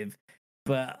deal with.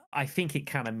 But I think it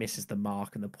kind of misses the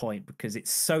mark and the point because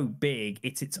it's so big,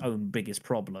 it's its own biggest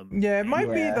problem. Yeah, it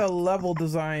might be the level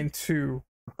design too.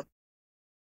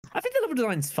 I think the level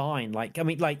design's fine. Like, I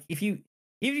mean, like if you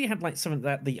had like something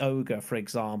that the ogre, for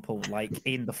example, like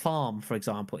in the farm, for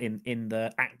example, in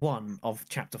the Act 1 of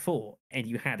Chapter 4, and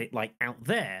you had it like out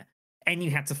there, and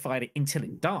you had to fight it until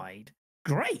it died,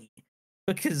 great.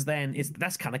 Because then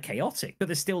that's kind of chaotic, but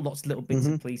there's still lots of little bits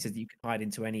and pieces that you can hide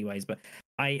into anyways. But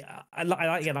I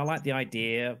like the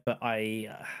idea, but I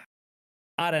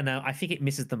don't know. I think it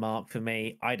misses the mark for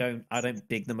me. I don't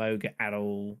dig the ogre at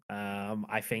all.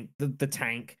 I think the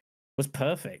tank was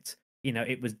perfect. You know,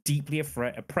 it was deeply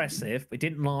oppressive. It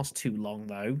didn't last too long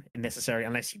though, necessarily,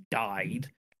 unless you died.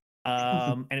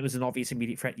 And it was an obvious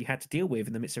immediate threat you had to deal with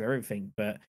in the midst of everything.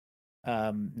 But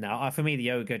no, for me,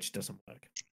 the ogre just doesn't work.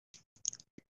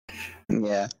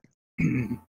 Yeah.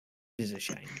 Is a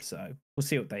shame. So we'll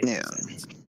see what they do.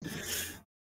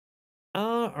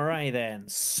 All right then.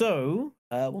 So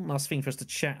one last thing for us to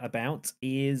chat about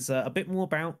is a bit more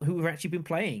about who we've actually been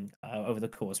playing over the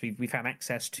course. We've had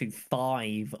access to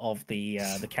 5 of the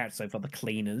characters so far, the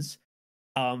cleaners.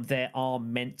 There are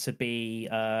meant to be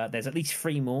there's at least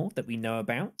 3 more that we know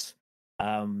about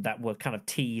that were kind of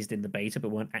teased in the beta but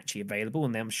weren't actually available,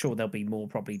 and I'm sure there'll be more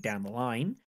probably down the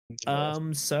line.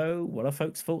 So what are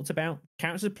folks' thoughts about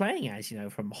characters playing as, you know,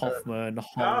 from Hoffman,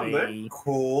 Holly? They're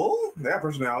cool. They have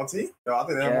personality. I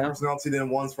think they have more personality than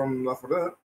ones from Left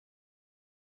 4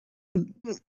 Dead.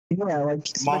 Yeah, like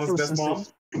Mama's best mom.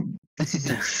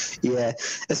 Yeah,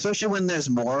 especially when there's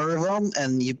more of them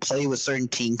and you play with certain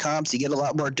team comps, you get a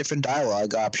lot more different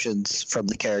dialogue options from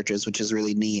the characters, which is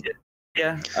really neat.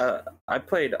 Yeah, I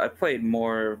played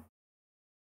more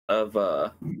of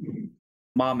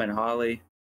Mom and Holly.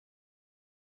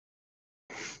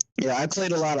 Yeah, I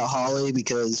played a lot of Holly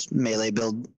because melee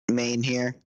build main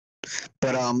here,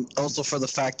 but also for the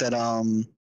fact that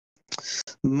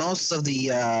most of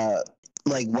the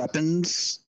like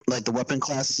weapons, like the weapon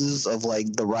classes of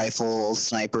like the rifles,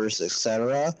 snipers,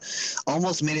 etc.,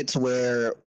 almost made it to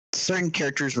where certain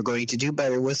characters were going to do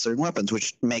better with certain weapons,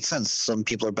 which makes sense. Some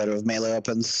people are better with melee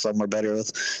weapons, some are better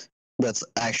with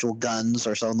actual guns,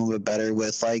 or some of them are better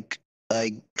with like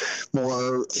like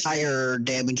more higher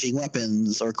damaging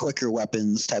weapons or quicker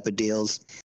weapons type of deals.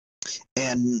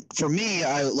 And for me,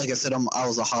 like I said, I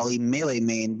was a Holly melee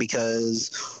main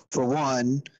because, for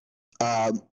one,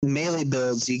 melee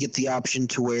builds, you get the option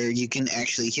to where you can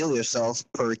actually heal yourself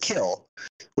per kill,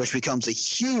 which becomes a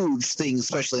huge thing,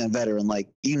 especially on veteran. Like,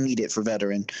 you need it for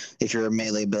veteran if you're a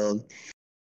melee build.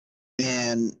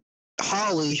 And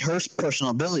Holly, her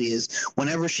personal ability is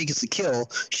whenever she gets a kill,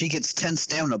 she gets 10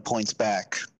 stamina points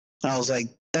back. And I was like,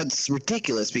 that's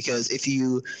ridiculous, because if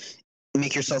you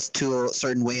make yourself to a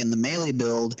certain way in the melee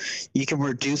build, you can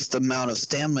reduce the amount of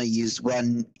stamina used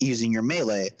when using your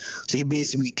melee. So you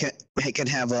basically can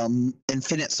have an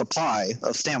infinite supply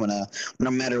of stamina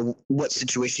no matter what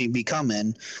situation you become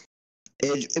in.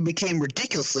 It became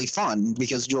ridiculously fun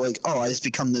because you're like, oh, I just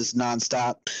become this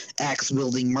nonstop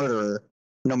axe-wielding murderer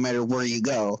no matter where you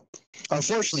go.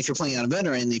 Unfortunately, if you're playing on a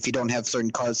veteran, if you don't have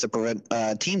certain cards to prevent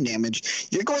team damage,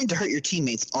 you're going to hurt your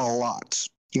teammates a lot.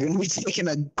 You're going to be taking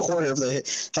a quarter of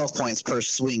the health points per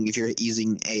swing if you're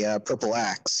using a purple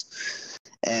axe.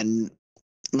 And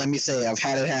let me say, I've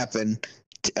had it happen.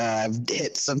 I've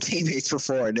hit some teammates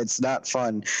before, and it's not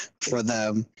fun for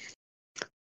them.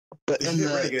 But you hit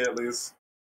really good, at least.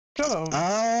 Shut up.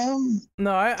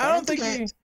 No, I don't think he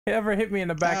ever hit me in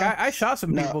the back. I shot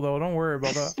some people, though. Don't worry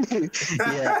about that.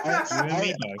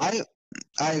 Yeah,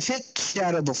 I've hit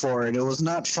Shadow before, and it was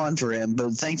not fun for him,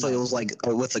 but thankfully it was like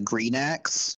with a green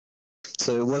axe.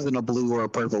 So it wasn't a blue or a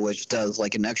purple, which does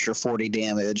like an extra 40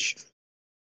 damage.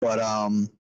 But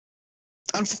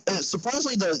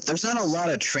surprisingly, there's not a lot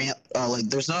of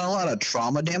there's not a lot of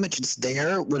trauma damage. It's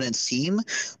there when it's team,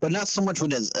 but not so much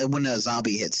when a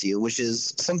zombie hits you, which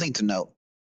is something to note.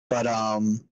 But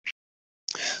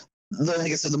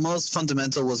like I said, the most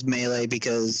fundamental was melee,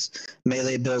 because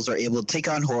melee builds are able to take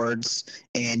on hordes,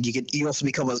 and you also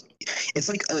become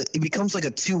it becomes like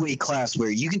a two-way class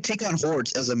where you can take on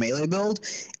hordes as a melee build,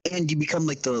 and you become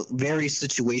like the very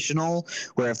situational,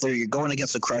 where if you're going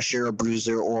against a crusher, a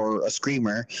bruiser, or a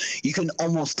screamer, you can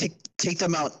almost take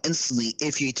them out instantly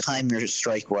if you time your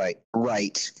strike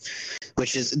right,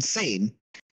 which is insane.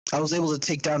 I was able to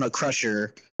take down a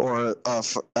crusher or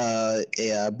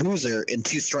a bruiser in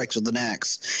 2 strikes with an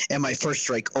axe, and my first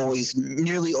strike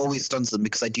nearly always stuns them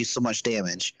because I do so much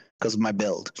damage because of my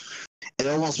build. It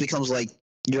almost becomes like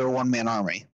you're a one-man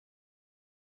army,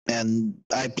 and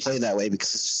I play that way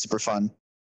because it's super fun.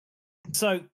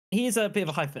 So here's a bit of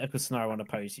a hypothetical scenario I want to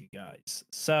pose to you guys.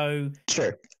 So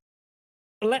sure.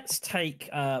 Let's take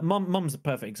Mum's a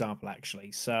perfect example,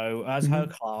 actually. So as her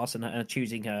class and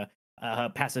choosing her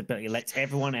passive ability lets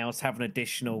everyone else have an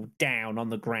additional down on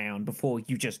the ground before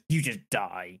you just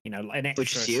die. You know, an extra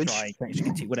strike,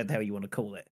 extra whatever the hell you want to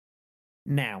call it.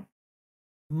 Now,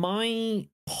 my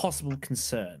possible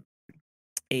concern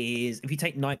is if you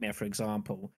take Nightmare, for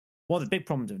example, one of the big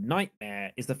problems of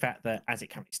Nightmare is the fact that, as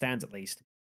it currently stands at least,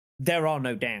 there are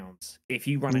no downs. If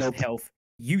you run out of health,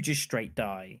 you just straight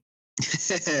die.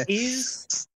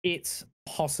 Is it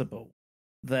possible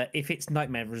that if its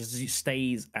Nightmare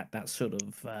stays at that sort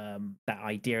of that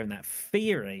idea and that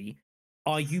theory,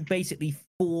 are you basically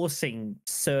forcing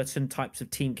certain types of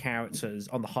team characters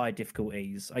on the high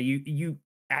difficulties? Are you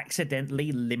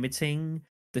accidentally limiting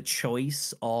the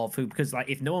choice of who? Because like,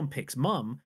 if no one picks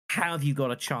Mum, how have you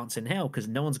got a chance in hell? Because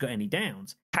no one's got any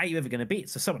downs. How are you ever going to beat it?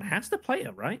 So someone has to play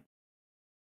it, right?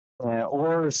 Yeah,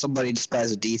 or somebody just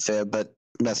buys a defib, but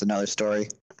that's another story.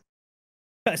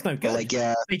 That's no good. But like,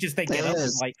 yeah, they get up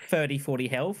with like 30, 40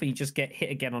 health, and you just get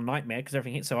hit again on Nightmare because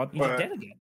everything hits so hard, you're dead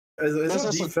again. Is a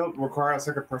defib require a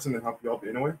second person to help you up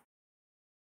anyway?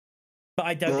 But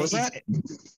I don't. What was that?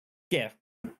 Yeah.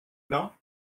 No?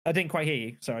 I didn't quite hear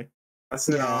you. Sorry. I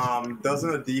said,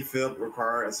 doesn't a defib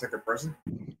require a second person?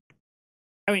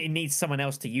 I mean, it needs someone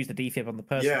else to use the defib on the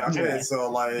person. Yeah, okay, so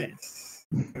like...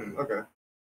 Okay.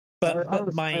 But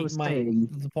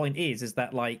the point is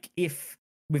that like, if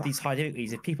with these high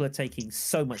difficulties, if people are taking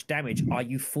so much damage, are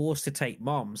you forced to take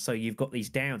Mom? So you've got these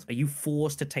downs. Are you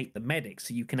forced to take the medic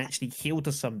so you can actually heal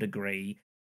to some degree?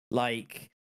 Like,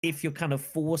 if you're kind of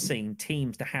forcing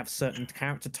teams to have certain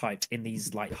character types in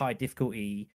these like high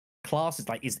difficulty classes,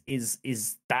 like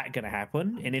is that going to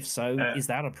happen? And if so, is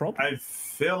that a problem? I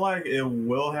feel like it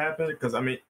will happen because I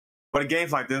mean, but in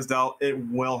games like this, though, it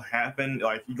will happen.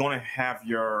 Like, you're going to have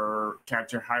your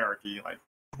character hierarchy, like,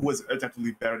 who is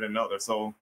objectively better than another.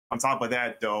 So, on top of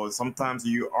that, though, sometimes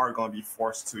you are going to be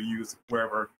forced to use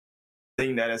whatever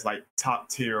thing that is, like, top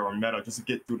tier or meta just to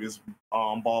get through this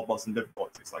ball-busting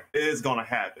difficulties. Like, it is going to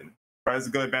happen. But it's a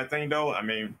good or bad thing, though. I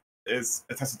mean, it's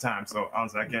a test of time. So,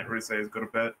 honestly, I can't really say it's good or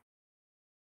bad.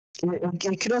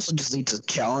 it could also just lead to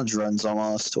challenge runs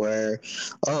almost, where,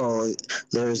 oh,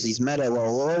 there's these meta.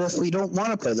 Well, what if we don't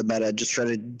want to play the meta? Just try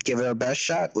to give it our best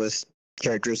shot with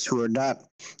characters who are not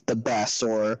the best,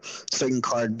 or certain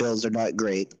card builds are not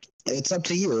great. It's up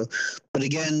to you. But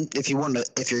again, if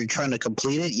you're trying to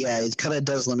complete it, yeah, it kind of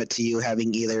does limit to you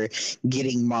having either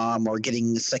getting mom or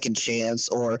getting second chance,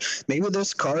 or maybe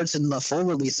there's cards in the full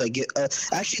release I get.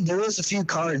 Actually, there is a few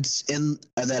cards in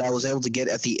that I was able to get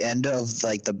at the end of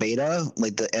like the beta,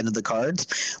 like the end of the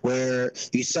cards, where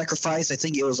you sacrifice. I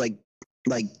think it was like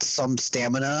some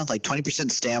stamina, like 20%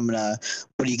 stamina,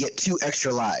 but you get 2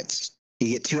 extra lives.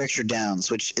 You get 2 extra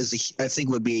downs, which I think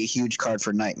would be a huge card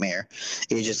for Nightmare.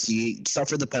 You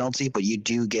suffer the penalty, but you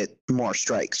do get more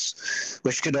strikes,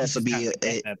 which could also be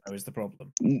that was the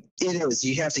problem. It is.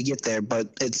 You have to get there, but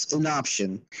it's an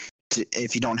option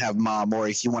if you don't have mob, or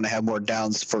if you want to have more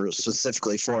downs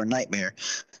specifically for a Nightmare.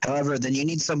 However, then you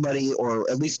need somebody, or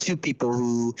at least 2 people,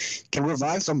 who can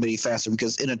revive somebody faster,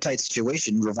 because in a tight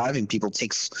situation, reviving people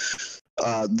takes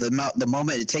the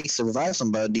moment it takes to revive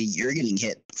somebody, you're getting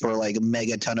hit for like a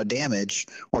mega ton of damage,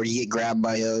 or you get grabbed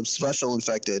by a special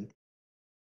infected.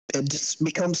 It just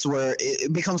becomes where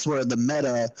the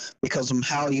meta becomes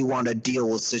how you want to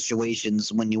deal with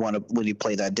situations when you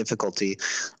play that difficulty.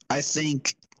 I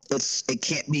think it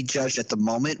can't be judged at the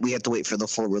moment. We have to wait for the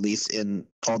full release in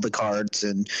all the cards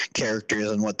and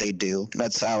characters and what they do.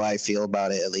 That's how I feel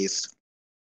about it, at least.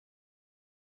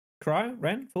 Cryo,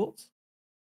 Ren, thoughts?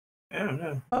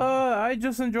 Yeah. I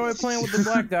just enjoy playing with the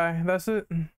black guy. That's it.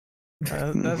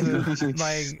 That's it.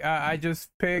 Like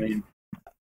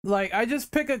I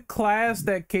just pick a class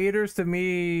that caters to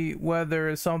me, whether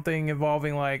it's something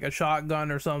involving like a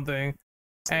shotgun or something,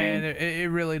 and it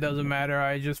really doesn't matter.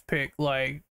 I just pick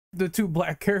like the 2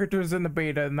 black characters in the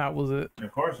beta, and that was it.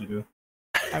 Of course you do.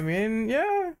 I mean,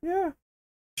 yeah.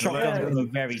 Shotguns were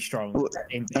very strong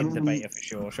in the beta for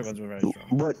sure. Shotguns were very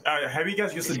strong. Have you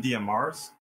guys used the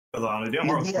DMRs? The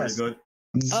DMR was pretty good.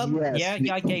 Yeah,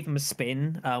 I gave him a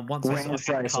spin. Once I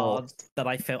saw cards that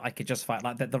I felt I could just fight,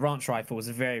 like the ranch rifle was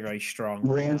very, very strong.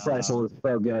 Ranch rifle is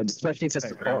so good, especially if it's a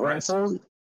support rifle.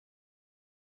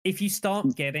 If you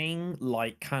start getting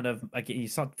like you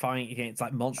start fighting against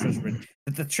like monstrous,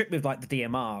 the trick with like the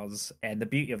DMRs and the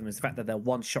beauty of them is the fact that they're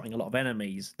one-shotting a lot of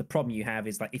enemies. The problem you have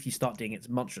is like if you start doing it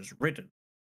monstrous ridden,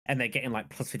 and they're getting like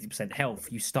plus 50%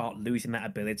 health, you start losing that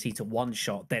ability to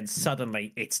one-shot, then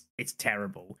suddenly it's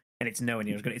terrible, and it's nowhere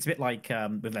near as good. It's a bit like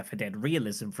with Left 4 Dead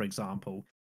Realism, for example.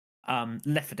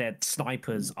 Left 4 Dead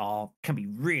snipers can be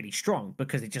really strong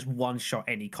because they just one-shot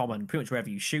any common, pretty much wherever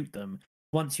you shoot them.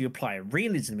 Once you apply a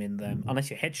realism in them, unless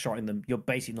you're headshotting them, you're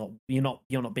basically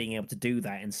not being able to do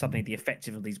that, and suddenly the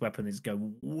effectiveness of these weapons go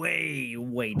way,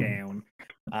 way down,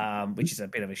 which is a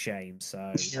bit of a shame.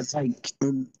 So it's like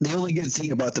the only good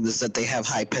thing about them is that they have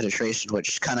high penetration,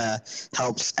 which kind of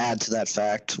helps add to that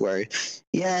fact. Where,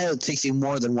 yeah, it takes you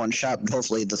more than one shot, but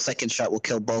hopefully the second shot will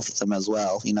kill both of them as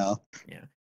well. Yeah.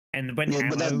 And when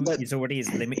ammo is already as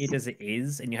limited as it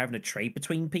is, and you're having to trade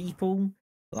between people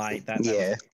like that.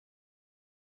 Yeah.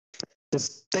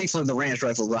 Thankfully, the ranch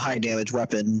rifle is a high damage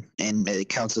weapon, and it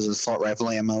counts as assault rifle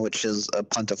ammo, which is a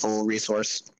plentiful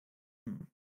resource,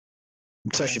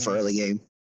 especially for early game.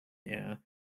 Yeah.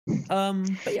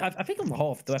 But yeah, I think on the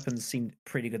whole, the weapons seemed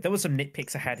pretty good. There was some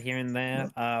nitpicks I had here and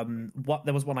there.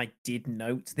 There was one I did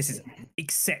note. This is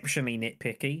exceptionally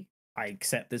nitpicky. I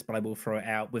accept this, but I will throw it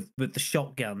out with the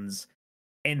shotguns.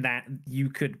 In that you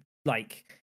could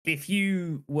if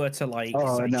you were to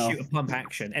shoot a pump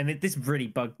action, and this really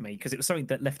bugged me because it was something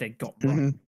that Left 4 Dead got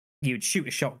wrong. You would shoot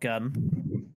a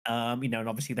shotgun, and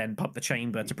obviously then pump the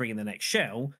chamber to bring in the next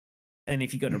shell. And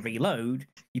if you go to reload,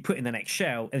 you put in the next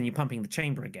shell, and you're pumping the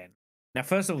chamber again. Now,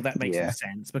 first of all, that makes no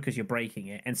sense because you're breaking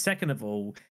it, and second of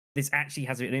all, this actually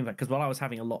has a bit of impact because while I was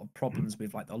having a lot of problems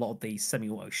with a lot of these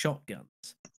semi-auto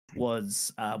shotguns,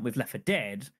 was with Left 4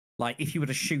 Dead. If you were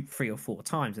to shoot 3 or 4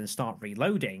 times and start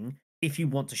reloading, if you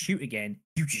want to shoot again,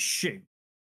 you just shoot.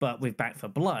 But with Back 4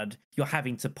 Blood, you're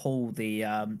having to pull the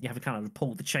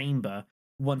pull the chamber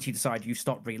once you decide you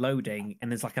stop reloading,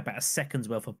 and there's about a second's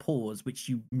worth of pause, which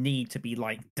you need to be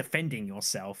defending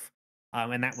yourself.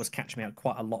 And that was catching me out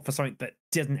quite a lot for something that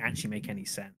doesn't actually make any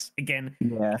sense. Again,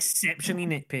 exceptionally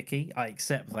nitpicky, I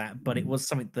accept that, but it was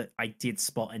something that I did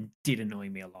spot and did annoy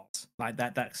me a lot.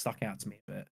 That stuck out to me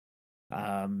a bit.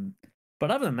 But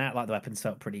other than that, the weapons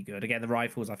felt pretty good. Again, the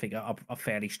rifles I think are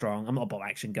fairly strong. I'm not a bolt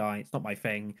action guy; it's not my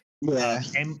thing. Yeah.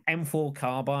 M4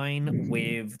 carbine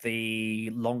with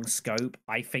the long scope,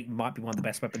 I think, might be one of the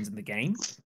best weapons in the game.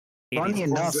 Funny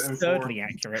enough, absurdly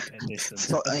accurate at distance.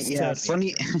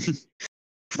 funny.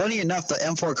 Funny enough, the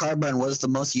M4 carbine was the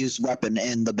most used weapon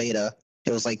in the beta.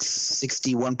 It was like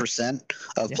 61%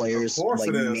 of players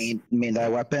like made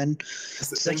that weapon.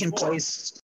 Second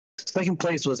place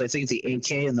was I think the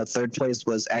AK, and the third place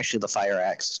was actually the fire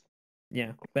axe.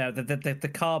 Yeah, but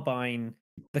the carbine.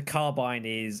 The carbine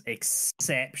is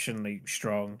exceptionally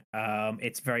strong.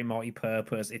 It's very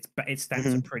multi-purpose. Its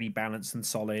stats are pretty balanced and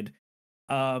solid.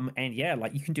 And yeah,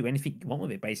 like you can do anything you want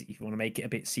with it. Basically, if you want to make it a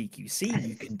bit CQC,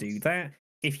 you can do that.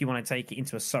 If you want to take it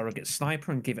into a surrogate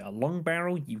sniper and give it a long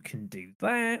barrel, you can do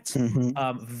that.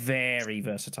 Very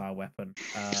versatile weapon.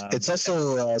 It's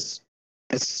also it's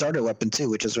a starter weapon too,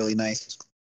 which is really nice.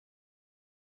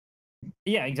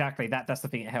 Yeah, exactly. That's the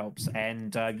thing. It helps,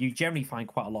 and you generally find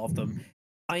quite a lot of them.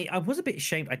 I was a bit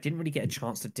ashamed. I didn't really get a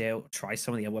chance to try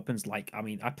some of the other weapons. Like, I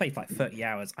mean, I played for like 30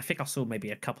 hours. I think I saw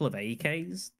maybe a couple of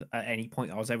AKs at any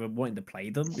point I was ever wanting to play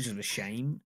them, which is a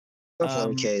shame.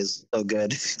 AKs, so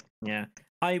good. Yeah.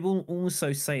 I will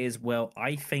also say as well,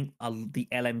 I think the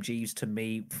LMGs to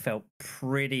me felt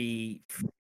pretty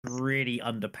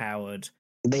underpowered.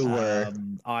 They were.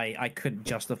 I couldn't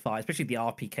justify, especially the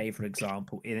RPK, for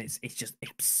example. And it's just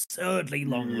absurdly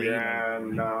long.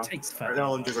 Reload. No. It takes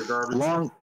LMGs are garbage. Long.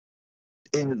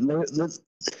 And the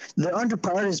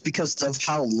underpowered is because of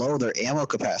how low their ammo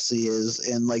capacity is,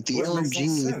 and like the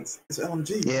LMG. It's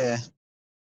LMG. Yeah.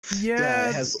 Yeah.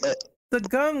 It has. The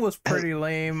gun was pretty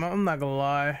lame. I'm not gonna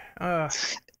lie.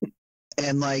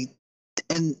 And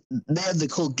they have the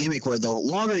cool gimmick where the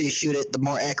longer you shoot it, the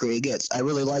more accurate it gets. I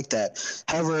really like that.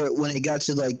 However, when it got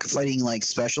to like fighting like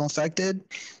special infected,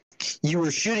 you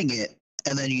were shooting it,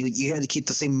 and then you had to keep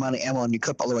the same amount of ammo in your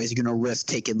clip. Otherwise, you're gonna risk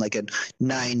taking like a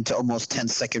 9 to almost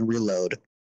 10-second reload,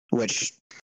 which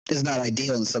is not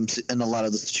ideal in a lot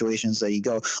of the situations that you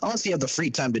go. Unless you have the free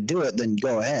time to do it, then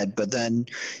go ahead. But then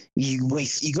you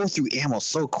go through ammo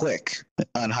so quick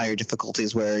on higher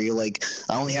difficulties where you're like,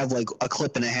 I only have like a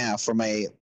clip and a half for my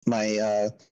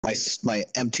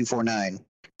M249.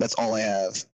 That's all I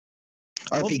have.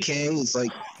 RPK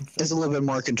is a little bit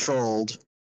more controlled,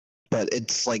 but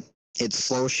it's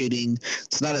slow shooting.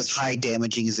 It's not as high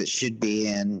damaging as it should be,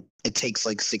 and it takes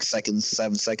like 6 seconds,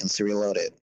 7 seconds to reload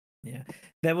it. Yeah.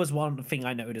 There was one thing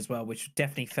I noted as well, which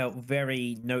definitely felt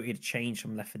very noted change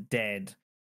from Left 4 Dead.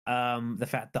 The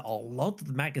fact that a lot of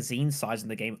the magazine size in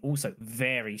the game also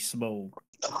very small.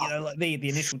 You know, like the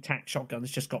initial tac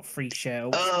shotguns just got 3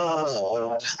 shells.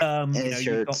 Oh,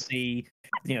 you got the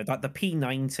like the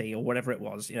P90 or whatever it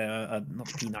was. Not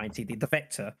the P90, the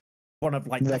Vector, one of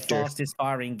like the fastest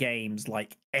firing games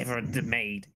like ever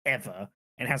made ever,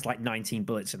 and has like 19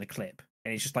 bullets in a clip.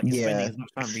 And it's just like you're spending as much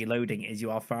time reloading as you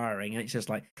are firing, and it's just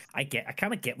like I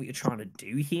kind of get what you're trying to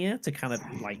do here to kind of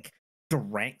like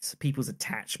direct people's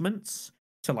attachments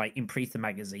to like increase the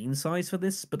magazine size for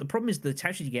this. But the problem is the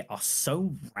attachments you get are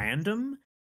so random,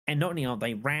 and not only are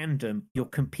they random, you're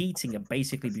competing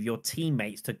basically with your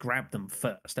teammates to grab them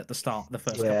first at the start of the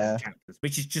first couple of chapters,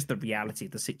 which is just the reality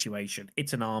of the situation.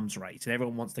 It's an arms race, and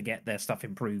everyone wants to get their stuff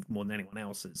improved more than anyone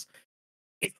else's.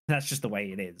 That's just the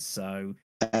way it is. So.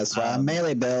 That's why I'm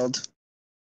melee build.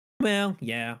 Well,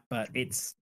 yeah, but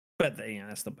that's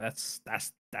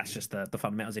just the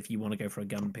fundamentals. If you want to go for a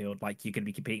gun build, like you're going to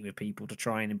be competing with people to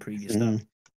try and improve your stuff.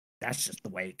 That's just the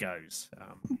way it goes.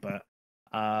 But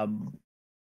I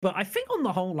think on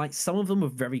the whole, like some of them were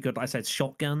very good. Like I said,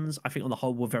 shotguns, I think on the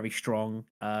whole were very strong.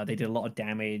 They did a lot of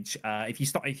damage.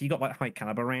 If you got like high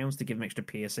caliber rounds to give them extra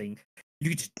piercing, you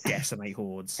could just decimate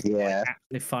hordes. Yeah,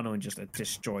 absolutely fun and just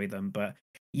destroy them. But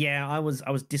yeah, I was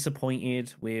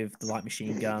disappointed with the light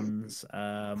machine guns.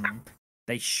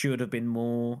 They should have been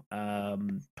more.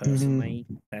 Personally,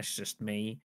 that's just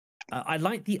me. I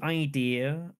like the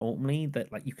idea, ultimately,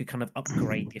 that like you could kind of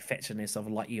upgrade the effectiveness of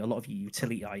like a lot of your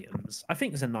utility items. I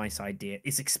think it's a nice idea.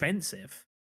 It's expensive,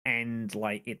 and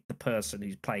like the person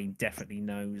who's playing definitely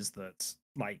knows that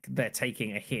like they're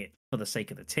taking a hit for the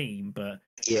sake of the team. But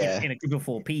in a group of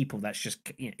 4 people, that's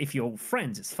just if you're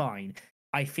friends, it's fine.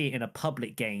 I fear in a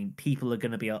public game, people are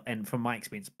going to be, and from my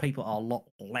experience, people are a lot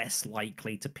less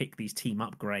likely to pick these team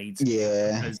upgrades.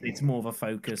 Yeah, because it's more of a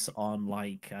focus on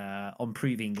like on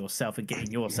proving yourself and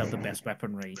getting yourself the best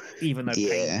weaponry. Even though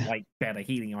paying like better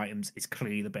healing items is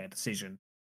clearly the better decision.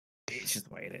 It's just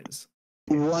the way it is.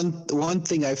 One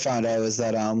thing I found out was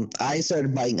that I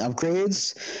started buying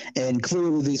upgrades, and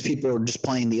clearly these people were just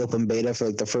playing the open beta for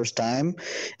like the first time,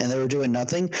 and they were doing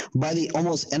nothing. By the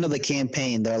almost end of the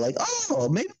campaign, they're like, "Oh,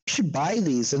 maybe we should buy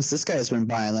these since this guy's been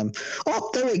buying them."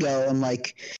 Oh, there we go. And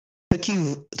like,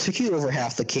 took you over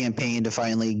half the campaign to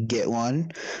finally get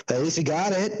one, but at least you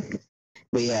got it.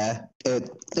 But yeah,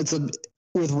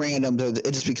 with random,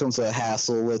 it just becomes a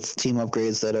hassle with team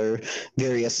upgrades that are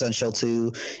very essential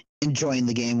to enjoying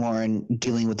the game more and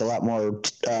dealing with a lot more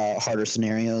harder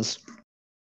scenarios.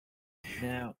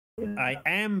 Now, I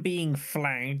am being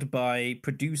flagged by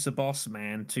producer boss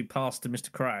man to pass to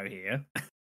Mr. Crow here.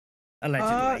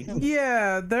 Allegedly.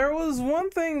 Yeah, there was one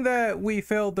thing that we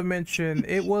failed to mention.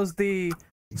 It was the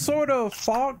sort of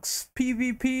Fox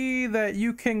PvP that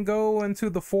you can go into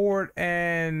the fort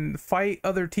and fight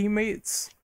other teammates.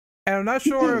 And I'm not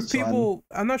sure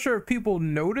if people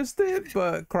noticed it,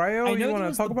 but Cryo, you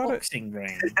want to talk about it?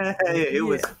 Ring. It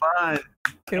was fun.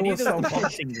 It was so fun.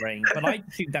 Boxing ring, but I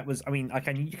think that was. I mean, like,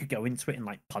 I knew you could go into it and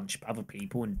like punch other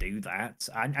people and do that.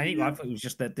 I thought it was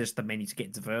just the menu to get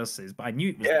into verses, but I knew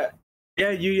it was.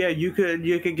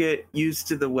 You could get used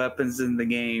to the weapons in the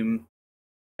game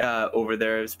over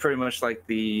there. It was pretty much like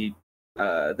the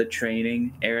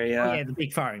training area. Oh, yeah, the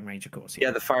big firing range, of course.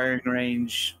 Yeah, the firing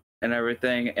range and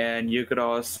everything, and you could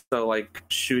also like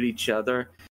shoot each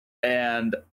other.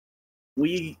 And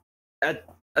we at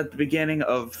the beginning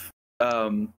of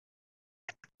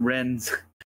Ren's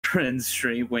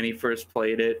stream when he first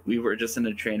played it, we were just in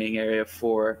the training area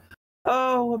for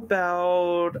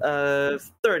about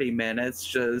 30 minutes,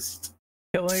 just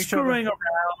screwing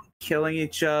around, killing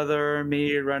each other,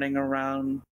 me running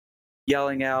around,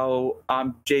 yelling out,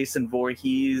 "I'm Jason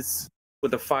Voorhees"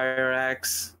 with a fire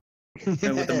axe and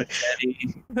with a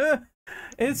machete.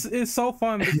 It's so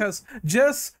fun because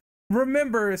just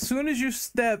remember, as soon as you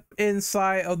step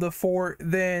inside of the fort,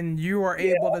 then you are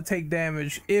able to take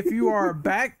damage. If you are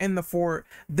back in the fort,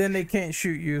 then they can't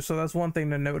shoot you. So that's one thing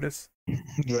to notice.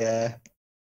 Yeah.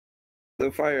 The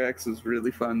fire axe is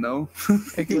really fun, though.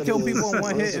 It can kill people in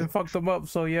one hit and fuck them up.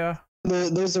 So yeah.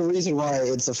 There's a reason why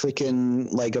it's a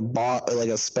freaking like a bot, like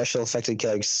a special effective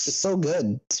killer. It's so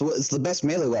good. It's the best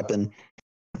melee weapon.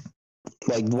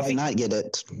 Like, why not get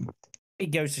it? It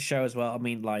goes to show as well. I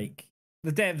mean, like,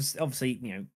 the devs,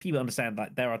 obviously, people understand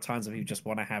that there are times when people just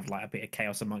want to have like a bit of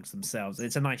chaos amongst themselves.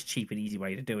 It's a nice, cheap, and easy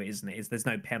way to do it, isn't it? There's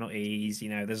no penalties.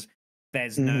 There's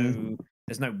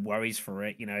no worries for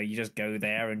it. You just go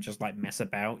there and just like mess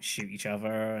about, shoot each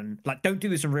other, and like, don't do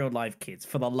this in real life, kids.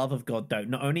 For the love of God,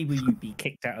 don't. Not only will you be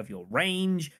kicked out of your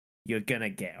range, you're gonna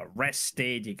get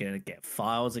arrested. You're gonna get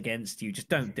files against you. Just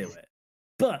don't do it.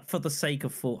 But for the sake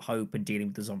of Fort Hope and dealing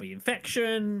with the zombie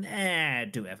infection,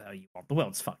 do whatever you want. The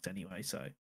world's fucked anyway, so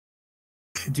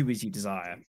do as you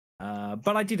desire.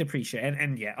 But I did appreciate it,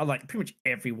 and yeah, I like pretty much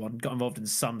everyone got involved in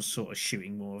some sort of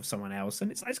shooting war of someone else,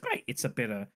 and it's great. It's a bit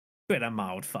of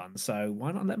mild fun, so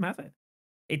why not let them have it?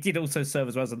 It did also serve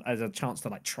as well as a chance to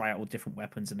like try out all different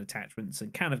weapons and attachments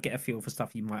and kind of get a feel for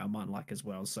stuff you might or might like as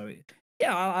well. So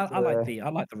I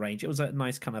like the range. It was a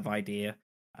nice kind of idea.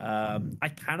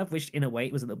 I kind of wished in a way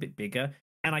it was a little bit bigger,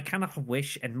 and I kind of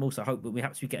wish and also hope that we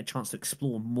get a chance to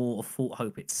explore more of Fort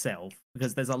Hope itself,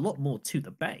 because there's a lot more to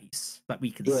the base that we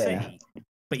can see,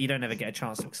 but you don't ever get a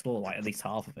chance to explore like at least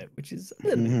half of it, which is a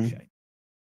little bit of a shame.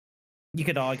 You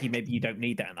could argue maybe you don't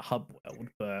need that in the hub world,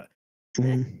 but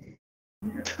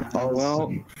oh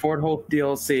well, Fort Hope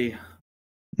DLC.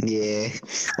 Yeah.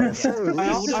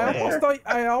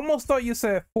 I almost thought you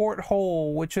said Fort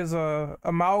Hole, which is a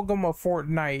amalgam of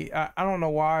Fortnite. I don't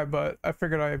know why, but I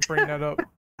figured I'd bring that up.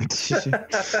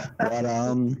 But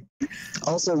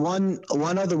also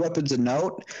one other weapon to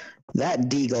note, that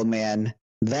Deagle, man.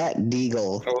 That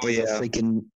Deagle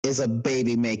is a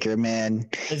baby maker, man.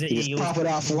 You just pop it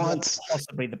off once.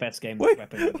 Possibly the best game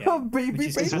weapon.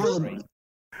 Baby maker.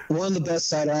 One of the best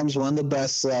sidearms, one of the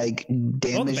best like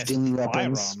damage dealing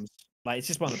weapons. Like, it's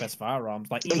just one of the best firearms.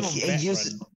 Like, even on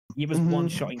Veteran, he was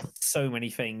one-shotting so many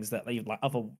things that like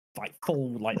other like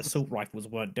full like assault rifles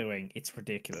weren't doing. It's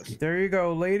ridiculous. There you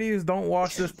go, ladies. Don't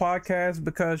watch this podcast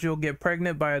because you'll get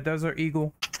pregnant by a desert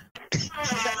eagle.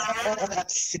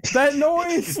 That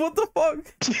noise! What the fuck? What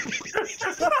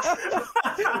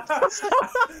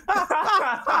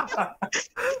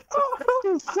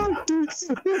the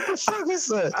fuck is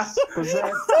that? Was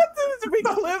that to be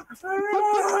clipped?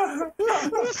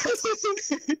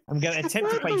 I'm going to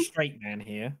attempt to play straight man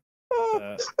here.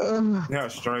 Yeah,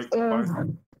 straight.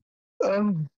 That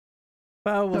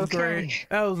was great.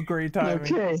 That was great timing.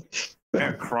 Okay.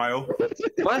 Yeah, Cryo.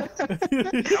 What?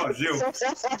 That was you.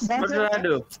 What did I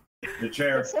do? Your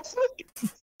chair.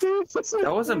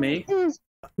 That wasn't me.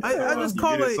 I just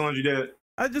call it. As soon as you did it.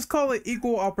 I just call it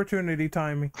equal opportunity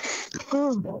timing.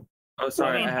 Oh,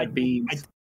 sorry, I had beams.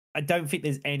 I don't think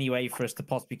there's any way for us to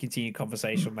possibly continue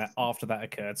conversation on that after that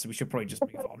occurred, so we should probably just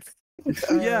move on.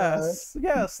 Yes,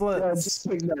 let's. Just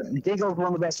Deagle's one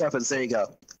of the best weapons. There you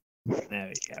go.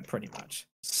 Yeah, pretty much.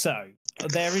 So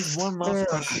there is one last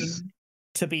question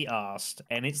to be asked,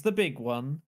 and it's the big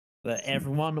one that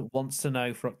everyone wants to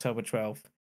know for October 12th.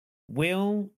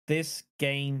 Will this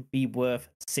game be worth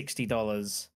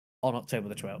 $60 on October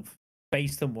the 12th,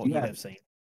 based on what you have seen?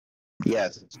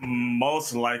 Yes.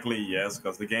 Most likely, yes,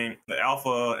 because the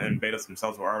alpha and betas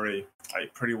themselves were already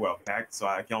like pretty well packed, so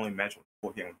I can only imagine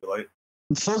what the full game would be like.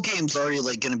 The full game's already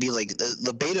like going to be like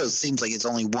the beta seems like it's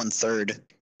only 1/3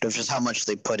 of just how much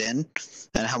they put in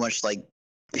and how much like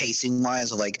pacing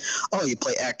wise of like, oh, you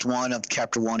play Act 1 of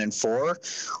Chapter 1 and 4.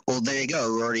 Well, there you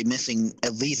go. We're already missing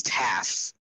at least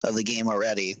half of the game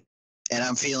already, and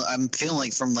I'm feeling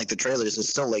like from like the trailers, it's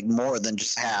still like more than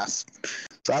just half.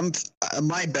 So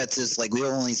my bets is like we've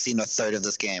only seen 1/3 of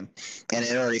this game, and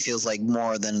it already feels like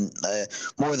more than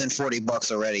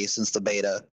 $40 already since the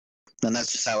beta, and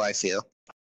that's just how I feel.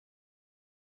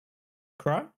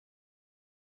 Cry?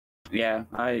 Yeah,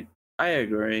 I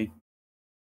agree.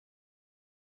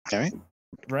 All right.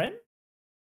 Ren?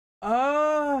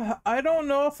 I don't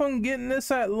know if I'm getting this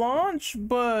at launch,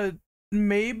 but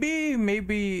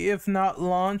maybe if not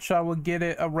launch, I would get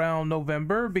it around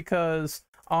November, because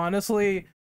honestly,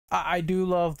 I do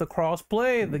love the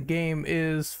crossplay. The game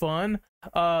is fun.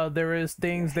 There is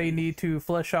things they need to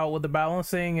flesh out with the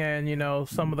balancing and, you know,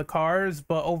 some of the cars,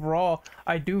 but overall,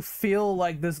 I do feel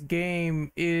like this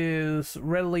game is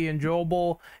readily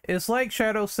enjoyable. It's like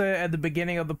Shadow said at the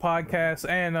beginning of the podcast,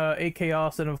 and AK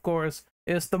Austin, of course,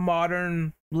 it's the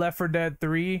modern Left 4 Dead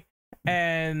 3,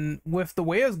 and with the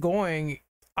way it's going,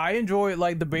 I enjoy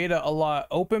like the beta a lot,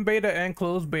 open beta and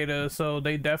closed beta, so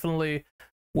they definitely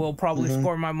will probably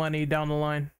score my money down the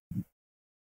line.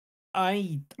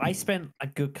 I spent a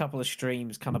good couple of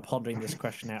streams kind of pondering this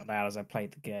question out loud as I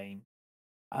played the game.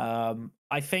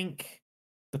 I think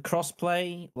the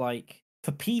crossplay, like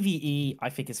for PvE, I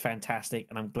think is fantastic,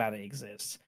 and I'm glad it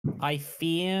exists. I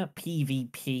fear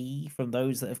PvP from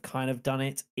those that have kind of done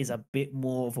it is a bit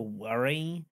more of a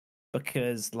worry,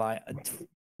 because like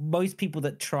most people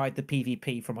that tried the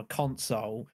PvP from a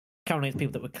console, counting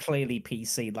people that were clearly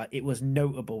PC, like it was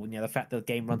notable, you know, the fact that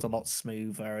the game runs a lot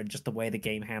smoother and just the way the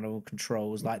game handled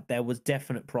controls, like there was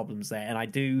definite problems there. And I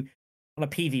do, on a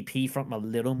PvP front, I'm a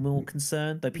little more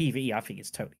concerned. The PvE, I think, is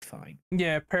totally fine.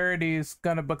 Yeah, parity is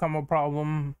gonna become a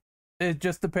problem. It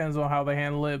just depends on how they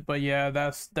handle it, but yeah,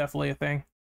 that's definitely a thing.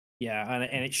 Yeah,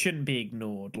 and it shouldn't be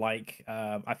ignored. Like,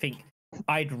 I think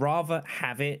I'd rather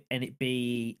have it and it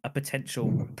be a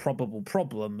potential probable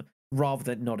problem rather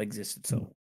than not exist at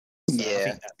all. So Yeah, I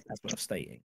think that's worth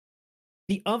stating.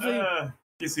 The other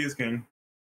PC is king.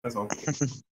 That's all.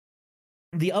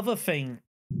 The other thing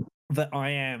that I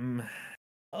am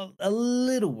a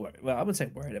little worried, well, I wouldn't say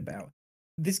worried about,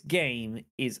 this game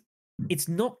is, it's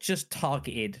not just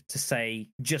targeted to say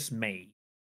just me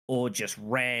or just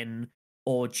Ren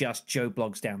or just Joe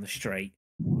Bloggs down the street.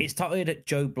 It's targeted at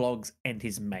Joe Bloggs and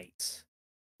his mates.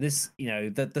 This, you know,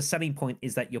 the selling point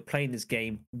is that you're playing this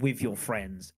game with your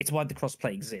friends. It's why the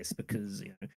crossplay exists, because,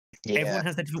 you know, everyone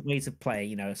has their different ways of play.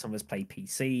 You know, some of us play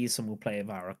PC, some will play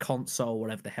via a console,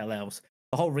 whatever the hell else.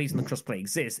 The whole reason the crossplay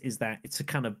exists is that it's to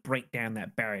kind of break down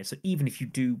that barrier. So even if you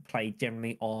do play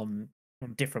generally on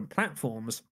different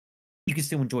platforms, you can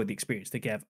still enjoy the experience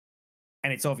together.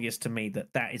 And it's obvious to me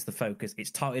that that is the focus. It's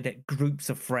targeted at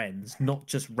groups of friends, not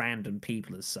just random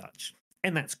people as such.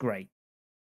 And that's great.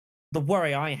 The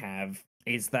worry I have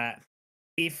is that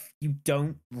if you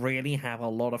don't really have a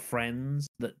lot of friends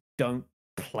that don't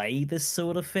play this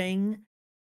sort of thing,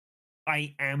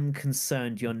 I am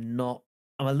concerned you're not.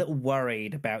 I'm a little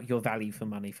worried about your value for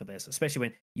money for this, especially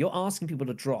when you're asking people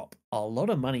to drop a lot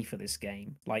of money for this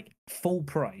game, like full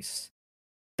price.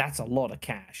 That's a lot of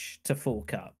cash to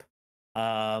fork up.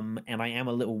 And I am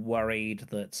a little worried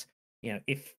that, you know,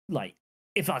 if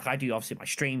I do obviously my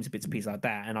streams, bits and pieces like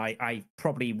that, and I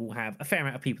probably will have a fair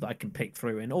amount of people that I can pick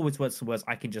through, and always worse than worse,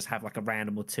 I can just have like a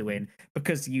random or two in,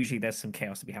 because usually there's some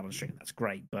chaos to be had on stream. That's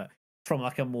great, but from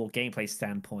like a more gameplay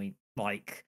standpoint,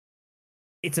 like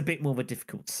it's a bit more of a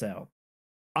difficult sell.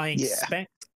 I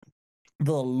expect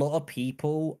that a lot of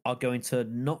people are going to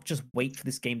not just wait for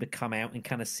this game to come out and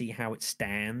kind of see how it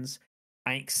stands.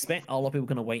 I expect a lot of people are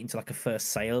going to wait until like a first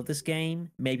sale of this game,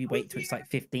 maybe wait till it's like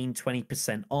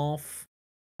 15-20% off,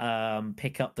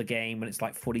 pick up the game when it's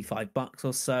like $45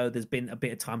 or so. There's been a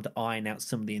bit of time to iron out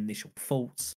some of the initial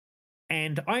faults.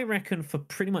 And I reckon for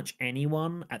pretty much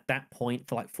anyone at that point,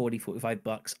 for like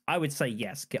 $40-45, I would say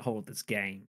yes, get hold of this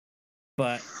game.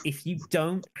 But if you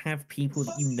don't have people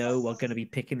that you know are going to be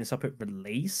picking this up at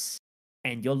release,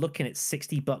 and you're looking at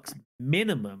 $60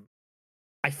 minimum,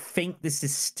 I think this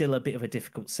is still a bit of a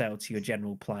difficult sell to your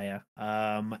general player.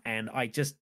 And I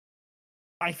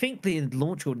think the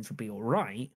launch audience will be all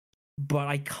right, but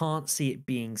I can't see it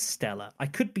being stellar. I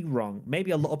could be wrong.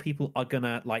 Maybe a lot of people are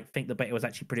gonna like think the beta was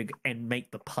actually pretty good and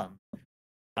make the punt.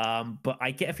 But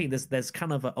I get a feeling there's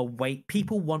kind of a way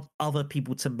people want other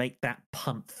people to make that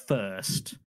punt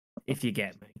first, if you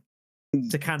get me.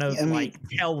 To kind of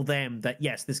tell them that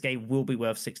yes, this game will be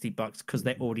worth $60 because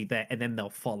they're already there, and then they'll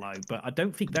follow. But I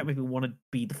don't think that people want to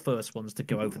be the first ones to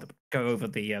go over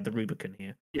the Rubicon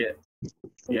here. Yeah,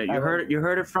 you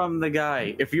heard it from the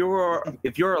guy. If you're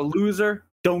a loser,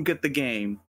 don't get the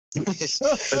game.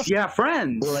 If you have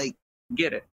friends,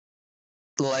 get it.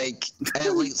 Like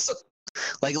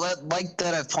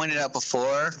that I've pointed out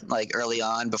before, like early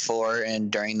on, before and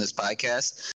during this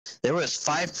podcast, there was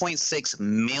 5.6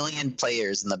 million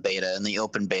players in the beta, in the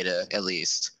open beta at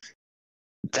least.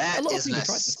 That is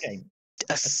an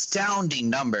astounding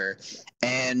number,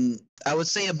 and I would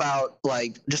say about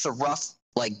like just a rough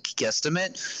like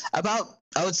guesstimate, about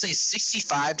I would say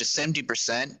 65 to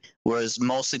 70% was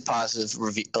mostly positive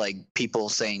like people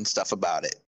saying stuff about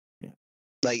it.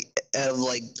 The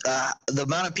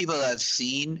amount of people that I've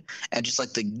seen and just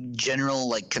like the general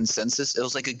like consensus, it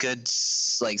was like a good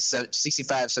like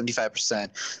 65-75%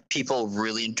 people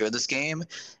really enjoyed this game,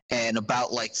 and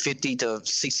about like 50 to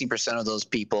 60% of those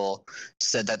people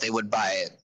said that they would buy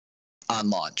it on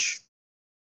launch.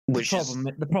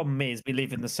 The problem is we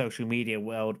live in the social media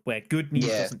world where good news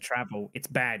doesn't travel; it's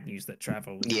bad news that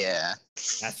travels. Yeah,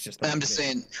 that's just. I'm just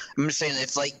saying if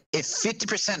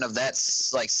 50% of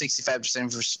that's like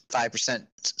 65%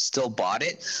 still bought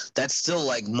it, that's still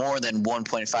like more than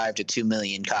 1.5 to 2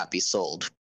 million copies sold,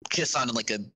 just on like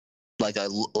a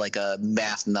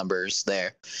math numbers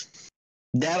there.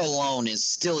 That alone is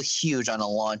still huge on a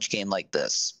launch game like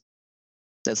this.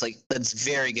 That's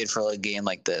very good for a game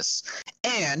like this.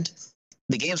 And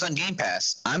the game's on Game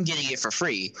Pass. I'm getting it for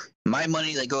free. My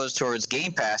money that goes towards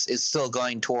Game Pass is still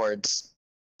going towards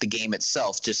the game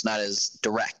itself, just not as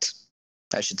direct,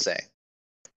 I should say.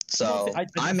 So I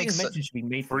think a mention should be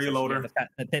made for freeloader.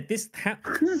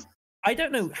 I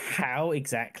don't know how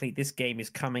exactly this game is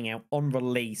coming out on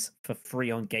release for free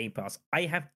on Game Pass. I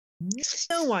have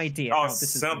no idea how this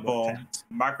is simple.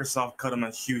 Microsoft cut them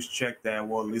a huge check that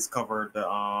will at least cover the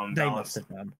they must have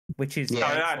done, which is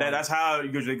that's how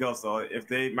it usually goes. So if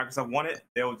Microsoft want it,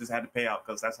 they'll just have to pay out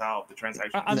because that's how the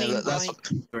transaction. I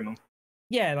mean,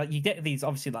 yeah, like you get these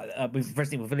obviously like with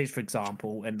Resident Evil Village, for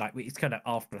example, and like it's kind of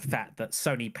after the fact that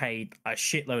Sony paid a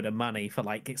shitload of money for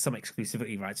like some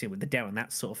exclusivity rights here with the demo and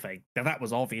that sort of thing. Now that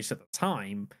was obvious at the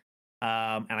time,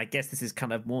 and I guess this is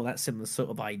kind of more that similar sort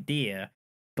of idea.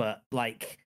 But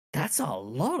like, that's a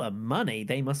lot of money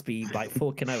they must be like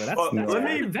forking over. That's an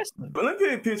investment. But let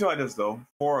me put it like this though: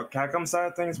 for Capcom side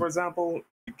of things, for example,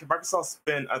 Microsoft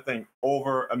spent I think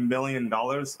over $1 million.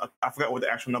 I forgot what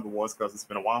the actual number was because it's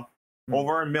been a while.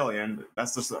 Over $1 million.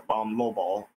 That's just a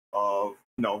lowball of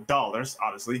dollars,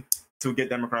 obviously, to get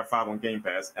Devil May Cry 5 on Game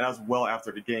Pass, and that's well after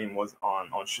the game was on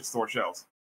store shelves.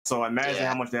 So imagine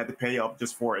how much they had to pay up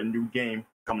just for a new game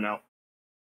coming out.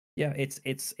 Yeah, it's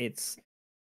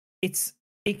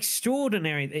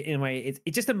extraordinary in a way.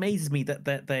 It just amazes me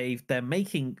that they're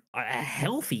making a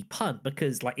healthy punt,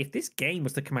 because like if this game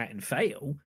was to come out and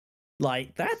fail,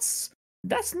 like that's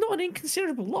not an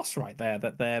inconsiderable loss right there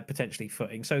that they're potentially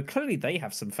footing. So clearly they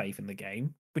have some faith in the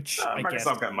game, which I guess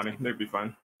Microsoft got money. They'd be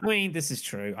fine. I mean, this is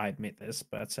true. I admit this,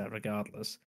 but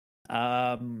regardless,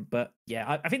 but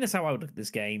yeah, I think that's how I would look at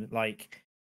this game. Like,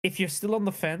 if you're still on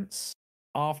the fence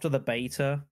after the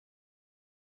beta,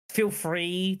 feel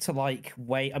free to like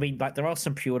wait. I mean, like there are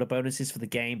some pre-order bonuses for the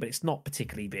game, but it's not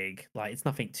particularly big. Like it's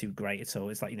nothing too great at all.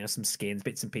 It's like some skins,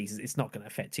 bits and pieces. It's not going to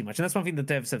affect too much, and that's one thing the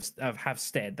devs have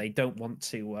said. They don't want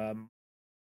to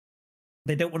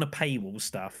paywall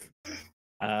stuff.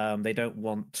 They don't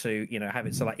want to have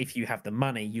it so like if you have the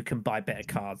money, you can buy better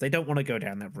cards. They don't want to go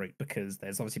down that route because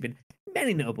there's obviously been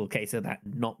many notable cases of that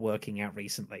not working out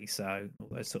recently. So all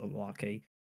those sort of larky.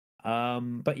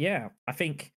 But yeah, I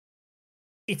think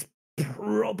it's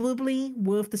probably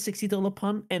worth the $60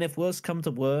 punt, and if worse come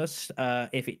to worst,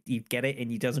 if you get it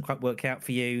and it doesn't quite work out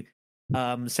for you,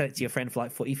 sell it to your friend for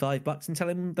like $45 and tell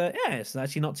him that it's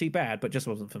actually not too bad, but just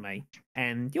wasn't for me,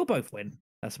 and you'll both win.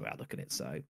 That's the way I look at it.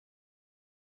 So,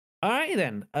 all right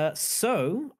then.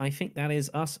 So I think that is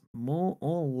us more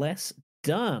or less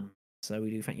done. So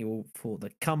we do thank you all for the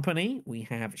company. We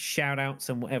have shout outs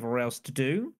and whatever else to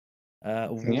do.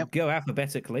 We'll go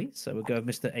alphabetically. So we'll go with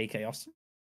Mr. AK Austin.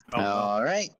 All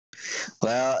right.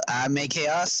 Well, I'm AK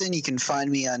Austin. You can find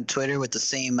me on Twitter with the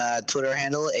same Twitter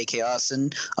handle, AK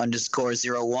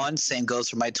Austin_01. Same goes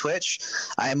for my Twitch.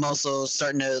 I'm also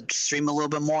starting to stream a little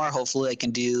bit more. Hopefully, I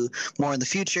can do more in the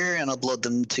future and upload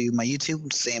them to my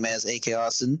YouTube, same as AK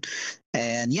Austin.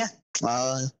 And yeah,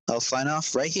 I'll sign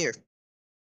off right here.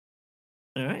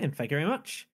 All right, and thank you very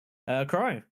much.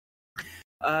 Crow.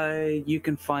 You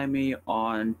can find me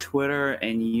on Twitter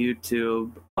and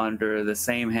YouTube under the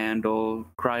same handle,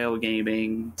 Cryo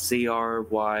Gaming,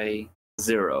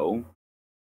 CRY0,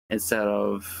 instead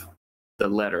of the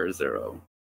letter 0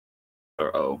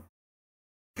 or O.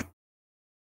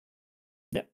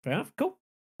 Yep, fair enough. Cool.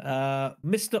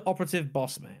 Mr. Operative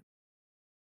Bossman.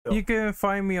 You can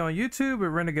find me on YouTube at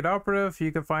Renegade Operative.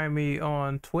 You can find me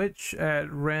on Twitch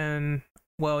at Ren.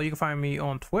 Well, you can find me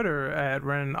on Twitter at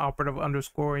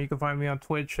RenOperative_. You can find me on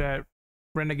Twitch at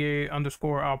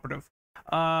Renegade_Operative.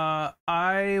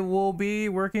 I will be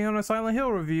working on a Silent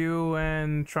Hill review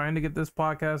and trying to get this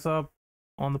podcast up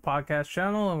on the podcast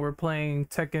channel, and we're playing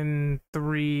Tekken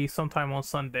 3 sometime on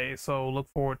Sunday, so look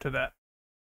forward to that.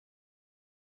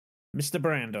 Mr.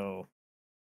 Brando.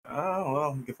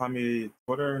 Well, you can find me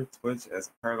Twitter, Twitch as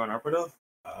Paragon Operative.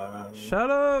 Shut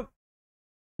up,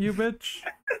 you bitch.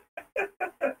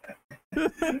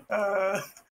 Okay,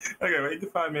 well, you can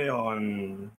find me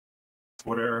on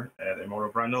Twitter at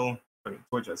Immortal Brando,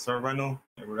 Twitch at Sir Brando.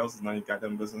 Everywhere else is none of your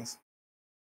goddamn business.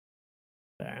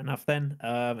 Fair enough then.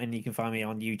 And you can find me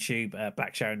on YouTube,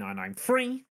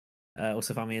 BlackShadow993.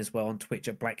 Also find me as well on Twitch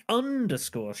at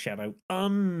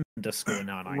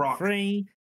Black_Shadow_993.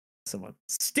 Someone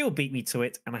still beat me to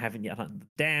it, and I haven't yet hunted them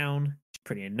down. It's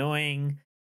pretty annoying.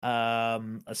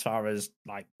 As far as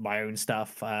like my own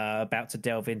stuff, about to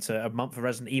delve into a month of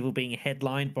Resident Evil being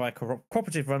headlined by a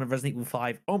cooperative run of Resident Evil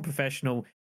 5 on professional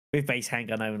with base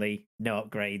handgun only, no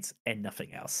upgrades, and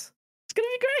nothing else. It's gonna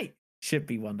be great. Should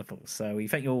be wonderful. So we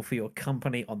thank you all for your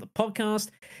company on the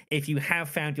podcast. If you have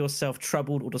found yourself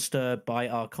troubled or disturbed by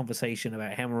our conversation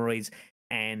about hemorrhoids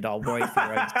and are worried for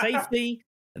your own safety,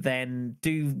 then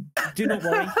do not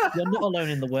worry. You're not alone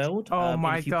in the world. Oh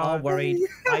my if you God. are worried,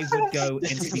 I would go and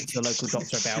speak to your local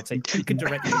doctor about it. You can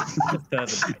direct you to further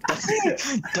guidance.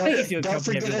 Thank you for your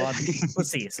company, everyone. We'll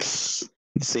see you soon.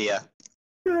 See ya.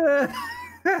 I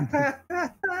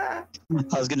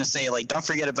was gonna say, like, don't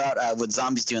forget about what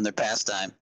zombies do in their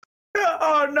pastime.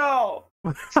 Oh no!